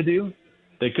what they're going to do.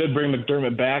 They could bring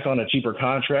McDermott back on a cheaper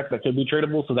contract that could be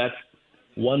tradable, so that's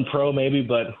one pro maybe.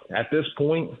 But at this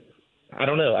point, I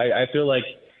don't know. I feel like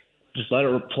just let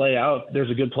it play out.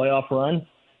 There's a good playoff run.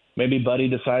 Maybe Buddy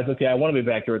decides, okay, I want to be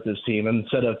back here with this team, and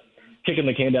instead of kicking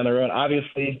the can down the road.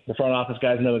 Obviously, the front office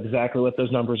guys know exactly what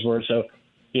those numbers were, so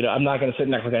I'm not going to sit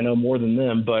and act like I know more than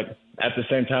them. But at the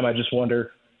same time, I just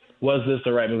wonder, was this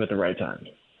the right move at the right time?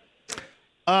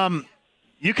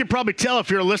 You could probably tell if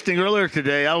you're listening earlier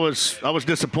today, I was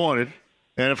disappointed.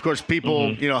 And, of course,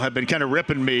 people, have been kind of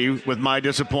ripping me with my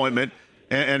disappointment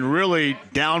and really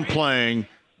downplaying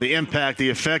the impact, the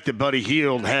effect that Buddy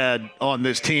Hield had on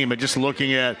this team. And just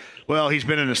looking at, well, he's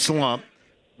been in a slump,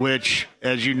 which,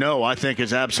 as you know, I think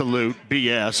is absolute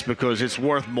BS because it's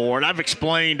worth more. And I've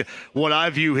explained what I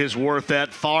view his worth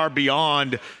at far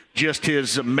beyond just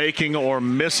his making or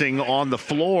missing on the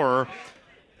floor.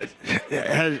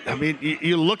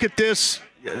 You look at this.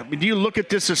 Do you look at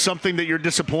this as something that you're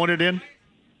disappointed in?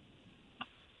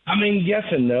 I mean, yes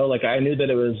and no. Like, I knew that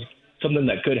it was something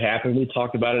that could happen. We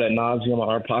talked about it ad nauseum on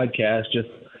our podcast. Just,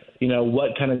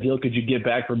 what kind of deal could you get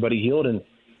back for Buddy Hield? And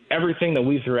everything that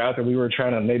we threw out there, we were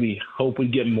trying to maybe hope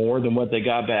we'd get more than what they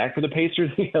got back for the Pacers.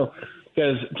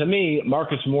 Because to me,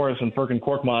 Marcus Morris and Furkan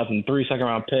Korkmaz and 3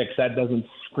 second-round picks, that doesn't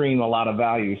scream a lot of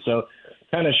value. So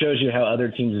kind of shows you how other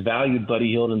teams valued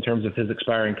Buddy Hield in terms of his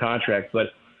expiring contract. But,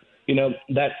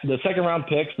 that the second-round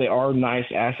picks, they are nice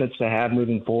assets to have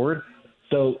moving forward.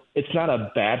 So it's not a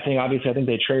bad thing. Obviously, I think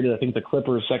they traded, the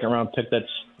Clippers' second-round pick that's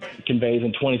conveys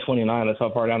in 2029. That's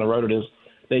how far down the road it is.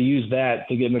 They used that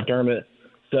to get McDermott.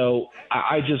 So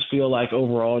I just feel like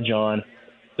overall, John,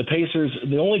 the Pacers,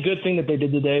 the only good thing that they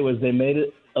did today was they made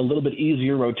it a little bit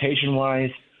easier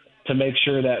rotation-wise to make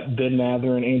sure that Ben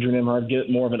Mather and Andrew Nembhard get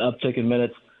more of an uptick in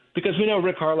minutes. Because we know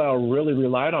Rick Carlisle really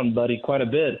relied on Buddy quite a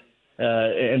bit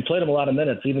and played him a lot of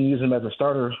minutes, even using him as a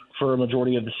starter for a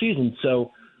majority of the season.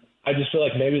 So I just feel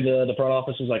like maybe the front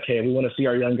office was like, hey, we want to see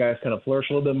our young guys kind of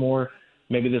flourish a little bit more.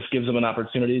 Maybe this gives them an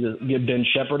opportunity to get Ben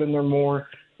Shepherd in there more,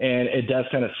 and it does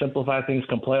kind of simplify things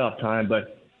come playoff time.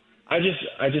 But I just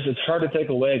it's hard to take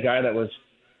away a guy that was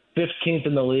 15th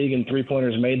in the league in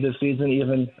three-pointers made this season,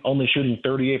 even only shooting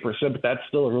 38%, but that's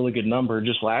still a really good number.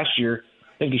 Just last year,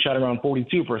 I think he shot around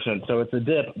 42%, so it's a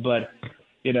dip. But,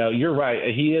 you're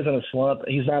right. He is in a slump.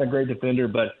 He's not a great defender,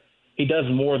 but he does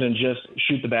more than just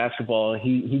shoot the basketball.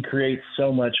 He creates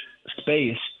so much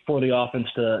space for the offense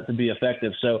to be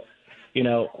effective. So,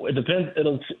 it depends.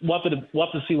 We'll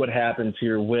have to see what happens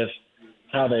here with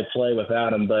how they play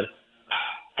without him. But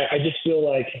I just feel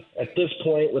like at this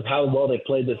point, with how well they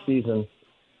played this season,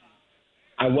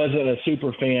 I wasn't a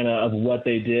super fan of what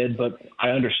they did, but I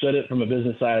understood it from a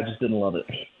business side. I just didn't love it.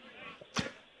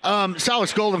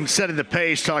 Silas Golden setting the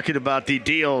pace, talking about the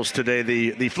deals today,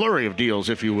 the flurry of deals,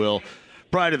 if you will,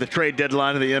 prior to the trade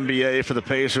deadline of the NBA for the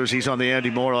Pacers. He's on the Andy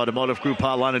Moore Automotive Group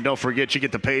hotline. And don't forget, you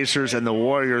get the Pacers and the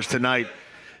Warriors tonight.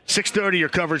 6:30, your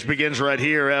coverage begins right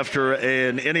here after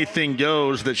an Anything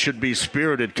Goes that should be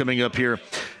spirited coming up here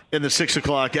in the 6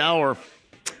 o'clock hour.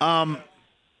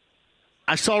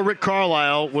 I saw Rick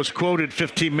Carlisle was quoted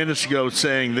 15 minutes ago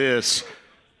saying this.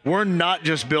 we're not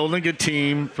just building a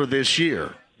team for this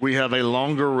year. We have a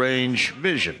longer range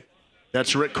vision.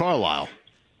 That's Rick Carlisle.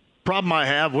 Problem I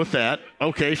have with that,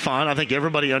 okay, fine. I think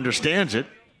everybody understands it,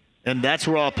 and that's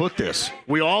where I'll put this.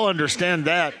 We all understand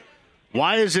that.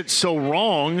 Why is it so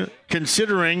wrong,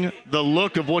 considering the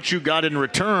look of what you got in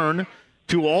return,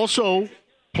 to also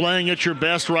playing at your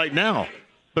best right now?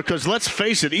 Because let's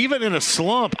face it, even in a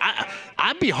slump,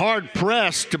 I'd be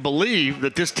hard-pressed to believe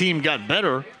that this team got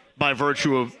better by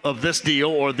virtue of this deal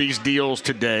or these deals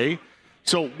today.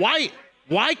 So why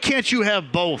can't you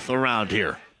have both around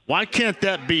here? Why can't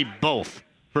that be both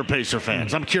for Pacer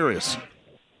fans? I'm curious.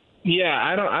 Yeah,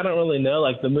 I don't really know.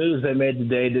 Like, the moves they made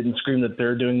today didn't scream that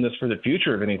they're doing this for the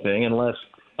future of anything, unless,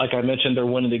 like I mentioned, they're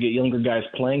wanting to get younger guys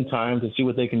playing time to see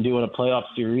what they can do in a playoff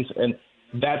series. And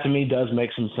that, to me, does make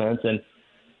some sense. And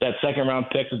that second-round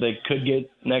pick that they could get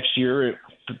next year,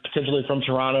 potentially from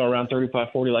Toronto, around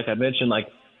 35-40, like I mentioned, like,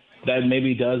 that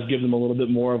maybe does give them a little bit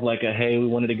more of like a, hey, we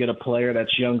wanted to get a player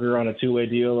that's younger on a two-way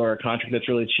deal or a contract that's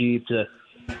really cheap to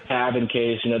have in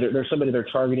case, there's somebody they're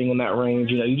targeting in that range.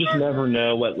 You just never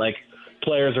know what, like,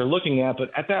 players are looking at.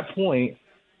 But at that point,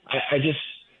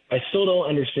 I still don't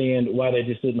understand why they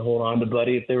just didn't hold on to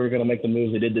Buddy if they were going to make the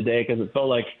moves they did today, because it felt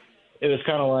like it was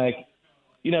kind of like,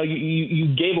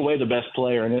 you gave away the best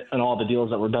player in all the deals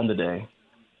that were done today.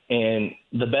 And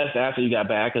the best asset you got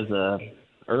back is a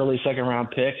early second-round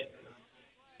pick.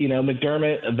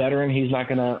 McDermott, a veteran, he's not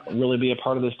going to really be a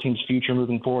part of this team's future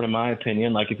moving forward, in my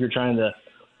opinion. Like, if you're trying to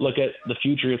look at the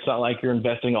future, it's not like you're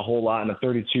investing a whole lot in a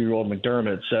 32-year-old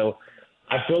McDermott. So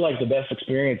I feel like the best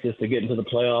experience is to get into the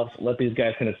playoffs, let these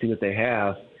guys kind of see what they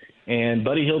have. And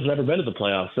Buddy Hield's never been to the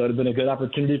playoffs, so it would have been a good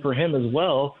opportunity for him as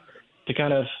well to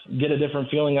kind of get a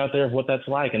different feeling out there of what that's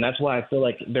like. And that's why I feel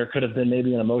like there could have been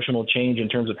maybe an emotional change in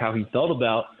terms of how he felt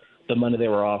about the money they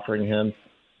were offering him,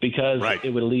 because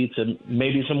It would lead to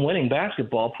maybe some winning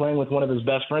basketball, playing with one of his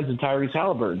best friends in Tyrese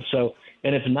Halliburton. So,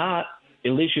 and if not,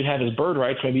 at least you'd have his bird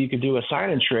rights. Maybe you could do a sign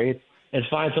and trade and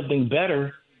find something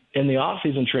better in the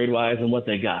offseason trade-wise than what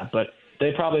they got. But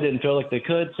they probably didn't feel like they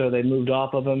could, so they moved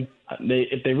off of him.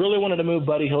 If they really wanted to move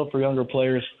Buddy Hield for younger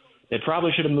players, they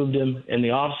probably should have moved him in the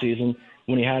offseason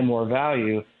when he had more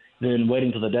value than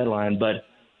waiting till the deadline. But,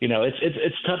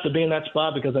 it's tough to be in that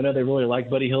spot, because I know they really like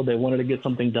Buddy Hield. They wanted to get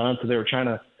something done, so they were trying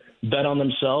to bet on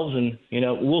themselves. And,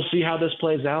 we'll see how this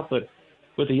plays out. But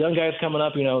with the young guys coming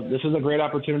up, this is a great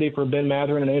opportunity for Ben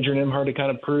Mathurin and Adrian Emhart to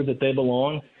kind of prove that they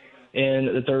belong and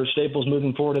that they're staples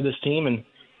moving forward to this team. And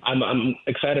I'm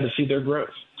excited to see their growth.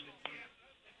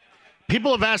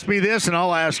 People have asked me this, and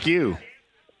I'll ask you.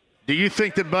 Do you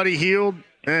think that Buddy Hield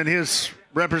and his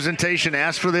representation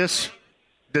asked for this,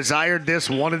 desired this,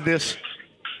 wanted this?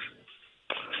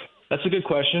 That's a good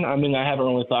question. I mean, I haven't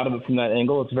really thought of it from that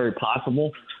angle. It's very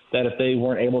possible that if they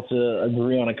weren't able to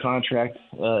agree on a contract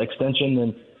extension,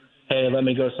 then, hey, let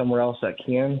me go somewhere else that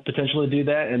can potentially do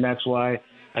that. And that's why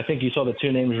I think you saw the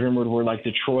two names rumored were like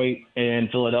Detroit and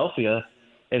Philadelphia.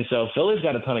 And so Philly's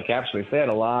got a ton of cap space. They had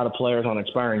a lot of players on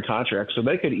expiring contracts, so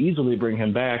they could easily bring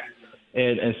him back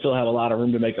and still have a lot of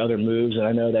room to make other moves. And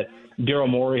I know that Daryl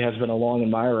Morey has been a long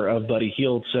admirer of Buddy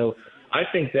Hield. So I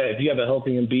think that if you have a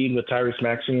healthy Embiid with Tyrese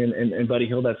Maxey and Buddy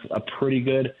Hield, that's a pretty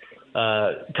good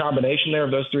combination there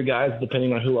of those three guys,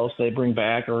 depending on who else they bring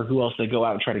back or who else they go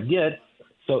out and try to get.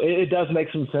 So it does make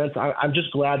some sense. I'm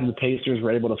just glad that the Pacers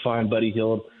were able to find Buddy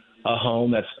Hield a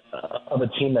home that's of a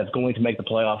team that's going to make the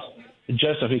playoffs,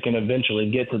 just so he can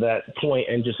eventually get to that point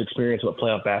and just experience what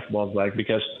playoff basketball is like.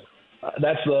 Because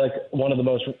that's like one of the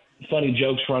most funny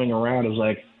jokes running around is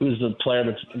like, who's the player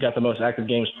that's got the most active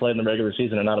games played in the regular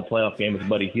season and not a playoff game? Is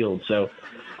Buddy Hield. So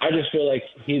I just feel like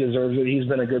he deserves it. He's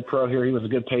been a good pro here. He was a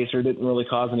good Pacer, didn't really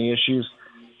cause any issues,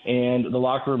 and the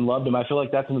locker room loved him. I feel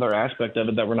like that's another aspect of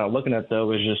it that we're not looking at,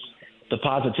 though, is just the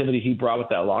positivity he brought with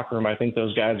that locker room. I think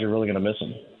those guys are really going to miss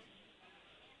him.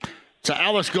 So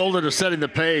Alex Golden is setting the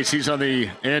pace. He's on the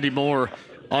Andy Moore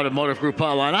Automotive Group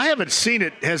hotline. I haven't seen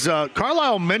it. Has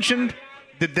Carlisle mentioned,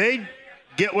 did they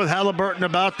get with Halliburton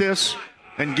about this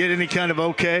and get any kind of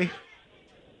okay?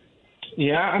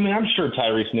 Yeah, I mean, I'm sure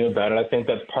Tyrese knew about it. I think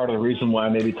that's part of the reason why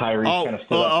maybe Tyrese kind of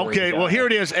stood up. Okay. Well, here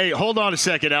it is. Hey, hold on a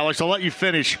second, Alex. I'll let you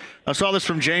finish. I saw this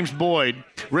from James Boyd.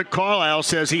 Rick Carlisle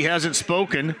says he hasn't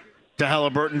spoken to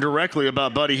Halliburton directly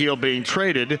about Buddy Hield being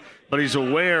traded, but he's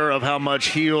aware of how much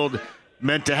Hield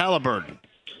meant to Halliburton.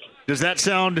 Does that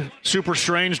sound super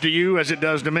strange to you as it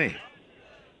does to me?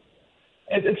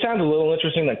 It sounds a little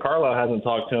interesting that Carlisle hasn't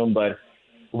talked to him, but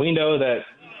we know that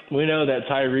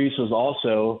Tyrese was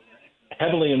also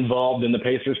heavily involved in the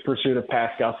Pacers' pursuit of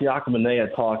Pascal Siakam, and they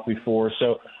had talked before.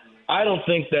 So I don't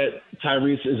think that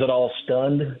Tyrese is at all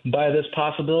stunned by this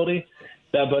possibility.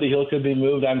 that Buddy Hield could be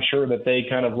moved, I'm sure that they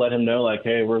kind of let him know, like,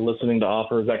 hey, we're listening to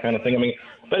offers, that kind of thing. I mean,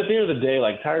 but at the end of the day,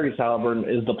 like, Tyrese Halliburton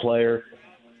is the player.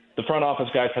 The front office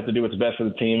guys have to do what's best for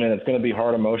the team, and it's going to be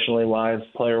hard emotionally-wise,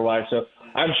 player-wise. So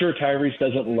I'm sure Tyrese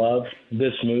doesn't love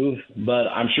this move, but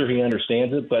I'm sure he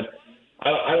understands it. But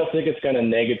I don't think it's going to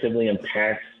negatively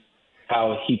impact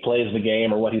how he plays the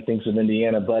game or what he thinks of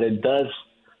Indiana. But it does,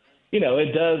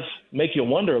 it does make you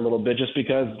wonder a little bit, just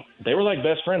because they were like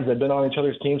best friends. They've been on each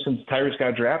other's team since Tyrese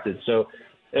got drafted. So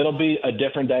it'll be a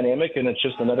different dynamic, and it's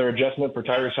just another adjustment for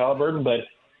Tyrese Halliburton. But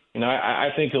I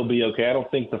think he'll be okay. I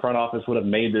don't think the front office would have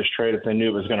made this trade if they knew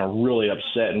it was going to really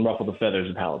upset and ruffle the feathers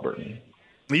of Halliburton.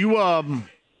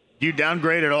 You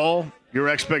downgrade at all your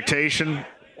expectation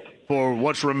for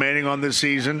what's remaining on this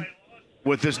season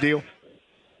with this deal?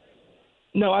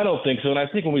 No, I don't think so. And I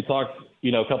think when we talked,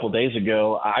 a couple of days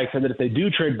ago, I said that if they do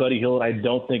trade Buddy Hield, I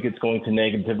don't think it's going to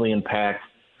negatively impact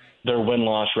their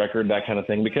win-loss record, that kind of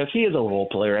thing, because he is a role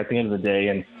player at the end of the day.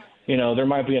 And there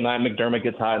might be a night McDermott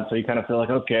gets hot, and so you kind of feel like,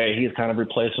 okay, he's kind of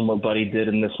replacing what Buddy did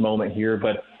in this moment here.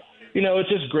 But, it's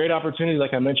just great opportunity,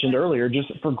 like I mentioned earlier,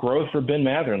 just for growth for Ben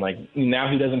Mathurin. Like,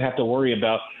 now he doesn't have to worry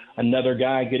about another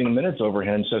guy getting minutes over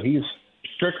him. So he's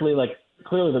strictly,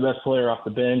 clearly the best player off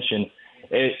the bench. And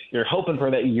you're hoping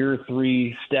for that year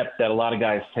 3 step that a lot of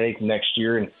guys take next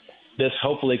year. And this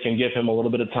hopefully can give him a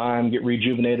little bit of time, get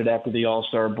rejuvenated after the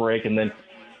All-Star break, and then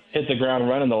hit the ground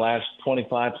running the last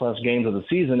 25-plus games of the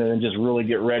season, and then just really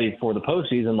get ready for the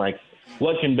postseason. Like,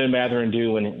 what can Ben Mathurin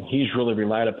do when he's really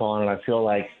relied upon? And I feel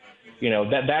like,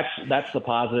 that's the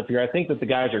positive here. I think that the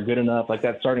guys are good enough. Like,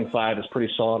 that starting 5 is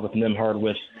pretty solid with Nembhard,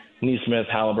 with Nesmith,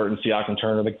 Halliburton, Siakam,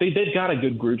 Turner. Like, they've got a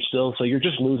good group still, so you're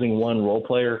just losing one role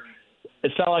player.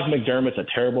 It's not like McDermott's a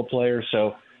terrible player,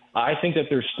 so I think that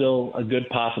there's still a good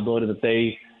possibility that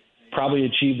they probably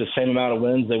achieve the same amount of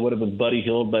wins they would have with Buddy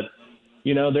Hield. But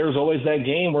there's always that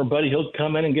game where Buddy Hield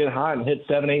come in and get hot and hit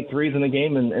 7-8 threes in the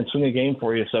game and swing a game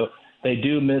for you. So they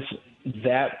do miss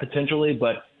that potentially,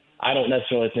 but I don't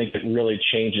necessarily think it really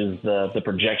changes the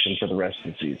projection for the rest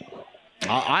of the season.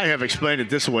 I have explained it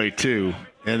this way too,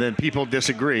 and then people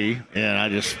disagree, and I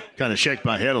just kind of shake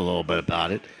my head a little bit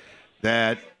about it,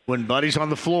 that when Buddy's on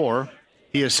the floor,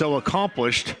 he is so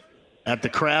accomplished at the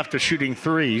craft of shooting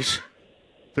threes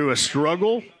through a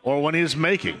struggle or when he's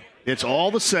making. It's all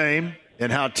the same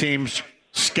in how teams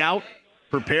scout,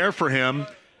 prepare for him,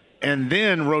 and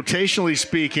then rotationally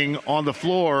speaking on the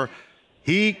floor,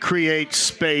 he creates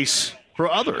space for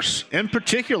others, in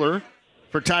particular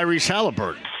for Tyrese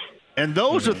Halliburton. And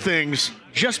those are things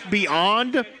just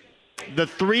beyond the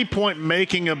three-point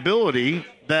making ability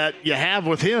that you have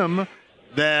with him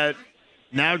that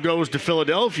now goes to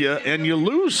Philadelphia and you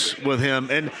lose with him.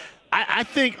 And I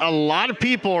think a lot of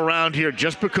people around here,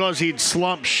 just because he'd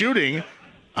slumped shooting,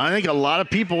 I think a lot of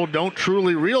people don't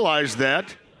truly realize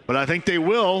that, but I think they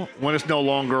will when it's no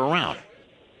longer around.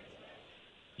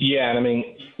 Yeah, and I mean,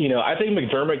 I think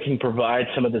McDermott can provide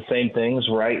some of the same things,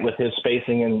 right, with his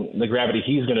spacing and the gravity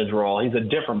he's going to draw. He's a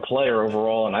different player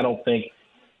overall, and I don't think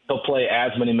he'll play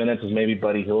as many minutes as maybe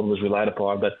Buddy Hield was relied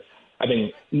upon. But, I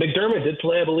mean, McDermott did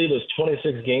play, I believe, it was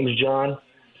 26 games, John,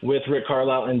 with Rick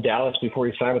Carlisle in Dallas before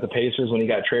he signed with the Pacers when he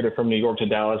got traded from New York to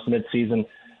Dallas midseason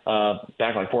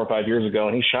back like 4 or 5 years ago,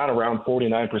 and he shot around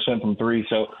 49% from three.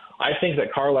 So I think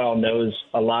that Carlisle knows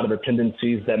a lot of the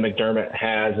tendencies that McDermott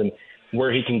has and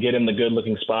where he can get him the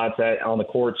good-looking spots on the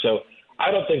court. So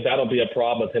I don't think that'll be a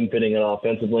problem with him fitting in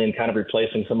offensively and kind of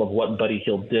replacing some of what Buddy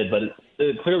Hield did. But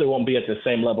it clearly won't be at the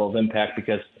same level of impact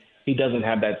because he doesn't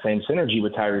have that same synergy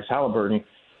with Tyrese Halliburton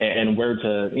and where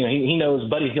to – he knows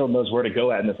 – Buddy Hield knows where to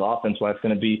go at in this offense, why it's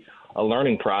going to be a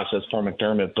learning process for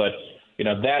McDermott. But,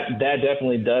 that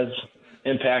definitely does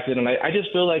impact it. And I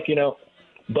just feel like,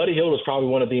 Buddy Hield is probably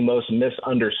one of the most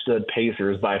misunderstood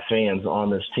Pacers by fans on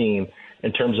this team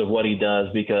in terms of what he does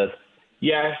because,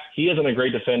 yeah, he isn't a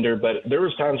great defender, but there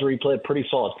was times where he played pretty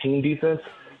solid team defense.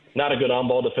 Not a good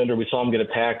on-ball defender. We saw him get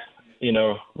attacked,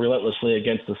 relentlessly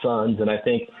against the Suns, and I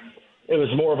think it was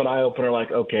more of an eye-opener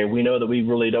like, okay, we know that we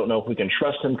really don't know if we can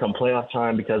trust him come playoff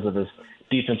time because of his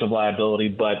defensive liability,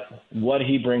 but what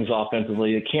he brings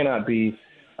offensively, it cannot be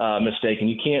mistaken.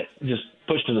 You can't just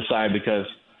push to the side because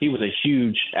he was a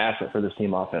huge asset for this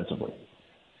team offensively.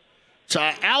 So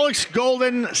Alex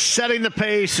Golden setting the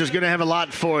pace is going to have a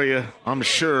lot for you, I'm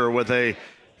sure, with a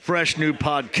fresh new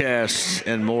podcast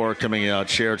and more coming out.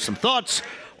 Shared some thoughts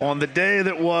on the day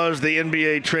that was the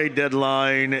NBA trade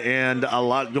deadline and a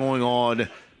lot going on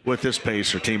with this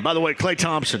Pacer team. By the way, Klay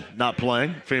Thompson not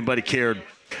playing, if anybody cared.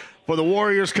 For the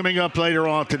Warriors coming up later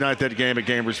on tonight, that game at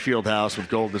Gamers Fieldhouse with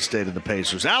Golden State and the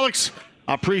Pacers. Alex,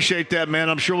 I appreciate that, man.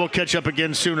 I'm sure we'll catch up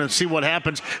again soon and see what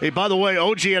happens. Hey, by the way,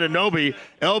 OG Anunoby,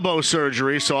 elbow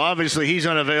surgery, so obviously he's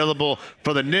unavailable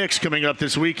for the Knicks coming up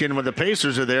this weekend when the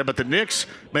Pacers are there. But the Knicks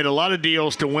made a lot of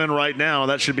deals to win right now.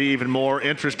 That should be even more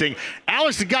interesting.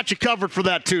 Alex has got you covered for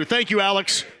that, too. Thank you,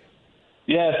 Alex.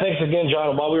 Yeah, thanks again,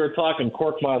 John. While we were talking,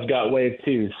 Korkmaz got waived,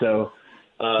 too. So,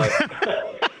 so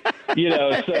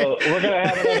we're going to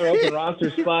have another open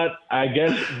roster spot. I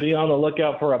guess be on the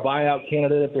lookout for a buyout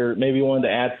candidate if they're maybe wanting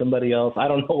to add somebody else. I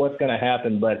don't know what's going to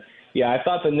happen, but, yeah, I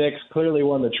thought the Knicks clearly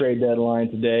won the trade deadline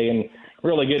today and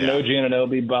really getting OG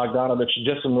Anunoby, Bogdanovich,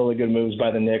 just some really good moves by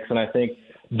the Knicks, and I think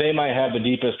they might have the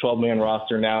deepest 12-man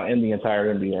roster now in the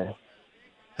entire NBA.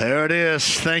 There it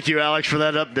is. Thank you, Alex, for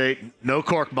that update. No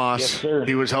Korkmaz. Yes, sir.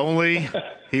 He was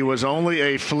only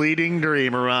a fleeting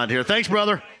dream around here. Thanks,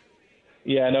 brother.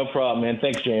 Yeah, no problem, man.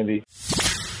 Thanks, JMV.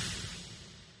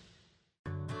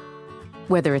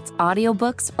 Whether it's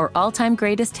audiobooks or all-time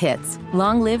greatest hits,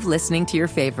 long live listening to your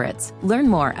favorites. Learn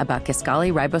more about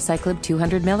Kisqali Ribociclib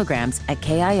 200 milligrams at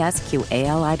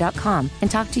KISQALI.com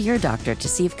and talk to your doctor to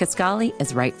see if Kisqali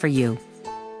is right for you.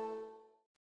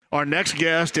 Our next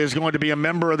guest is going to be a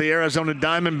member of the Arizona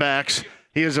Diamondbacks.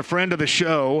 He is a friend of the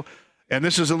show, and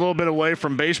this is a little bit away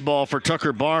from baseball for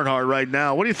Tucker Barnhart right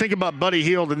now. What do you think about Buddy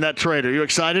Hield in that trade? Are you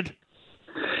excited?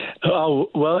 Oh,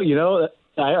 well,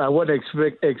 I wasn't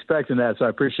expecting that, so I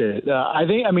appreciate it. I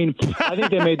think they made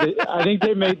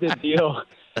the deal.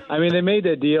 I mean, they made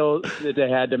the deal that they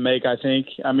had to make. I think.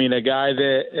 I mean, a guy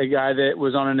that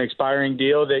was on an expiring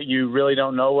deal that you really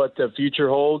don't know what the future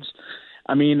holds.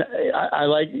 I mean, I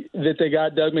like that they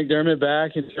got Doug McDermott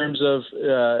back in terms of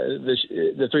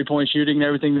the three-point shooting and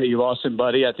everything that you lost in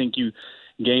Buddy. I think you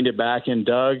gained it back in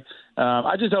Doug.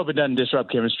 I just hope it doesn't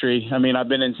disrupt chemistry. I mean, I've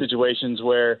been in situations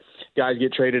where guys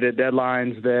get traded at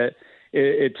deadlines that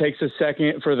it takes a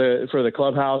second for the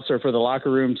clubhouse or for the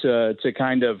locker room to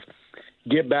kind of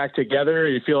get back together.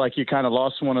 You feel like you kind of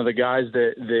lost one of the guys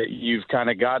that you've kind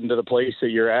of gotten to the place that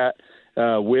you're at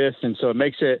with, and so it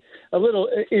makes it a little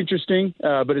interesting,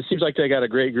 but it seems like they got a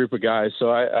great group of guys.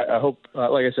 So I hope,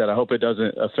 like I said, I hope it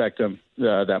doesn't affect them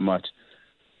that much.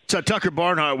 So Tucker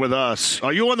Barnhart with us.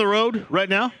 Are you on the road right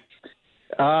now?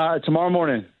 Tomorrow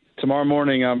morning,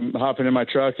 I'm hopping in my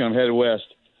truck and I'm headed west.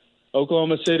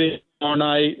 Oklahoma City tomorrow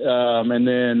night, and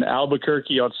then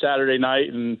Albuquerque on Saturday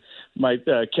night, and might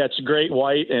catch Great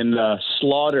White and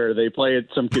Slaughter. They play at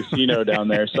some casino down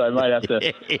there, so I might have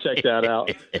to check that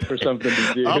out for something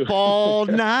to do. Up all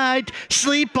night,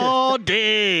 sleep all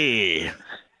day.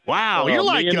 Wow, you're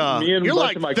like you're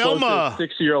like my Thelma.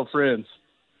 6-year-old friends.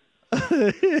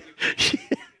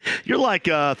 You're like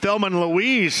Thelma and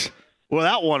Louise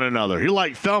without one another. You're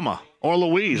like Thelma or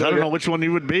Louise. I don't know which one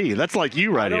you would be. That's like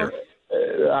you right here.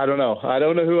 I don't know. I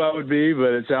don't know who I would be,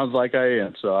 but it sounds like I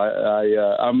am. So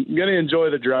I'm going to enjoy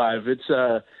the drive. It's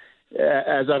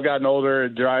as I've gotten older,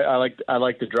 I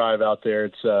like to drive out there.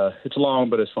 It's long,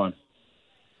 but it's fun.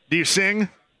 Do you sing?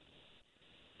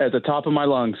 At the top of my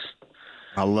lungs.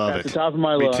 I love it. At the top of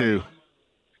my lungs.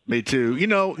 Me too. You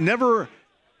know, never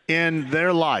in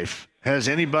their life has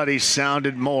anybody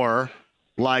sounded more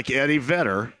like Eddie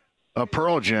Vedder of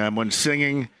Pearl Jam when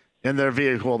singing in their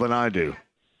vehicle than I do.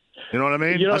 You know what I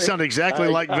mean? I sound exactly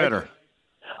like Vedder.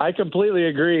 I completely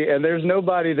agree. And there's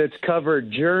nobody that's covered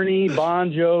Journey,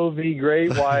 Bon Jovi,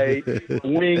 Great White,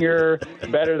 Winger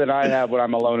better than I have when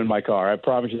I'm alone in my car. I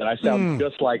promise you that. I sound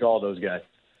just like all those guys.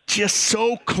 Just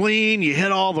so clean. You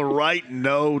hit all the right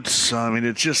notes. I mean,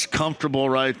 it's just comfortable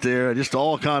right there. It just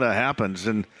all kind of happens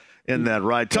in that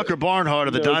ride. Tucker Barnhart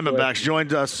of the Diamondbacks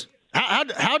joined us. How'd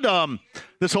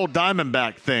this whole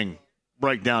Diamondback thing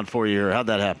break down for you, or how'd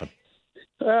that happen?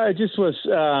 It just was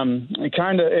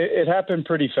it happened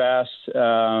pretty fast.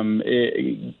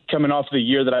 Coming off the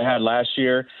year that I had last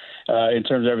year, in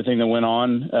terms of everything that went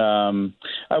on,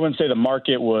 I wouldn't say the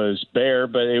market was bare,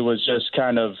 but it was just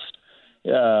kind of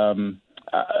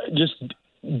just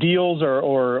deals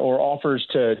or offers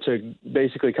to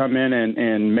basically come in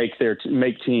and make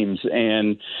teams.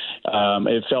 And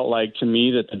it felt like to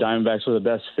me that the Diamondbacks were the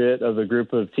best fit of the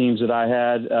group of teams that I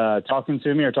had talking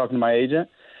to my agent.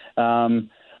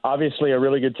 Obviously a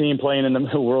really good team playing in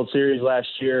the World Series last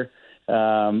year.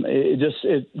 I'm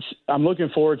looking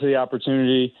forward to the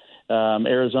opportunity.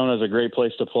 Arizona is a great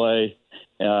place to play.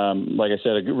 Like I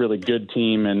said, a really good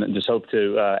team, and just hope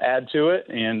to add to it.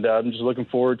 And I'm just looking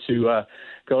forward to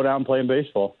go down and playing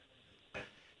baseball.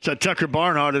 So Tucker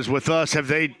Barnhart is with us. Have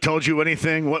they told you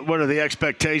anything? What are the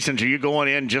expectations? Are you going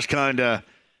in just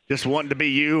wanting to be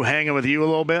you, hanging with you a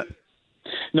little bit?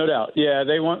 No doubt. Yeah,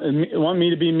 they want me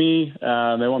to be me. They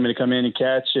want me to come in and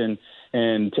catch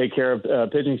and take care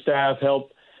of pitching staff,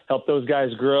 help help those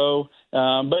guys grow.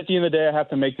 But at the end of the day, I have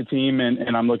to make the team,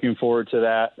 and I'm looking forward to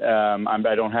that.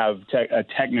 I don't have a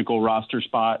technical roster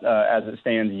spot as it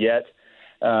stands yet,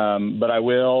 but I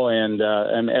will,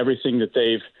 and everything that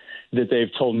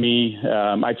they've told me.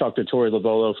 I talked to Torey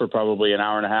Lovolo for probably an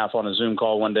hour and a half on a Zoom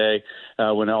call one day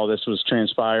when all this was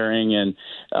transpiring, and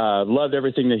loved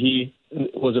everything that he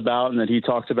was about and that he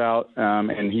talked about.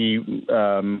 And he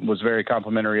was very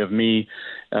complimentary of me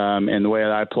and the way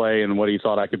that I play and what he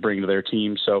thought I could bring to their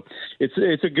team. So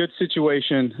it's a good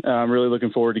situation. I'm really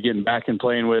looking forward to getting back and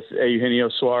playing with Eugenio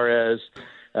Suarez.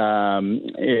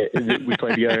 We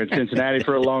played together in Cincinnati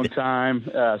for a long time.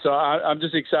 So I'm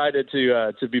just excited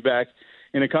to be back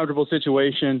in a comfortable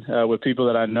situation with people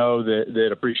that I know that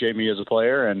appreciate me as a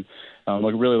player, and I'm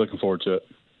really looking forward to it.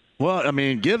 Well, I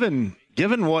mean, given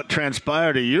what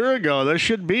transpired a year ago, there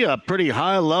should be a pretty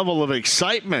high level of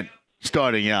excitement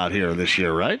starting out here this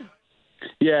year, right?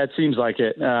 Yeah, it seems like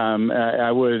it.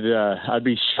 I'd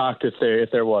be shocked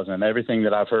if there wasn't. Everything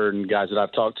that I've heard and guys that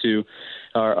I've talked to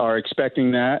are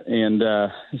expecting that, and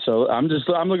so I'm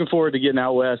looking forward to getting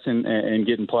out west and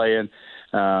getting playing,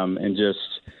 and just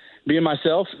being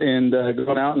myself and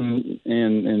going out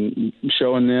and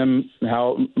showing them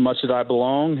how much that I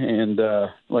belong. And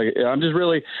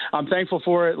I'm thankful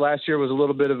for it. Last year was a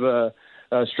little bit of a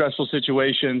stressful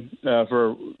situation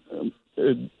for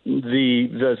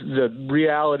the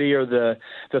reality or the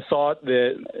thought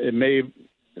that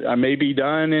I may be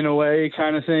done in a way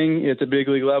kind of thing at the big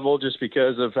league level, just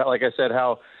because of, like I said,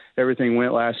 how everything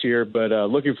went last year. But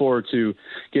looking forward to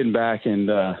getting back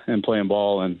and playing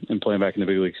ball and playing back in the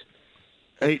big leagues.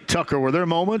 Hey, Tucker, were there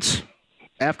moments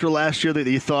after last year that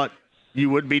you thought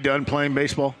you would be done playing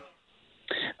baseball?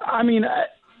 I mean,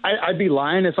 I'd be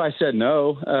lying if I said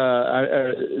no.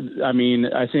 I mean,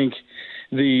 I think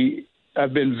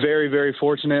I've been very, very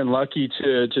fortunate and lucky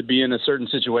to be in a certain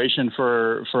situation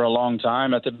for a long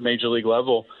time at the major league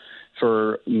level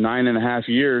for 9.5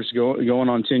 years, going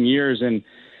on 10 years. And,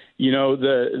 you know,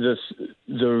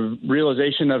 the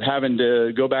realization of having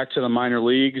to go back to the minor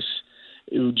leagues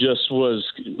just was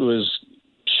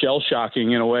shell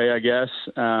shocking in a way, I guess.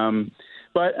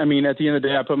 But I mean, at the end of the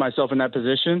day, I put myself in that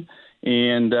position,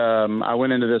 and I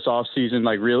went into this off season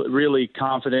like really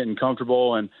confident and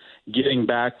comfortable, and getting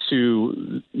back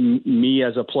to me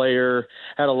as a player.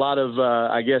 Had a lot of,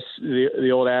 I guess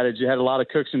the old adage, you had a lot of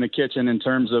cooks in the kitchen in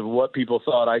terms of what people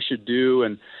thought I should do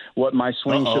and what my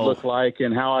swing should look like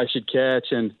and how I should catch.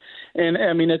 And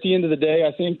I mean, at the end of the day,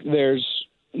 I think there's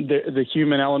the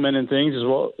human element in things as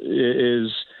well,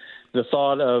 is the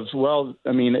thought of, well,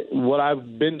 I mean, what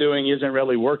I've been doing isn't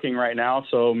really working right now,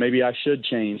 so maybe I should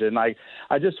change. And I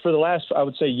just, for the last, I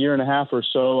would say, year and a half or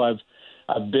so, I've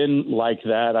been like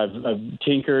that. I've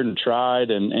tinkered and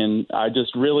tried, and I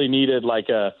just really needed like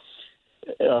a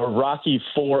Rocky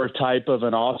IV type of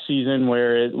an off season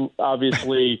where it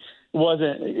obviously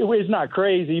it's not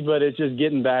crazy, but it's just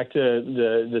getting back to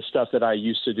the stuff that I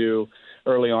used to do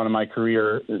early on in my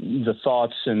career, the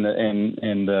thoughts and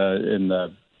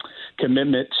the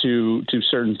commitment to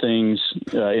certain things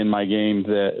in my game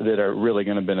that are really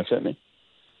going to benefit me.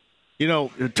 You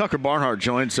know, Tucker Barnhart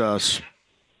joins us.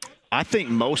 I think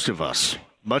most of us,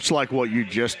 much like what you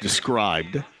just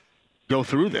described, go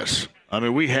through this. I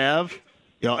mean, we have,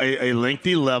 you know, a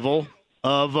lengthy level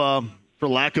of, for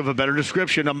lack of a better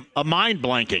description, a mind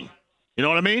blanking. You know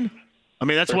what I mean? I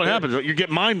mean, that's what happens. You get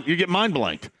mind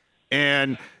blanked.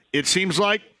 And it seems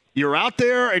like you're out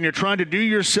there and you're trying to do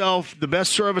yourself the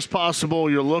best service possible.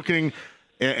 You're looking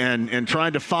and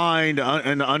trying to find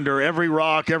under every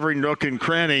rock, every nook and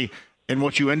cranny. And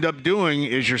what you end up doing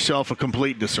is yourself a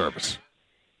complete disservice.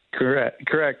 Correct.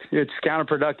 It's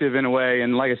counterproductive in a way.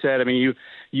 And like I said, I mean,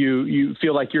 you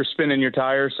feel like you're spinning your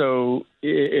tires, so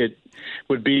it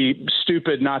would be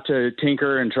stupid not to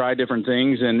tinker and try different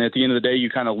things. And at the end of the day, you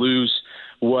kind of lose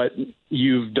what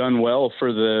you've done well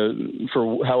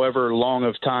for however long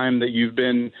of time that you've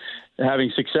been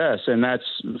having success. And that's,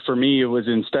 for me, it was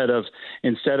instead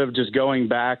of just going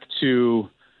back to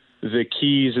the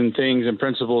keys and things and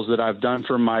principles that I've done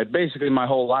for basically my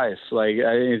whole life. Like,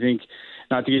 I think,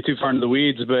 not to get too far into the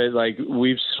weeds, but like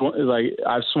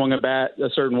I've swung a bat a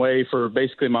certain way for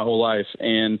basically my whole life.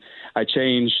 And I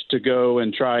changed to go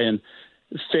and try and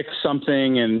fix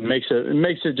something, and makes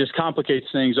it just complicates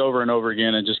things over and over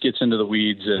again, and just gets into the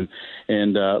weeds.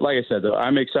 And like I said, though,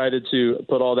 I'm excited to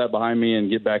put all that behind me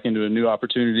and get back into a new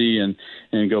opportunity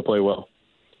and go play well.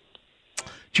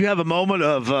 Do you have a moment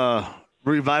of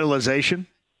revitalization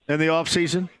in the off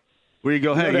season where you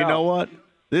go, hey, you know what?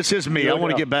 This is me. I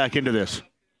want to get back into this.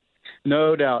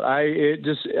 No doubt.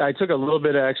 I took a little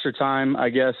bit of extra time, I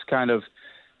guess, kind of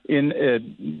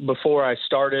before I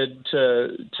started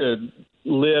to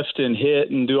lift and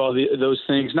hit and do all those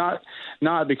things. Not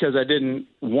because I didn't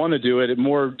want to do it. It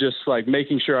more just like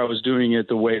making sure I was doing it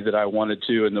the way that I wanted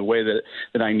to and the way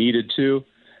that I needed to.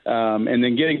 And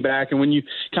then getting back, and when you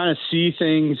kind of see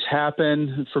things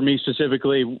happen, for me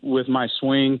specifically with my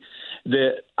swing,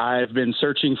 that I've been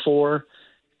searching for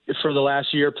the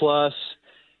last year plus,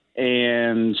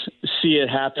 and see it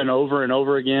happen over and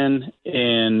over again,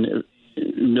 and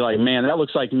be like, man, that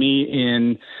looks like me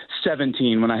in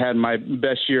 17 when I had my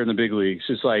best year in the big leagues.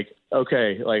 It's like,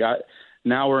 okay,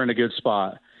 now we're in a good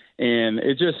spot. And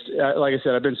it just, like I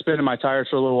said, I've been spinning my tires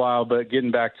for a little while, but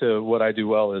getting back to what I do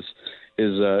well is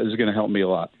going to help me a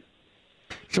lot.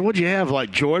 So would you have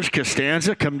like George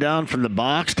Costanza come down from the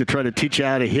box to try to teach you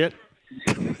how to hit?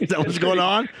 Is that what's going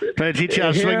on? Trying to teach you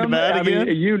how to swing the bat again?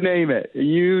 You name it.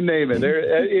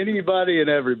 There, anybody and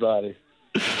everybody.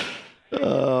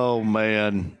 Oh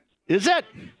man, is that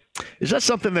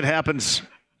something that happens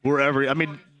wherever? I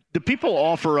mean, do people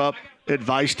offer up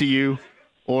advice to you,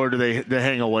 or do they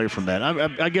hang away from that?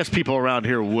 I guess people around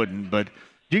here wouldn't, but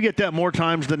do you get that more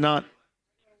times than not?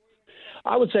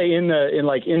 I would say in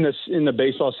the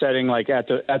baseball setting, like at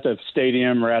the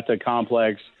stadium or at the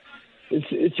complex,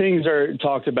 things are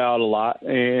talked about a lot.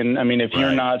 And I mean, if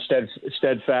you're not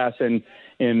steadfast in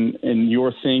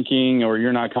your thinking, or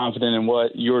you're not confident in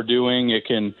what you're doing, it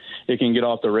can get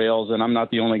off the rails. And I'm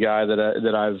not the only guy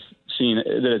that I've seen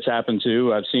that it's happened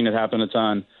to. I've seen it happen a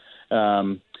ton.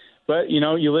 But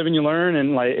you live and you learn.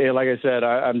 And like I said,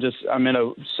 I'm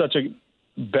in such a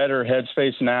better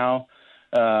headspace now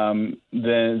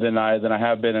than I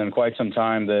have been in quite some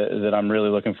time, that I'm really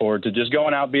looking forward to just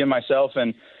going out, being myself,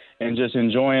 and just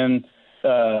enjoying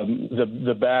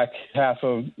the back half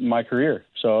of my career.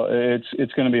 So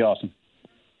it's going to be awesome.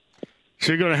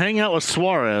 So you're going to hang out with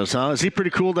Suarez, huh? Is he pretty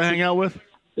cool to hang out with?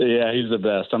 Yeah, he's the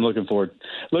best. I'm looking forward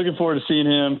to seeing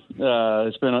him.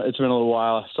 It's been a little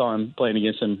while. I saw him playing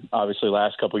against him, obviously,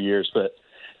 last couple of years, but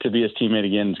to be his teammate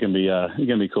again is going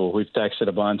to be cool. We've texted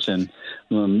a bunch, and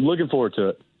I'm looking forward to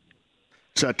it.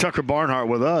 So Tucker Barnhart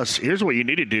with us. Here's what you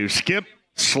need to do: skip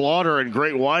Slaughter and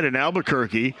Great White in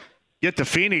Albuquerque, get to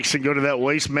Phoenix, and go to that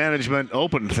Waste Management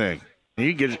Open thing.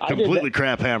 You get completely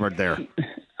crap hammered there.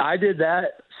 I did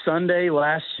that Sunday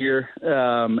last year,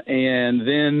 and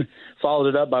then followed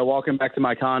it up by walking back to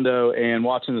my condo and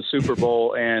watching the Super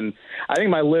Bowl. And I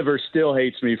think my liver still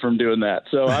hates me from doing that.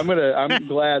 So I'm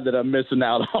glad that I'm missing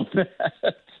out on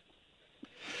that.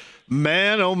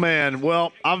 Man, oh man.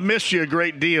 Well, I've missed you a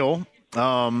great deal.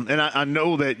 And I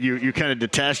know that you kind of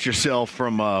detached yourself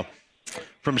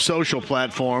from social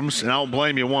platforms, and I don't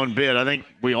blame you one bit. I think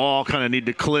we all kind of need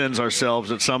to cleanse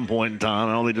ourselves at some point in time.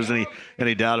 I don't think there's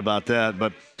any doubt about that.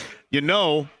 But you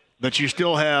know that you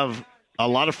still have a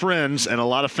lot of friends and a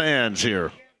lot of fans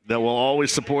here that will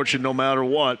always support you no matter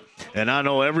what. And I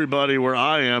know everybody where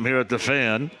I am here at the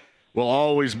Fan will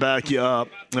always back you up,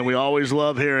 and we always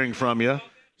love hearing from you.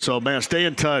 So, man, stay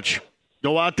in touch.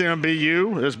 Go out there and be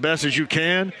you as best as you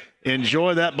can.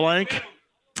 Enjoy that blank,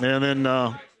 and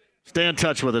then stay in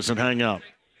touch with us and hang out.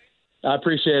 I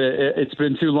appreciate it. It's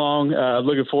been too long.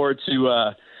 Looking forward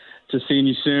to seeing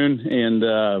you soon, and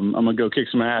I'm gonna go kick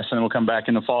some ass, and then we'll come back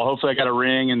in the fall. Hopefully, I got a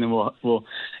ring, and then we'll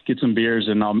get some beers,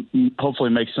 and I'll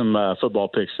hopefully make some football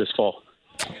picks this fall.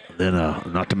 Then,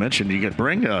 not to mention, you could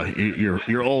bring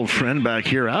your old friend back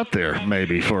here out there,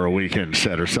 maybe for a weekend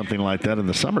set or something like that in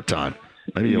the summertime.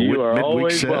 Maybe you are midweek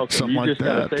always set, welcome. something You like just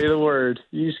that. gotta say the word.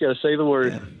 You just gotta say the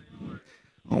word. Yeah.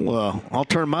 Well, I'll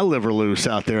turn my liver loose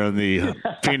out there in the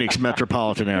Phoenix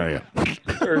metropolitan area.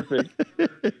 Perfect.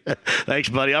 Thanks,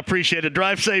 buddy. I appreciate it.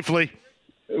 Drive safely.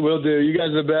 Will do. You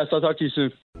guys are the best. I'll talk to you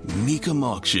soon. Mecum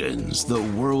Auctions, the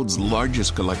world's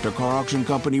largest collector car auction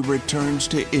company, returns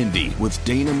to Indy with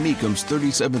Dana Mecum's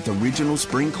 37th Original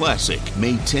Spring Classic,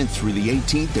 May 10th through the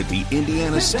 18th at the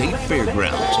Indiana State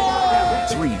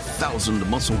Fairgrounds. 3,000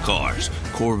 muscle cars,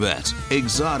 Corvettes,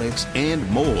 exotics, and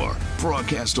more.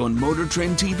 Broadcast on Motor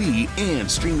Trend TV and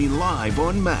streaming live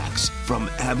on Max. From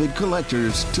avid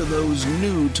collectors to those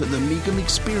new to the Mecum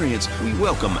experience, we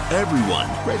welcome everyone.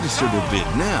 Register to bid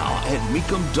now at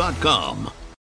Mecum.com.